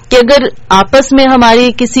मिला कि अगर आपस में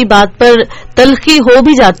हमारी किसी बात पर तलखी हो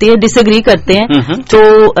भी जाती है, डिसएग्री करते हैं,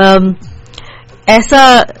 तो ऐसा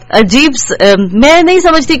अजीब मैं नहीं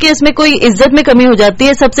समझती कि इसमें कोई इज्जत में कमी हो जाती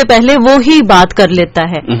है। सबसे पहले वो ही बात कर लेता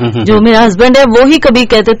है। जो मेरा हस्बैंड है वो ही कभी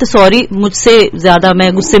कहते थे सॉरी मुझसे ज्यादा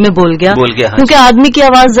मैं गुस्से में बोल गया क्योंकि आदमी की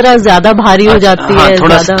आवाज जरा ज्यादा भारी हो जाती है।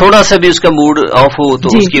 थोड़ा सा भी उसका मूड ऑफ हो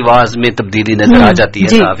तो उसकी आवाज में तब्दीली नजर आ जाती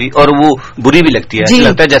है काफी, और वो बुरी भी लगती है, ऐसा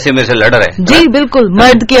लगता है जैसे मेरे से लड़ रहा है। जी बिल्कुल,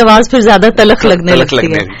 मर्द की आवाज फिर ज्यादा तलख लगने लगती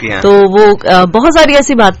है। तो वो बहुत सारी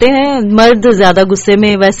ऐसी बातें हैं, मर्द ज्यादा गुस्से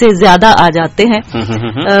में वैसे ज्यादा आ जाते हैं।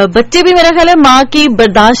 बच्चे भी मेरा ख्याल है माँ की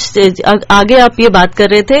बर्दाश्त, आगे आप ये बात कर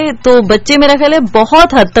रहे थे, तो बच्चे मेरा ख्याल है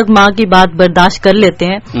बहुत हद तक माँ की बात बर्दाश्त कर लेते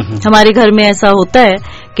हैं। हमारे घर में ऐसा होता है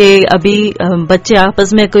कि अभी बच्चे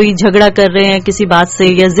आपस में कोई झगड़ा कर रहे हैं किसी बात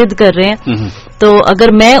से या जिद कर रहे हैं, तो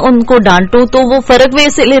अगर मैं उनको डांटूं तो वो फर्क वे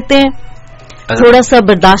से लेते हैं, थोड़ा सा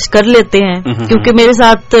बर्दाश्त कर लेते हैं, क्योंकि मेरे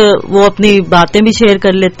साथ वो अपनी बातें भी शेयर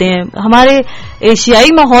कर लेते हैं। हमारे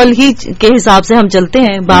एशियाई माहौल ही के हिसाब से हम चलते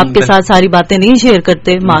हैं, बाप के साथ सारी बातें नहीं शेयर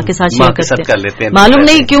करते, माँ के साथ शेयर करते हैं। मालूम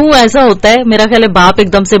नहीं क्यों ऐसा होता है, मेरा ख्याल है बाप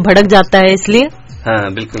एकदम से भड़क जाता है इसलिए।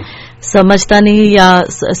 हाँ बिल्कुल, समझता नहीं या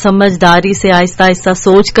समझदारी से आहिस्ता आहिस्ता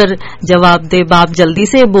सोच कर जवाब दे, बाप जल्दी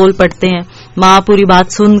से बोल पड़ते हैं। माँ पूरी बात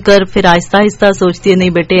सुनकर फिर आहिस्ता आहिस्ता सोचती है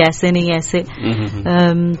नहीं बेटे ऐसे नहीं ऐसे।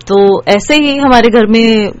 तो ऐसे ही हमारे घर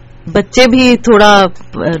में बच्चे भी थोड़ा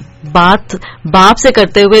बात बाप से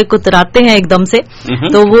करते हुए कुतराते हैं एकदम से,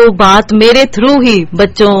 तो वो बात मेरे थ्रू ही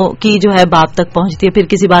बच्चों की जो है बाप तक पहुंचती है, फिर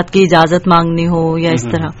किसी बात की इजाजत मांगनी हो या इस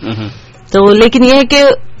तरह। तो लेकिन ये है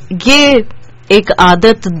कि ये एक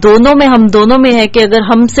आदत हम दोनों में है कि अगर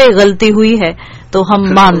हमसे गलती हुई है तो हम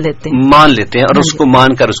मान लेते हैं और उसको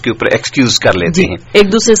मानकर उसके ऊपर एक्सक्यूज कर लेते हैं। एक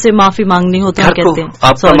दूसरे से माफी मांगनी हो तो कहते हैं।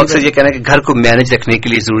 आपका मकसद ये कहना है कि घर को मैनेज रखने के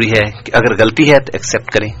लिए जरूरी है कि अगर गलती है तो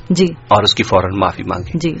एक्सेप्ट करें जी, और उसकी फौरन माफी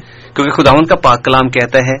मांगे जी, क्योंकि खुदावंद का पाक कलाम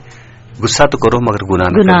कहता है गुस्सा तो करो मगर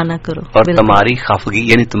गुनाह न करो, और तुम्हारी खाफगी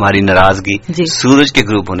यानी तुम्हारी नाराजगी सूरज के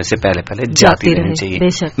ग्रूप होने से पहले पहले जाती रहनी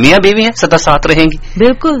चाहिए। मियाँ बीवी हैं सदा साथ रहेंगी,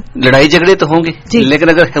 बिल्कुल लड़ाई झगड़े तो होंगे, लेकिन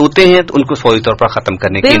अगर होते हैं तो उनको फौरी तौर पर खत्म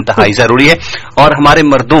करने की इंतहाई जरूरी है। और हमारे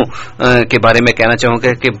मर्दों के बारे में कहना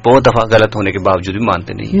चाहूंगा कि बहुत दफा गलत होने के बावजूद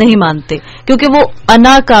भी नहीं मानते, क्योंकि वो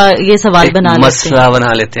अना का ये सवाल मसला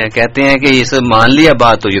बना लेते हैं, कहते हैं कि ये सब मान लिया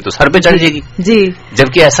बात तो ये तो सर पे चढ़ जाएगी जी,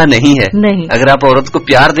 जबकि ऐसा नहीं है। अगर आप औरत को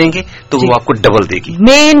प्यार देंगे तो वो आपको डबल देगी।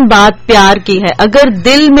 मेन बात प्यार की है। अगर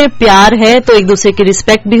दिल में प्यार है तो एक दूसरे की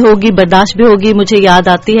रिस्पेक्ट भी होगी, बर्दाश्त भी होगी। मुझे याद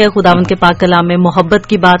आती है खुदावंद के पाक कलाम में मोहब्बत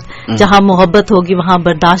की बात, जहाँ मोहब्बत होगी वहाँ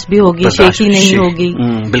बर्दाश्त भी होगी, शेखी नहीं होगी।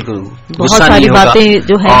 बिल्कुल, बहुत सारी बातें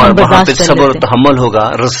जो है हम बर्दाश्त कर लेते हैं। तहम्मुल होगा,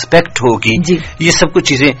 रिस्पेक्ट होगी, ये सब कुछ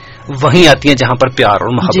चीजें वहीं आती हैं जहाँ पर प्यार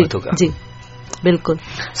और मोहब्बत होगा। जी बिल्कुल।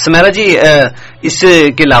 सुमेरा जी,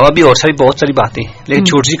 इसके अलावा भी और बहुत सारी बातें, लेकिन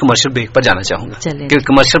छोटी सी कमर्शियल ब्रेक पर जाना चाहूंगा, क्योंकि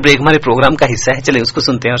कमर्शियल ब्रेक हमारे प्रोग्राम का हिस्सा है। चले उसको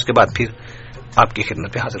सुनते हैं, उसके बाद फिर आपकी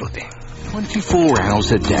खिदमत पे हाजिर होते हैं। 24 hours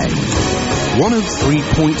a day,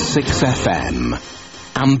 103.6 FM,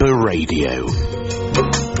 Amber Radio।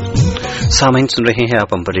 सामाइन सुन रहे हैं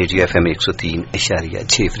आप अंबर रेडियो FM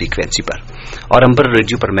 103.6 फ्रीक्वेंसी पर, और अंबर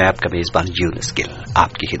रेडियो पर मैं आपका मेजबान यूनुस गिल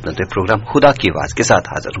आपकी खिदमत में प्रोग्राम खुदा की आवाज के साथ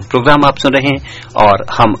हाजिर हूं। प्रोग्राम आप सुन रहे हैं और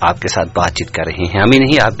हम आपके साथ बातचीत कर रहे हैं, हम ही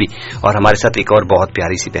नहीं आप भी, और हमारे साथ एक और बहुत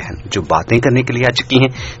प्यारी सी बहन जो बातें करने के लिए आ चुकी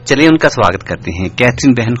हैं। चलिए उनका स्वागत करते हैं।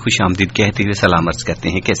 कैथरीन बहन खुशामदीद कहते हुए सलाम अर्ज करते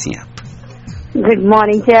हैं, कैसी हैं आप? गुड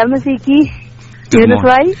मॉर्निंग जय मसीह की।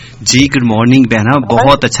 भाई जी गुड मॉर्निंग बहना,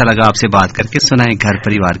 बहुत अच्छा लगा आपसे बात करके। सुनाए घर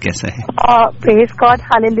परिवार कैसा है? प्रेज गॉड,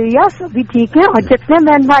 हालेलुया, सभी ठीक है। और जितने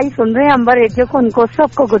बहन भाई सुन रहे हैं अंबर रेडियो को, उनको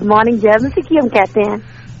सबको गुड मॉर्निंग जय मसीह की हम कहते हैं।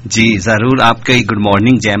 जी जरूर, आपकी गुड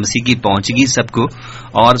मॉर्निंग जय मसीह की पहुंचेगी सबको।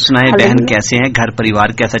 और सुनाए बहन कैसे हैं, घर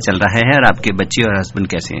परिवार कैसा चल रहा है, और आपके बच्चे और हस्बैंड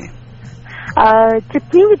कैसे हैं?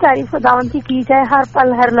 जितनी भी तारीफ खुदावंद की जाए, हर पल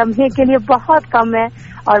हर लम्हे के लिए बहुत कम है।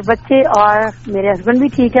 और बच्चे और मेरे हस्बैंड भी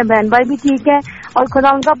ठीक है, बहन भाई भी ठीक है, और खुदा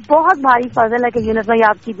उनका बहुत भारी फजल है कि यूनुस भाई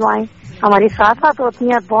आपकी दुआएं हमारे साथ साथ होती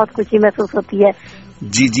हैं, बहुत खुशी महसूस होती है।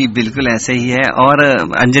 जी जी बिल्कुल ऐसे ही है। और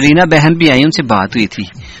अंजलिना बहन भी आई, उनसे बात हुई थी,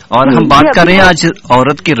 और हम बात कर रहे हैं आज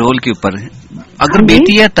औरत के रोल के ऊपर। अगर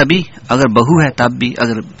बेटी है तभी, अगर बहू है तब भी,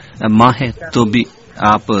 अगर माँ है तो भी,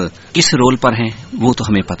 आप किस रोल पर हैं वो तो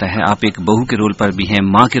हमें पता है। आप एक बहू के रोल पर भी हैं,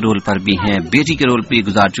 माँ के रोल पर भी हैं, बेटी के रोल पर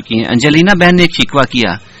गुजार चुकी हैं। अंजलिना बहन ने एक शिकवा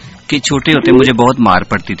किया कि छोटे होते मुझे बहुत मार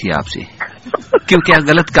पड़ती थी आपसे, क्यों, क्या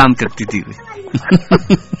गलत काम करती थी?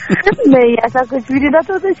 नहीं ऐसा कुछ भी नहीं था,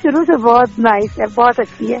 तो शुरू से बहुत नाइस है, बहुत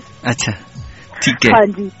अच्छी है। अच्छा ठीक है। हाँ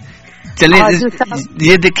जी। चलिए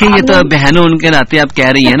ये देखिए, ये तो बहनों उनके नाते आप कह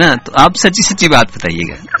रही है ना, तो आप सच्ची सच्ची बात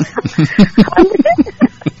बताइएगा।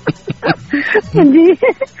 जी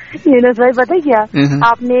यूनुस भाई, पता है क्या,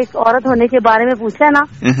 आपने एक औरत होने के बारे में पूछा है ना,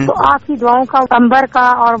 तो आपकी दुआओं का, अंबर का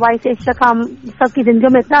और वाइस एशिया का सबकी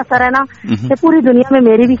जिंदगियों में इतना असर है ना कि पूरी दुनिया में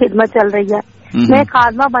मेरी भी खिदमत चल रही है। मैं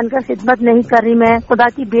खादमा बनकर खिदमत नहीं कर रही, मैं खुदा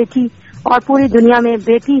की बेटी, और पूरी दुनिया में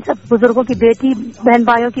बेटी, सब बुजुर्गों की बेटी, बहन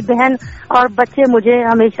भाइयों की बहन, और बच्चे मुझे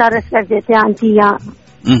हमेशा रेस्पेक्ट देते हैं, आंटी या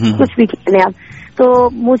कुछ भी कहने आप। तो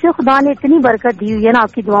मुझे खुदा ने इतनी बरकत दी हुई है ना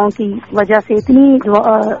आपकी दुआओं की वजह से, इतनी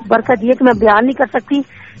बरकत दी है कि मैं बयान नहीं कर सकती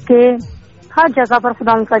कि हर जगह पर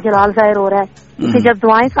खुदा उनका जलाल जाहिर हो रहा है। क्योंकि जब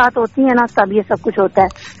दुआएं साथ होती हैं ना तब ये सब कुछ होता है।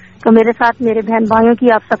 तो मेरे साथ मेरे बहन भाइयों की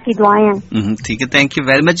आप सबकी दुआएं हैं। ठीक है, thank you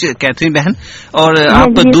very much Catherine बहन। और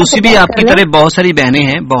आप दूसरी भी आपकी तरह बहुत सारी बहनें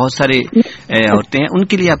हैं, बहुत सारे औरतें हैं,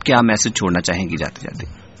 उनके लिए आप क्या मैसेज छोड़ना चाहेंगी जाते जाते?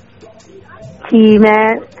 जी मैं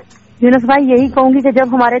यूनुस भाई यही कहूंगी कि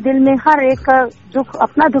जब हमारे दिल में हर एक का दुख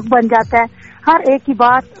अपना दुख बन जाता है, हर एक की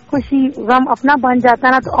बात खुशी गम अपना बन जाता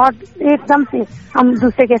है ना, तो और एकदम से हम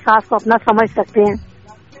दूसरे के एहसास को अपना समझ सकते हैं।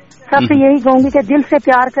 सबसे यही कहूंगी कि दिल से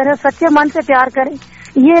प्यार करें, सच्चे मन से प्यार करें,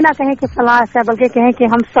 ये ना कहें कि फलां है, बल्कि कहें कि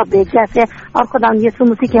हम सब एक जैसे, और खुदा यीशु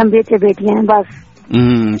मसीह के हम बेटे बेटियां हैं, बस।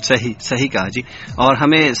 सही सही कहा जी। और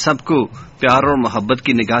हमें सबको प्यार और मोहब्बत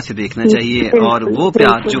की निगाह से देखना चाहिए, और वो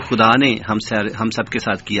प्यार जो खुदा ने हम सब के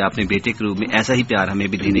साथ किया अपने बेटे के रूप में, ऐसा ही प्यार हमें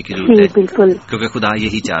भी देने की जरूरत है, बिल्कुल, क्योंकि खुदा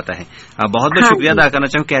यही चाहता है। बहुत बहुत शुक्रिया अदा करना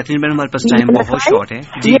चाहूँ कैथरीन मैडम, हमारे पास टाइम बहुत शॉर्ट है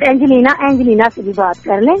जी। एंजेलिना से भी बात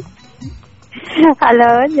कर लें। हेलो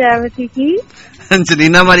जय मसीह की।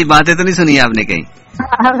 अंजलिना, हमारी बातें तो नहीं सुनी आपने कहीं?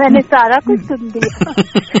 मैंने सारा कुछ सुन लिया।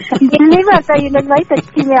 दिल नहीं भरता यूनुस भाई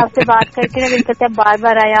सच्ची में आपसे बात करके, दिल करता है बार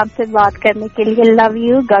बार आया आपसे बात करने के लिए। Love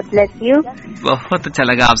you, God bless you. बहुत अच्छा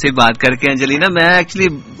लगा आपसे बात करके अंजलिना। मैं एक्चुअली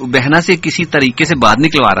बहना से किसी तरीके से बात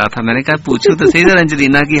निकलवा रहा था, मैंने कहा पूछूं तो सही सर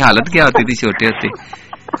अंजलिना की हालत क्या होती थी छोटे होते।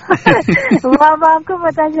 आपको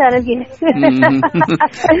पता चल गया।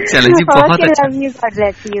 चलो जी, बहुत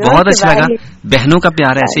अच्छा लगा। बहनों का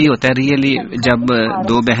प्यार ऐसे ही होता है रियली। जब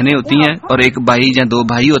दो बहनें होती हैं और एक भाई या दो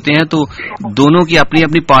भाई होते हैं, तो दोनों की अपनी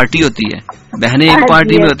अपनी पार्टी होती है। बहनें एक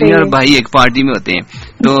पार्टी में होती हैं और भाई एक पार्टी में होते हैं।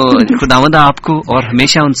 तो खुदावंद आपको और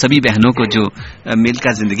हमेशा उन सभी बहनों को जो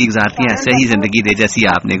मिलकर जिंदगी गुजारती हैं ऐसे ही जिंदगी दे जैसी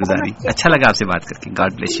आपने गुजारी। अच्छा लगा आपसे बात करके,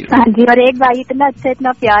 गॉड ब्लेस यू। हाँ जी, और एक भाई इतना अच्छा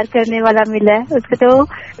इतना प्यार करने वाला मिला है, उसको तो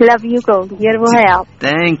लव यू कहूंगी, और वो है आप।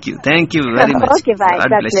 Thank you very much. Okay bye,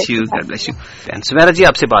 God bless you, God bless you. Sumera ji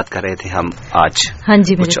आपसे बात कर रहे थे हम आज। हाँ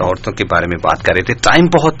जी, कुछ औरतों के बारे में बात कर रहे थे। टाइम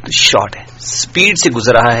बहुत शॉर्ट है, स्पीड से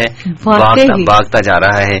गुजर रहा है, भागता जा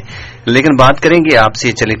रहा है, लेकिन बात करेंगे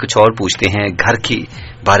आपसे। चले कुछ और पूछते हैं घर की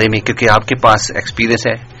बारे में, क्योंकि आपके पास एक्सपीरियंस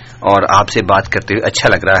है और आपसे बात करते हुए अच्छा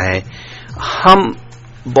लग रहा है। हम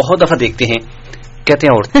बहुत दफा देखते हैं, कहते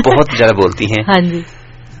हैं औरतें बहुत ज्यादा बोलती हैं। हाँ जी।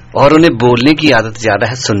 और उन्हें बोलने की आदत ज्यादा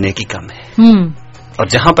है, सुनने की कम है। और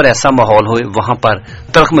जहां पर ऐसा माहौल हो वहां पर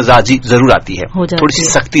तर्क मजाजी जरूर आती है, थोड़ी सी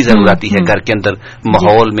सख्ती जरूर आती है, घर के अंदर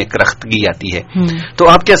माहौल में करख्तगी आती है। तो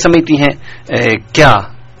आप क्या समझती हैं, क्या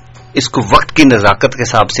इसको वक्त की नजाकत के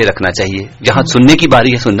हिसाब से रखना चाहिए? जहां सुनने की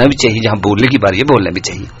बारी है सुनना भी चाहिए, जहां बोलने की बारी है बोलना भी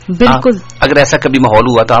चाहिए। बिल्कुल। अगर ऐसा कभी माहौल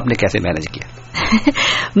हुआ तो आपने कैसे मैनेज किया?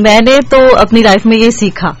 मैंने तो अपनी लाइफ में ये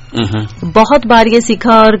सीखा, बहुत बार ये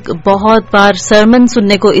सीखा, और बहुत बार सरमन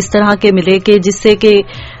सुनने को इस तरह के मिले कि जिससे कि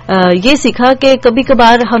ये सीखा कि कभी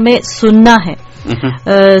कभार हमें सुनना है।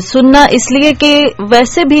 सुनना इसलिए कि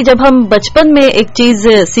वैसे भी जब हम बचपन में एक चीज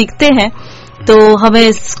सीखते हैं तो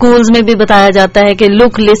हमें स्कूल्स में भी बताया जाता है कि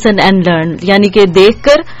लुक, लिसन एंड लर्न, यानी कि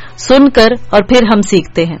देखकर, सुनकर और फिर हम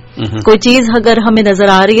सीखते हैं। कोई चीज अगर हमें नजर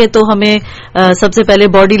आ रही है तो हमें सबसे पहले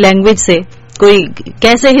बॉडी लैंग्वेज से कोई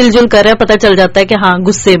कैसे हिलजुल कर रहा है पता चल जाता है कि हाँ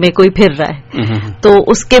गुस्से में कोई फिर रहा है। तो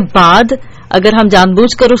उसके बाद अगर हम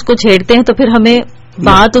जानबूझकर उसको छेड़ते हैं तो फिर हमें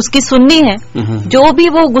बात उसकी सुननी है, जो भी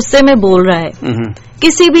वो गुस्से में बोल रहा है।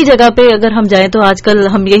 किसी भी जगह पे अगर हम जाएं तो आजकल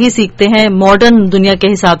हम यही सीखते हैं मॉडर्न दुनिया के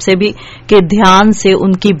हिसाब से भी कि ध्यान से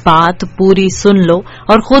उनकी बात पूरी सुन लो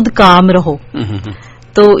और खुद काम रहो।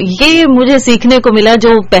 तो ये मुझे सीखने को मिला,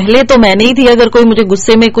 जो पहले तो मैं नहीं थी। अगर कोई मुझे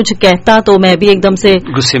गुस्से में कुछ कहता तो मैं भी एकदम से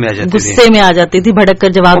गुस्से में आ जाती थी, भड़क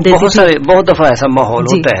कर जवाब देती थी। बहुत दफा ऐसा माहौल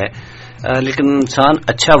होता है, लेकिन इंसान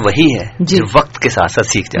अच्छा वही है जो वक्त के साथ साथ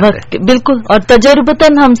सीख जाता है। बिल्कुल, और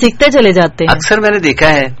तजुर्बतन हम सीखते चले जाते हैं। अक्सर मैंने देखा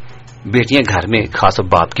है बेटियां घर में खास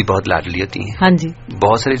बाप की बहुत लाडली होती हैं। हाँ जी।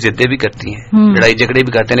 बहुत सारी जिद्दें भी करती हैं, लड़ाई झगड़े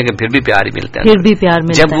भी करते हैं, लेकिन फिर भी प्यार ही मिलता है। फिर भी प्यार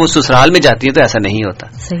मिलता है। जब वो ससुराल में जाती है तो ऐसा नहीं होता।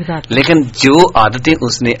 सही बात। लेकिन जो आदतें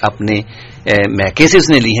उसने अपने मैके से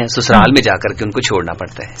उसने ली हैं, ससुराल में जाकर के उनको छोड़ना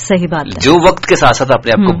पड़ता है। सही बात है। जो वक्त के साथ साथ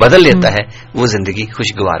अपने आप को बदल लेता है वो जिंदगी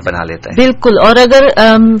खुशगवार बना लेता है। बिल्कुल। और अगर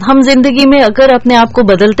हम जिंदगी में अगर अपने आप को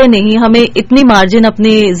बदलते नहीं, हमें इतनी मार्जिन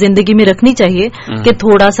अपनी जिंदगी में रखनी चाहिए कि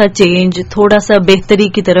थोड़ा सा चेंज, थोड़ा सा बेहतरी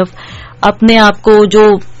की तरफ अपने आप को जो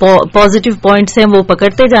पॉजिटिव पॉइंट्स हैं वो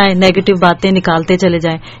पकड़ते जाएं, नेगेटिव बातें निकालते चले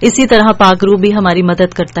जाएं। इसी तरह पाक रूह भी हमारी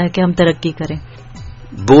मदद करता है कि हम तरक्की करें।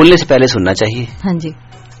 बोलने से पहले सुनना चाहिए। हाँ जी।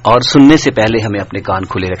 और सुनने से पहले हमें अपने कान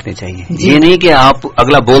खुले रखने चाहिए। ये नहीं कि आप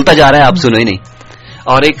अगला बोलता जा रहा है आप सुनो ही नहीं।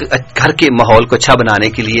 और एक घर के माहौल को अच्छा बनाने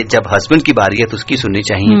के लिए जब हस्बैंड की बारी है तो उसकी सुननी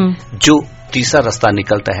चाहिए। जो तीसरा रास्ता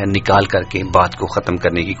निकलता है निकाल करके बात को खत्म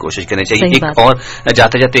करने की कोशिश करनी चाहिए। एक और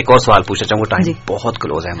जाते जाते एक और सवाल पूछना चाहूंगा, टाइम बहुत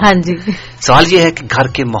क्लोज है। हाँ जी। सवाल ये है कि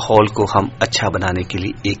घर के माहौल को हम अच्छा बनाने के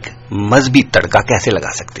लिए एक मजबूत तड़का कैसे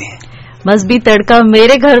लगा सकते हैं? मजबूत तड़का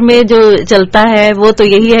मेरे घर में जो चलता है वो तो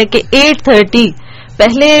यही है कि 8:30,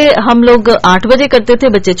 पहले हम लोग 8 बजे करते थे,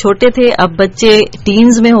 बच्चे छोटे थे, अब बच्चे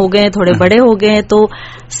टीन्स में हो गए, थोड़े बड़े हो गए हैं, तो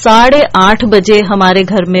 8:30 बजे हमारे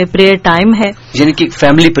घर में प्रेयर टाइम है। यानी कि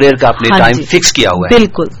फैमिली प्रेयर का आपने टाइम फिक्स किया हुआ है।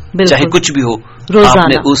 बिल्कुल बिल्कुल, चाहे कुछ भी हो रोजाना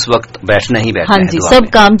आपने उस वक्त बैठना ही बैठना है। हाँ जी, सब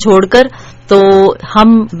काम छोड़कर तो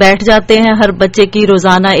हम बैठ जाते हैं। हर बच्चे की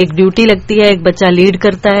रोजाना एक ड्यूटी लगती है, एक बच्चा लीड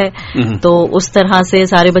करता है, तो उस तरह से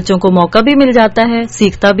सारे बच्चों को मौका भी मिल जाता है,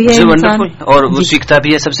 सीखता भी है इंसान। और वो सीखता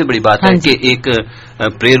भी है। सबसे बड़ी बात है कि एक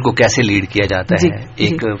प्रेयर को कैसे लीड किया जाता है,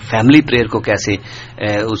 एक फैमिली प्रेयर को कैसे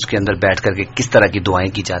उसके अंदर बैठ करके किस तरह की दुआएं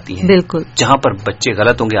की जाती हैं। बिल्कुल। जहां पर बच्चे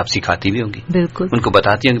गलत होंगे आप सिखाती भी होंगी। बिल्कुल। उनको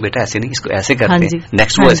बताती होंगी बेटा ऐसे नहीं, इसको ऐसे करते हैं,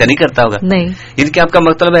 नेक्स्ट वो ऐसा नहीं करता होगा। नहीं, इनके आपका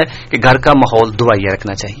मतलब है कि घर का माहौल दुआया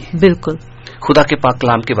रखना चाहिए। बिल्कुल। खुदा के पाक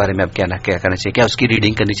कलाम के बारे में अब क्या करना चाहिए? क्या उसकी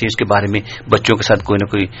रीडिंग करनी चाहिए? उसके बारे में बच्चों के साथ कोई ना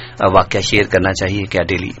कोई वाकया शेयर करना चाहिए क्या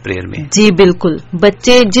डेली प्रेयर में? जी बिल्कुल।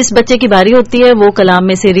 जिस बच्चे की बारी होती है वो कलाम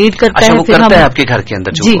में से रीड करता है। वो फिर करता है आपके घर के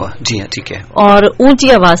अंदर? जी हाँ, ठीक है। और ऊंची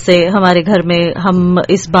आवाज से हमारे घर में हम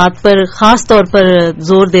इस बात पर खास तौर पर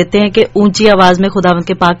जोर देते हैं कि ऊंची आवाज में खुदावंद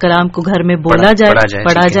के पाक कलाम को घर में बोला जाए,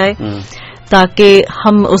 पढ़ा जाए। تاکہ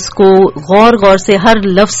ہم اس کو غور سے ہر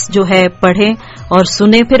لفظ جو ہے پڑھیں اور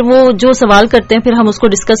سنیں. پھر وہ جو سوال کرتے ہیں پھر ہم اس کو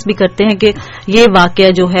ڈسکس بھی کرتے ہیں کہ یہ واقعہ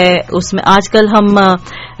جو ہے اس میں آج کل ہم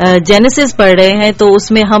جینیسس پڑھ رہے ہیں تو اس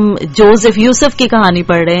میں ہم جوزف یوسف کی کہانی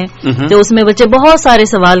پڑھ رہے ہیں تو اس میں بچے بہت سارے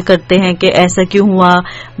سوال کرتے ہیں کہ ایسا کیوں ہوا,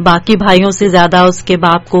 باقی بھائیوں سے زیادہ اس کے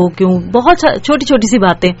باپ کو کیوں, بہت چھوٹی چھوٹی سی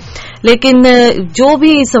باتیں. لیکن جو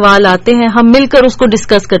بھی سوال آتے ہیں ہم مل کر اس کو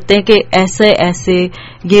ڈسکس کرتے ہیں کہ ایسے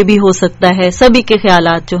یہ بھی ہو سکتا ہے. سبھی کے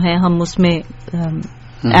خیالات جو ہیں ہم اس میں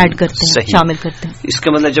ایڈ کرتے ہیں, شامل کرتے ہیں. اس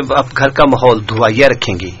کا مطلب جب آپ گھر کا ماحول دعائیا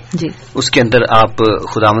رکھیں گے جی اس کے اندر آپ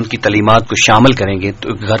خداوند کی تعلیمات کو شامل کریں گے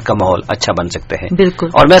تو گھر کا ماحول اچھا بن سکتا ہے. بالکل.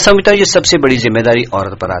 اور میں سمجھتا ہوں یہ سب سے بڑی ذمہ داری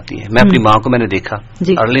عورت پر آتی ہے. میں اپنی ماں کو میں نے دیکھا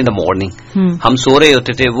ارلی ان دا مارننگ ہم سو رہے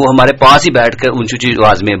ہوتے تھے, وہ ہمارے پاس ہی بیٹھ کر اونچی اونچی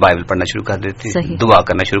آواز میں بائبل پڑھنا شروع کر دیتی تھی, دعا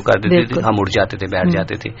کرنا شروع کر دیتی تھی. ہم اٹھ جاتے تھے, بیٹھ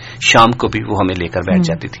جاتے تھے. شام کو بھی وہ ہمیں لے کر بیٹھ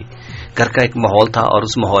جاتی تھی. گھر کا ایک ماحول تھا اور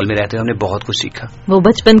اس ماحول میں رہتے ہم نے بہت کچھ سیکھا. وہ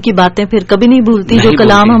بچپن کی باتیں پھر کبھی نہیں بھولتی, جو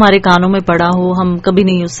کلام ہمارے کانوں میں پڑا ہو ہم کبھی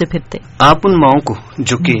نہیں اس سے پھرتے. آپ ان ماؤں کو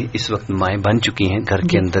جو کہ اس وقت مائیں بن چکی ہیں, گھر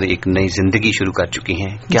کے اندر ایک نئی زندگی شروع کر چکی ہیں,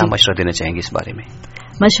 کیا مشورہ دینا چاہیں گے اس بارے میں؟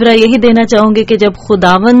 مشورہ یہی دینا چاہوں گے کہ جب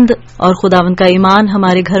خداوند اور خداوند کا ایمان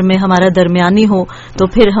ہمارے گھر میں ہمارا درمیانی ہو تو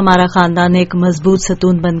پھر ہمارا خاندان ایک مضبوط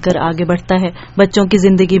ستون بن کر آگے بڑھتا ہے. بچوں کی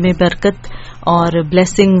زندگی میں برکت اور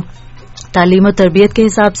بلیسنگ تعلیم و تربیت کے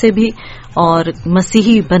حساب سے بھی اور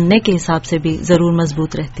مسیحی بننے کے حساب سے بھی ضرور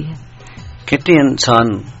مضبوط رہتی ہے. کہتے ہیں انسان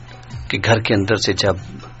کہ گھر کے اندر سے جب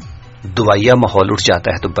دعائیا ماحول اٹھ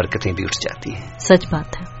جاتا ہے تو برکتیں بھی اٹھ جاتی ہیں. سچ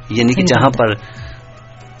بات ہے. یعنی کہ جہاں پر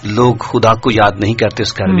لوگ خدا کو یاد نہیں کرتے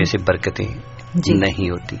اس گھر میں سے برکتیں نہیں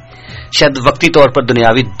ہوتی. شاید وقتی طور پر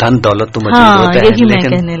دنیاوی دھن دولت تو موجود ہوتا ہے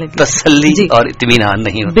لیکن تسلی اور اطمینان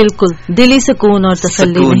نہیں ہوتا. بالکل دلی سکون اور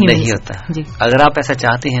تسلی نہیں ہوتا. اگر آپ ایسا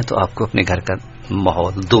چاہتے ہیں تو آپ کو اپنے گھر کا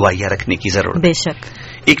ماحول دعائیا رکھنے کی ضرورت ہے. بے شک.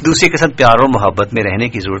 ایک دوسرے کے ساتھ پیار اور محبت میں رہنے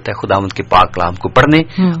کی ضرورت ہے. خداوند کے پاک کلام کو پڑھنے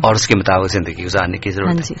اور اس کے مطابق زندگی گزارنے کی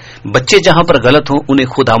ضرورت ہے. بچے جہاں پر غلط ہوں انہیں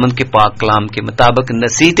خداوند کے پاک کلام کے مطابق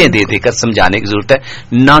نصیحتیں دے دے کر سمجھانے کی ضرورت ہے,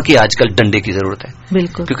 نہ کہ آج کل ڈنڈے کی ضرورت ہے.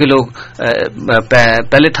 بالکل. کیونکہ لوگ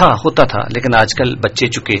پہلے ہوتا تھا لیکن آج کل بچے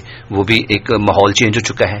چکے وہ بھی ایک ماحول چینج ہو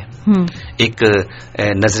چکا ہے, ایک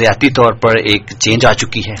نظریاتی طور پر ایک چینج آ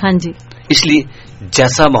چکی ہے. ہاں جی. اس لیے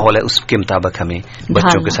جیسا ماحول ہے اس کے مطابق ہمیں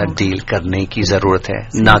بچوں کے ساتھ ڈیل کرنے کی ضرورت ہے,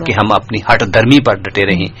 نہ کہ ہم اپنی ہٹ درمی پر ڈٹے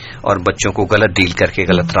رہیں اور بچوں کو غلط ڈیل کر کے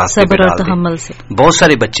غلط راستے پر ڈال دیں. بہت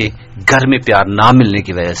سارے بچے گھر میں پیار نہ ملنے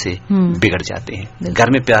کی وجہ سے بگڑ جاتے ہیں,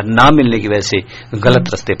 گھر میں پیار نہ ملنے کی وجہ سے غلط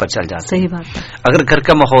راستے پر چل جاتے ہیں. اگر گھر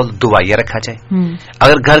کا ماحول دعائیا رکھا جائے,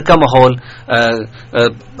 اگر گھر کا ماحول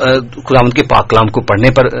خداوند کے پاک کلام کو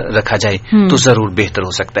پڑھنے پر رکھا جائے تو ضرور بہتر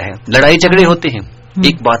ہو سکتا ہے. لڑائی جھگڑے ہوتے ہیں,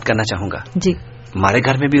 ایک بات کرنا چاہوں گا, جی ہمارے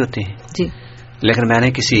گھر میں بھی ہوتے ہیں جی, لیکن میں نے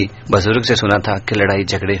کسی بزرگ سے سنا تھا کہ لڑائی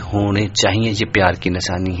جھگڑے ہونے چاہیے, یہ پیار کی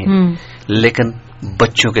نشانی ہے, لیکن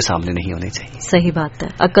بچوں کے سامنے نہیں ہونے چاہیے. صحیح بات ہے.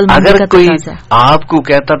 اگر کوئی آپ کو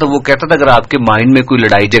کہتا تو وہ کہتا تھا اگر آپ کے مائنڈ میں کوئی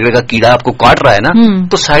لڑائی جھگڑے کا کیڑا آپ کو کاٹ رہا ہے نا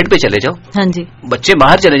تو سائڈ پہ چلے جاؤ. ہاں جی. بچے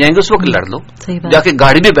باہر چلے جائیں گے اس وقت لڑ لو, جا کے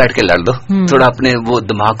گاڑی میں بیٹھ کے لڑ دو, تھوڑا اپنے وہ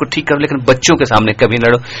دماغ کو ٹھیک کرو, لیکن بچوں کے سامنے کبھی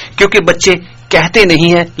لڑو, کیونکہ بچے کہتے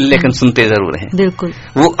نہیں ہیں لیکن سنتے ضرور ہیں. بالکل.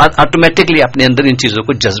 وہ آٹومیٹکلی اپنے اندر ان چیزوں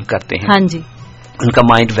کو جذب کرتے ہیں. ہاں جی. ان کا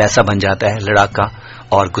مائنڈ ویسا بن جاتا ہے لڑاکا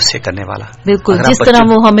اور غصے کرنے والا. بالکل. جس طرح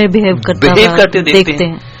وہ ہمیں بہیو کرتے دیکھتے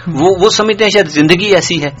ہیں وہ سمجھتے ہیں شاید زندگی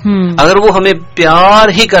ایسی ہے. اگر وہ ہمیں پیار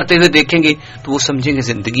ہی کرتے ہوئے دیکھیں گے تو وہ سمجھیں گے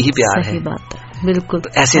زندگی ہی پیار ہے. بات ہے. بالکل.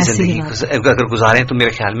 ایسے زندگی اگر گزاریں تو میرے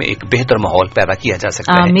خیال میں ایک بہتر ماحول پیدا کیا جا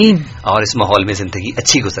سکتا ہے. آمین. اور اس ماحول میں زندگی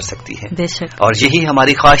اچھی گزر سکتی ہے. بے شک. اور یہی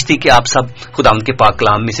ہماری خواہش تھی کہ آپ سب خداوند کے پاک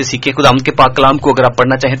کلام میں سے سیکھیں. خداوند کے پاک کلام کو اگر آپ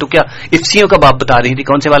پڑھنا چاہیں تو کیا افسیوں کا باب بتا رہی تھی,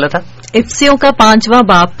 کون سے والا تھا؟ افسیوں کا 5واں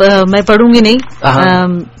باب. میں پڑھوں گی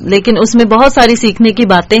نہیں, لیکن اس میں بہت ساری سیکھنے کی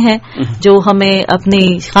باتیں ہیں جو ہمیں اپنی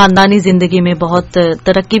خاندانی زندگی میں بہت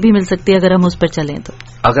ترقی بھی مل سکتی ہے اگر ہم اس پر چلیں تو.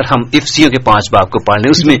 اگر ہم افسیوں کے 5 باب کو پڑھ لیں,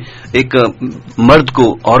 اس میں ایک مرد کو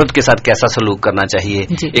عورت کے ساتھ کیسا سلوک کرنا چاہیے,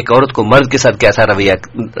 ایک عورت کو مرد کے ساتھ کیسا رویہ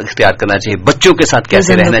اختیار کرنا چاہیے, بچوں کے ساتھ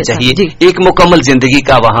کیسے رہنا چاہیے, ایک مکمل زندگی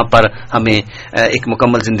کا وہاں پر ہمیں ایک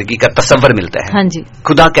مکمل زندگی کا تصور ملتا ہے. ہاں جی.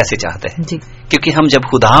 خدا کیسے چاہتا ہے, کیونکہ ہم جب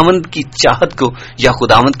خداوند کی چاہت کو یا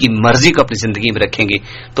خداوند کی مرضی کو اپنی زندگی میں رکھیں گے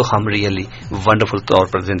تو ہم ریئلی ونڈرفل طور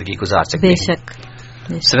پر زندگی گزار سکتے ہیں. بے شک.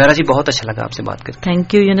 سمیرا جی بہت اچھا لگا آپ سے بات کر کے.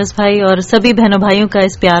 تھینک یو یونس بھائی, اور سبھی بہنوں بھائیوں کا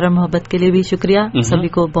اس پیار اور محبت کے لیے بھی شکریہ. سبھی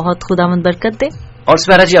کو بہت خداوند برکت دے. और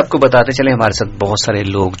स्मैरा जी, आपको बताते चले हमारे साथ बहुत सारे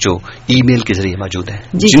लोग जो ईमेल के जरिए मौजूद हैं,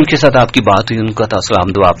 जिनके साथ आपकी बात हुई, उनका तो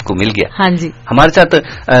सलाम दुआ आपको मिल गया। हाँ जी, हमारे साथ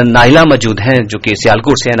नाइला मौजूद हैं जो कि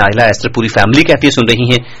सियालकोट से है। नाइला एस्टर पूरी फैमिली कहती है सुन रही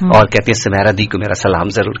हैं और कहती है स्मैरा दी को मेरा सलाम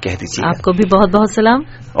जरूर कह दीजिए। आपको भी बहुत बहुत सलाम।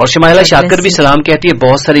 और शमाइला शाकर भी सलाम कहती है,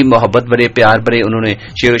 बहुत सारी मोहब्बत भरे प्यार भरे उन्होंने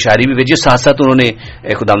शेर व शायरी भी भेजी, साथ साथ उन्होंने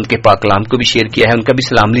खुदावंद के पाक कलाम को भी शेयर किया है, उनका भी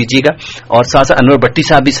सलाम लीजिएगा। और साथ साथ अनवर भट्टी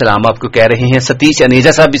साहब भी सलाम आपको कह रहे हैं, सतीश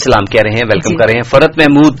अनेजा साहब भी सलाम कह रहे हैं, वेलकम कर रहे हैं। फरत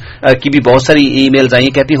महमूद की भी बहुत सारी ईमेल्स आई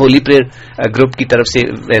हैं, कहती है होली प्रेयर ग्रुप की तरफ से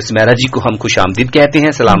स्मैरा जी को हम खुशामदीद कहते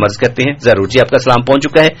हैं, सलाम अर्ज करते हैं। जरूर जी, आपका सलाम पहुंच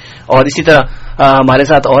चुका है। और इसी तरह हमारे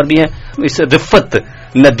साथ और भी हैं, इस रिफत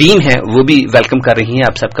नदीम है, वो भी वेलकम कर रही हैं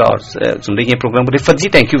आप सबका और सुन रही हैं प्रोग्राम को। Rifat ji,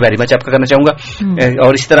 thank you very much आपका करना चाहूंगा।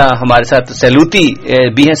 और इस तरह हमारे साथ सलूती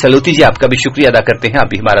भी हैं। सलूती जी, आपका भी शुक्रिया अदा करते हैं, आप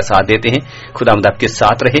भी हमारा साथ देते हैं। खुदावंद आपके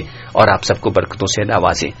साथ रहे और आप सबको बरकतों से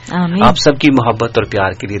नवाजे। आप सबकी मोहब्बत और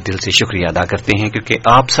प्यार के लिए दिल से शुक्रिया अदा करते हैं, क्योंकि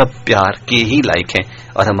आप सब प्यार के ही लायक हैं।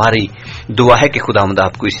 और हमारी दुआ है कि खुदावंद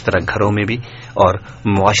आपको इसी तरह घरों में भी और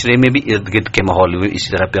मुआशरे में भी, इर्द गिर्द के माहौल में इसी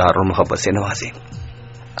तरह प्यार और मोहब्बत से नवाजे।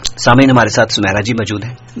 सामीन, हमारे साथ सुनैरा जी मौजूद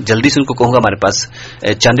हैं। जल्दी से उनको कहूंगा, हमारे पास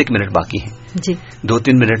चंद एक मिनट बाकी हैं जी,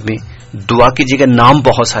 2-3 मिनट में दुआ कीजिएगा। नाम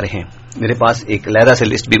बहुत सारे हैं, मेरे पास एक लहदा से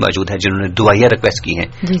लिस्ट भी मौजूद है जिन्होंने दुआइयां रिक्वेस्ट की हैं,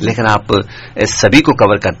 लेकिन आप सभी को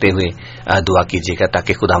कवर करते हुए दुआ कीजिएगा,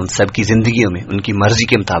 ताकि खुदावंद सबकी जिंदगियों में उनकी मर्जी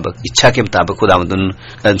के मुताबिक, इच्छा के मुताबिक खुदावंद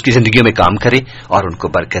उनकी जिंदगियों में काम करे और उनको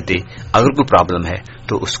बरकत दे। अगर कोई प्रॉब्लम है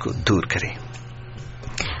तो उसको दूर करे।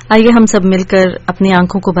 आइए हम सब मिलकर अपनी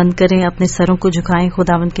आंखों को बंद करें, अपने सरों को झुकाएं,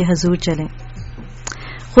 खुदावंद के हजूर चलें।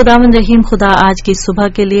 खुदावंद रहीम खुदा, आज की सुबह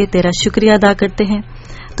के लिए तेरा शुक्रिया अदा करते हैं।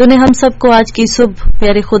 तूने हम सबको आज की सुबह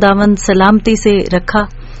प्यारे खुदावंद सलामती से रखा।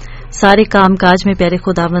 सारे काम काज में प्यारे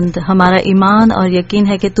खुदावंद हमारा ईमान और यकीन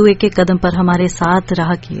है कि तू एक एक कदम पर हमारे साथ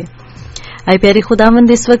रहा किए। आए प्यारे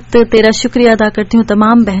खुदावंद, इस वक्त तेरा शुक्रिया अदा करती हूँ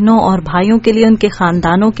तमाम बहनों और भाइयों के लिए, उनके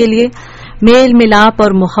खानदानों के लिए। मेल मिलाप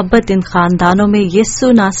और मोहब्बत इन खानदानों में यीशु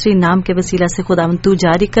नासरी नाम के वसीला से खुदावंद तू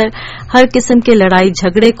जारी कर। हर किस्म के लड़ाई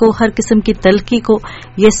झगड़े को, हर किस्म की तलखी को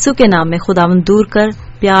यीशु के नाम में खुदावंद दूर कर।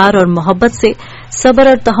 प्यार और मोहब्बत से, सब्र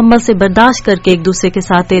और तहम्मुल से बर्दाश्त करके एक दूसरे के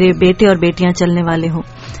साथ तेरे बेटे और बेटियां चलने वाले हों।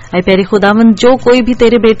 ऐ प्यारे खुदावंद, जो कोई भी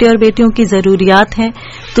तेरे बेटे और बेटियों की जरूरियात हैं,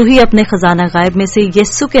 तू ही अपने खजाना गायब में से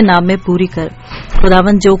यीशु के नाम में पूरी कर।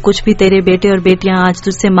 खुदावंद, जो कुछ भी तेरे बेटे और बेटियां आज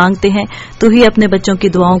तुझसे मांगते हैं, तू ही अपने बच्चों की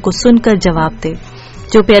दुआओं को सुनकर जवाब दे।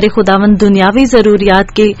 जो प्यारे खुदावंद दुनियावी जरूरियात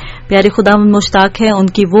के प्यारे खुदावंद मुश्ताक है,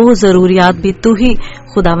 उनकी वो जरूरियात भी तू ही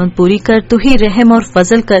खुदावंद पूरी कर। तू ही रहम और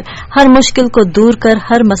फजल कर, हर मुश्किल को दूर कर,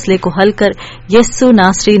 हर मसले को हल कर। यीशु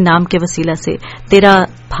नासरी नाम के वसीला से तेरा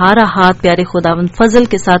भारा हाथ प्यारे खुदावंद फजल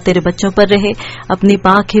के साथ तेरे बच्चों पर रहे। अपनी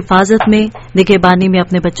पाक हिफाजत में, निगहबानी में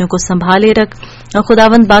अपने बच्चों को संभाले रख। और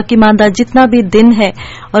खुदावंद, बाकी मानदा जितना भी दिन है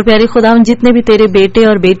और प्यारे खुदावंद जितने भी तेरे बेटे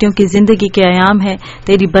और बेटियों की जिंदगी के आयाम है,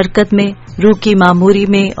 तेरी बरकत में, रूह की मामूरी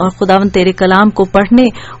में और खुदावंद तेरे कलाम को पढ़ने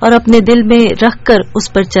और अपने दिल में रखकर उस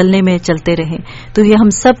पर चलने में चलते रहें। तो ये हम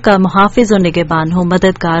सब का मुहाफिज और निगहबान हो,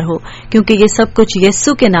 मददगार हो, क्योंकि ये सब कुछ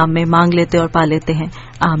यीशु के नाम में मांग लेते और पा लेते हैं।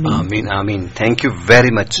 आमीन आमीन आमीन। Thank you very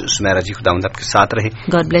much Sumaira ji, खुदावंद आपके साथ रहे।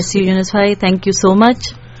 गॉड ब्लेस यू यूनुस भाई, थैंक यू सो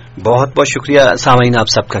मच। बहुत बहुत शुक्रिया सामीन आप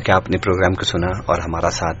सबका कि आपने प्रोग्राम को सुना और हमारा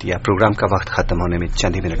साथ दिया। प्रोग्राम का वक्त खत्म होने में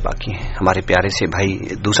चंद ही मिनट बाकी हैं। हमारे प्यारे से भाई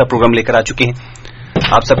दूसरा प्रोग्राम लेकर आ चुके हैं।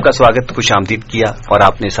 आप सबका स्वागत, खुश आमदीद किया और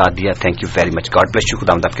आपने साथ दिया। Thank you very much. God bless you,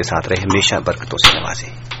 खुदावंद आपके साथ रहे, हमेशा बरकतों से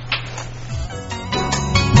नवाजे।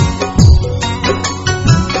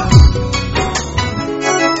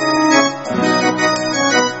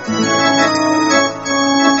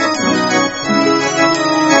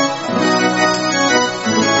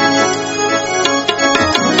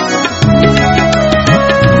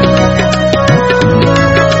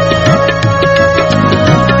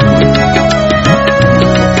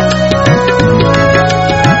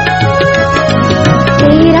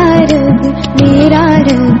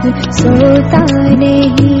 सोता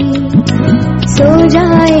नहीं, सो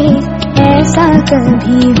जाए ऐसा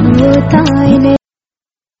कभी होता नहीं।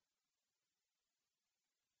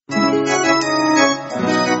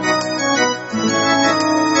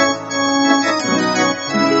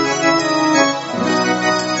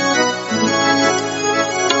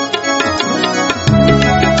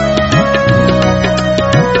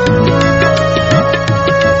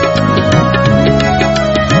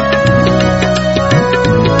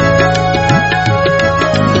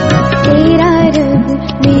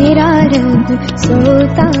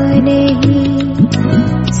 सोता नहीं,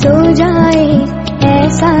 सो जाए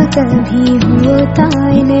ऐसा कभी होता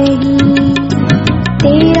नहीं।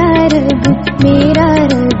 तेरा रब मेरा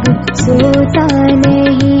रब सोता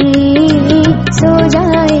नहीं, सो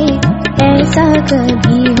जाए ऐसा ایسا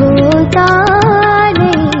کبھی ہوتا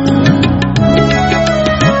نہیں.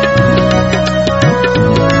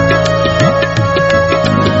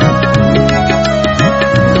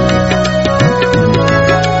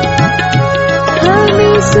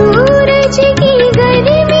 ہمیں سورج کی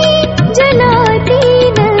گرمی جلاتی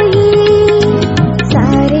نہیں.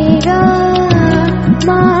 سارے گا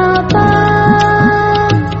ما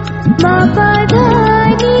پا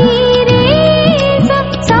دھانی رے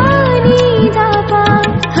سا نی دھا پا.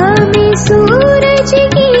 ہمیں سورج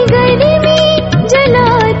کی گرمی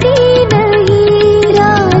جلاتی نہیں.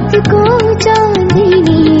 رات کو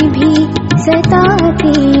چاندنی بھی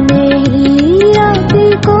ستاتی نہیں. رات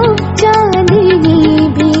کو چاندنی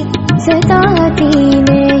بھی ستاتی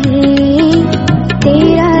نہیں.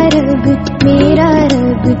 تیرا رب میرا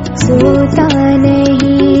رب سوتا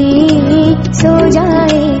نہیں. سو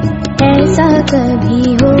جائے ایسا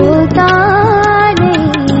کبھی ہوتا نہیں.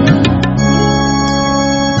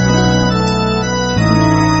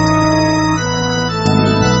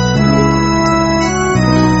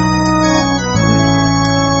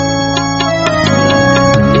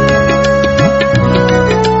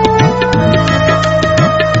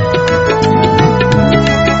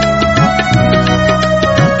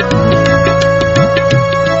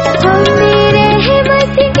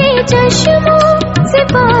 چشموں سے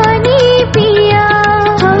پانی پیا.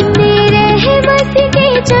 ہم نے رحمت کے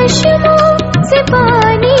چشموں سے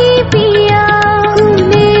پانی پیا. تم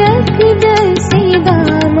نے اقدر سے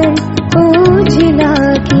دامن اجلا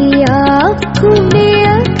کیا. تم نے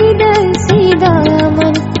اقدر سے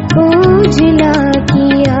دامن اجلا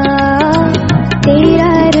کیا.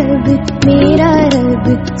 تیرا رب میرا رب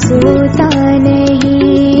سوتا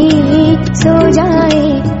نہیں. سو جائے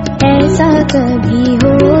ایسا کبھی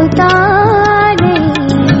ہوتا نہیں.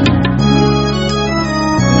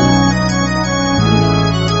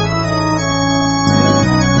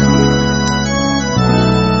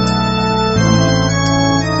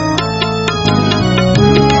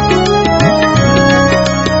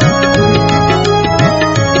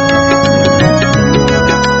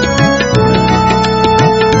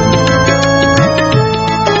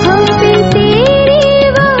 ہم پہ تیری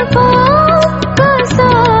وفا کا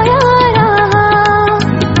سایہ رہا.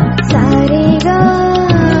 سارے گا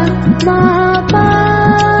ما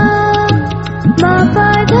پا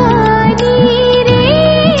دھانی رے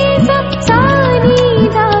سا نی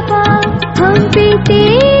دھا پا. ہم پہ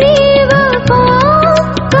تیری وفا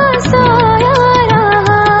کا سایہ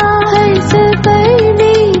رہا. ہر سفر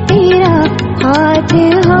میں تیرا ہاتھ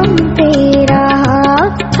ہم پہ رہا.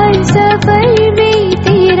 ہر سفر میں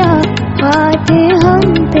تیرا ہاتھ ہم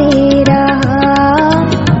پہ رہا.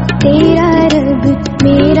 تیرا رب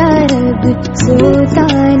میرا رب سوتا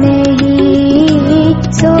نہیں.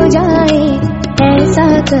 سو جائے ایسا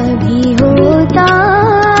کبھی ہوتا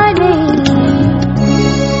نہیں.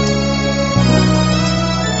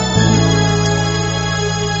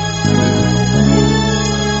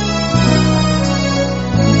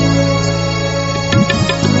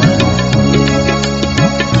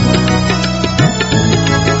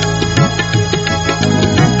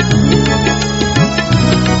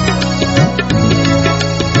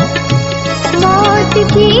 موت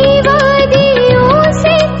کی وادیوں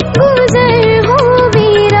سے گزر ہو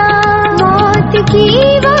میرا. موت کی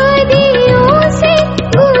وادیوں سے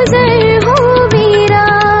گزر ہو میرا.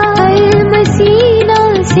 المسیح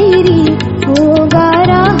ناصری ہوگا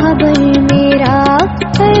راہبر میرا.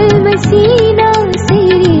 المسیح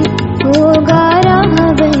ناصری ہوگا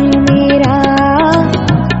راہبر میرا.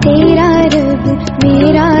 تیرا رب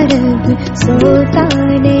میرا رب سوتا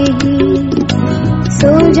نہیں.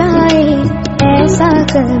 سو جائے ایسا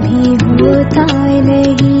کبھی ہوتا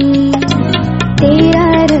نہیں. تیرا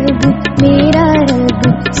رب میرا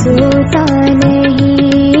رب سوتا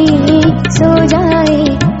نہیں. سو جائے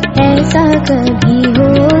ایسا کبھی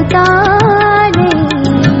ہوتا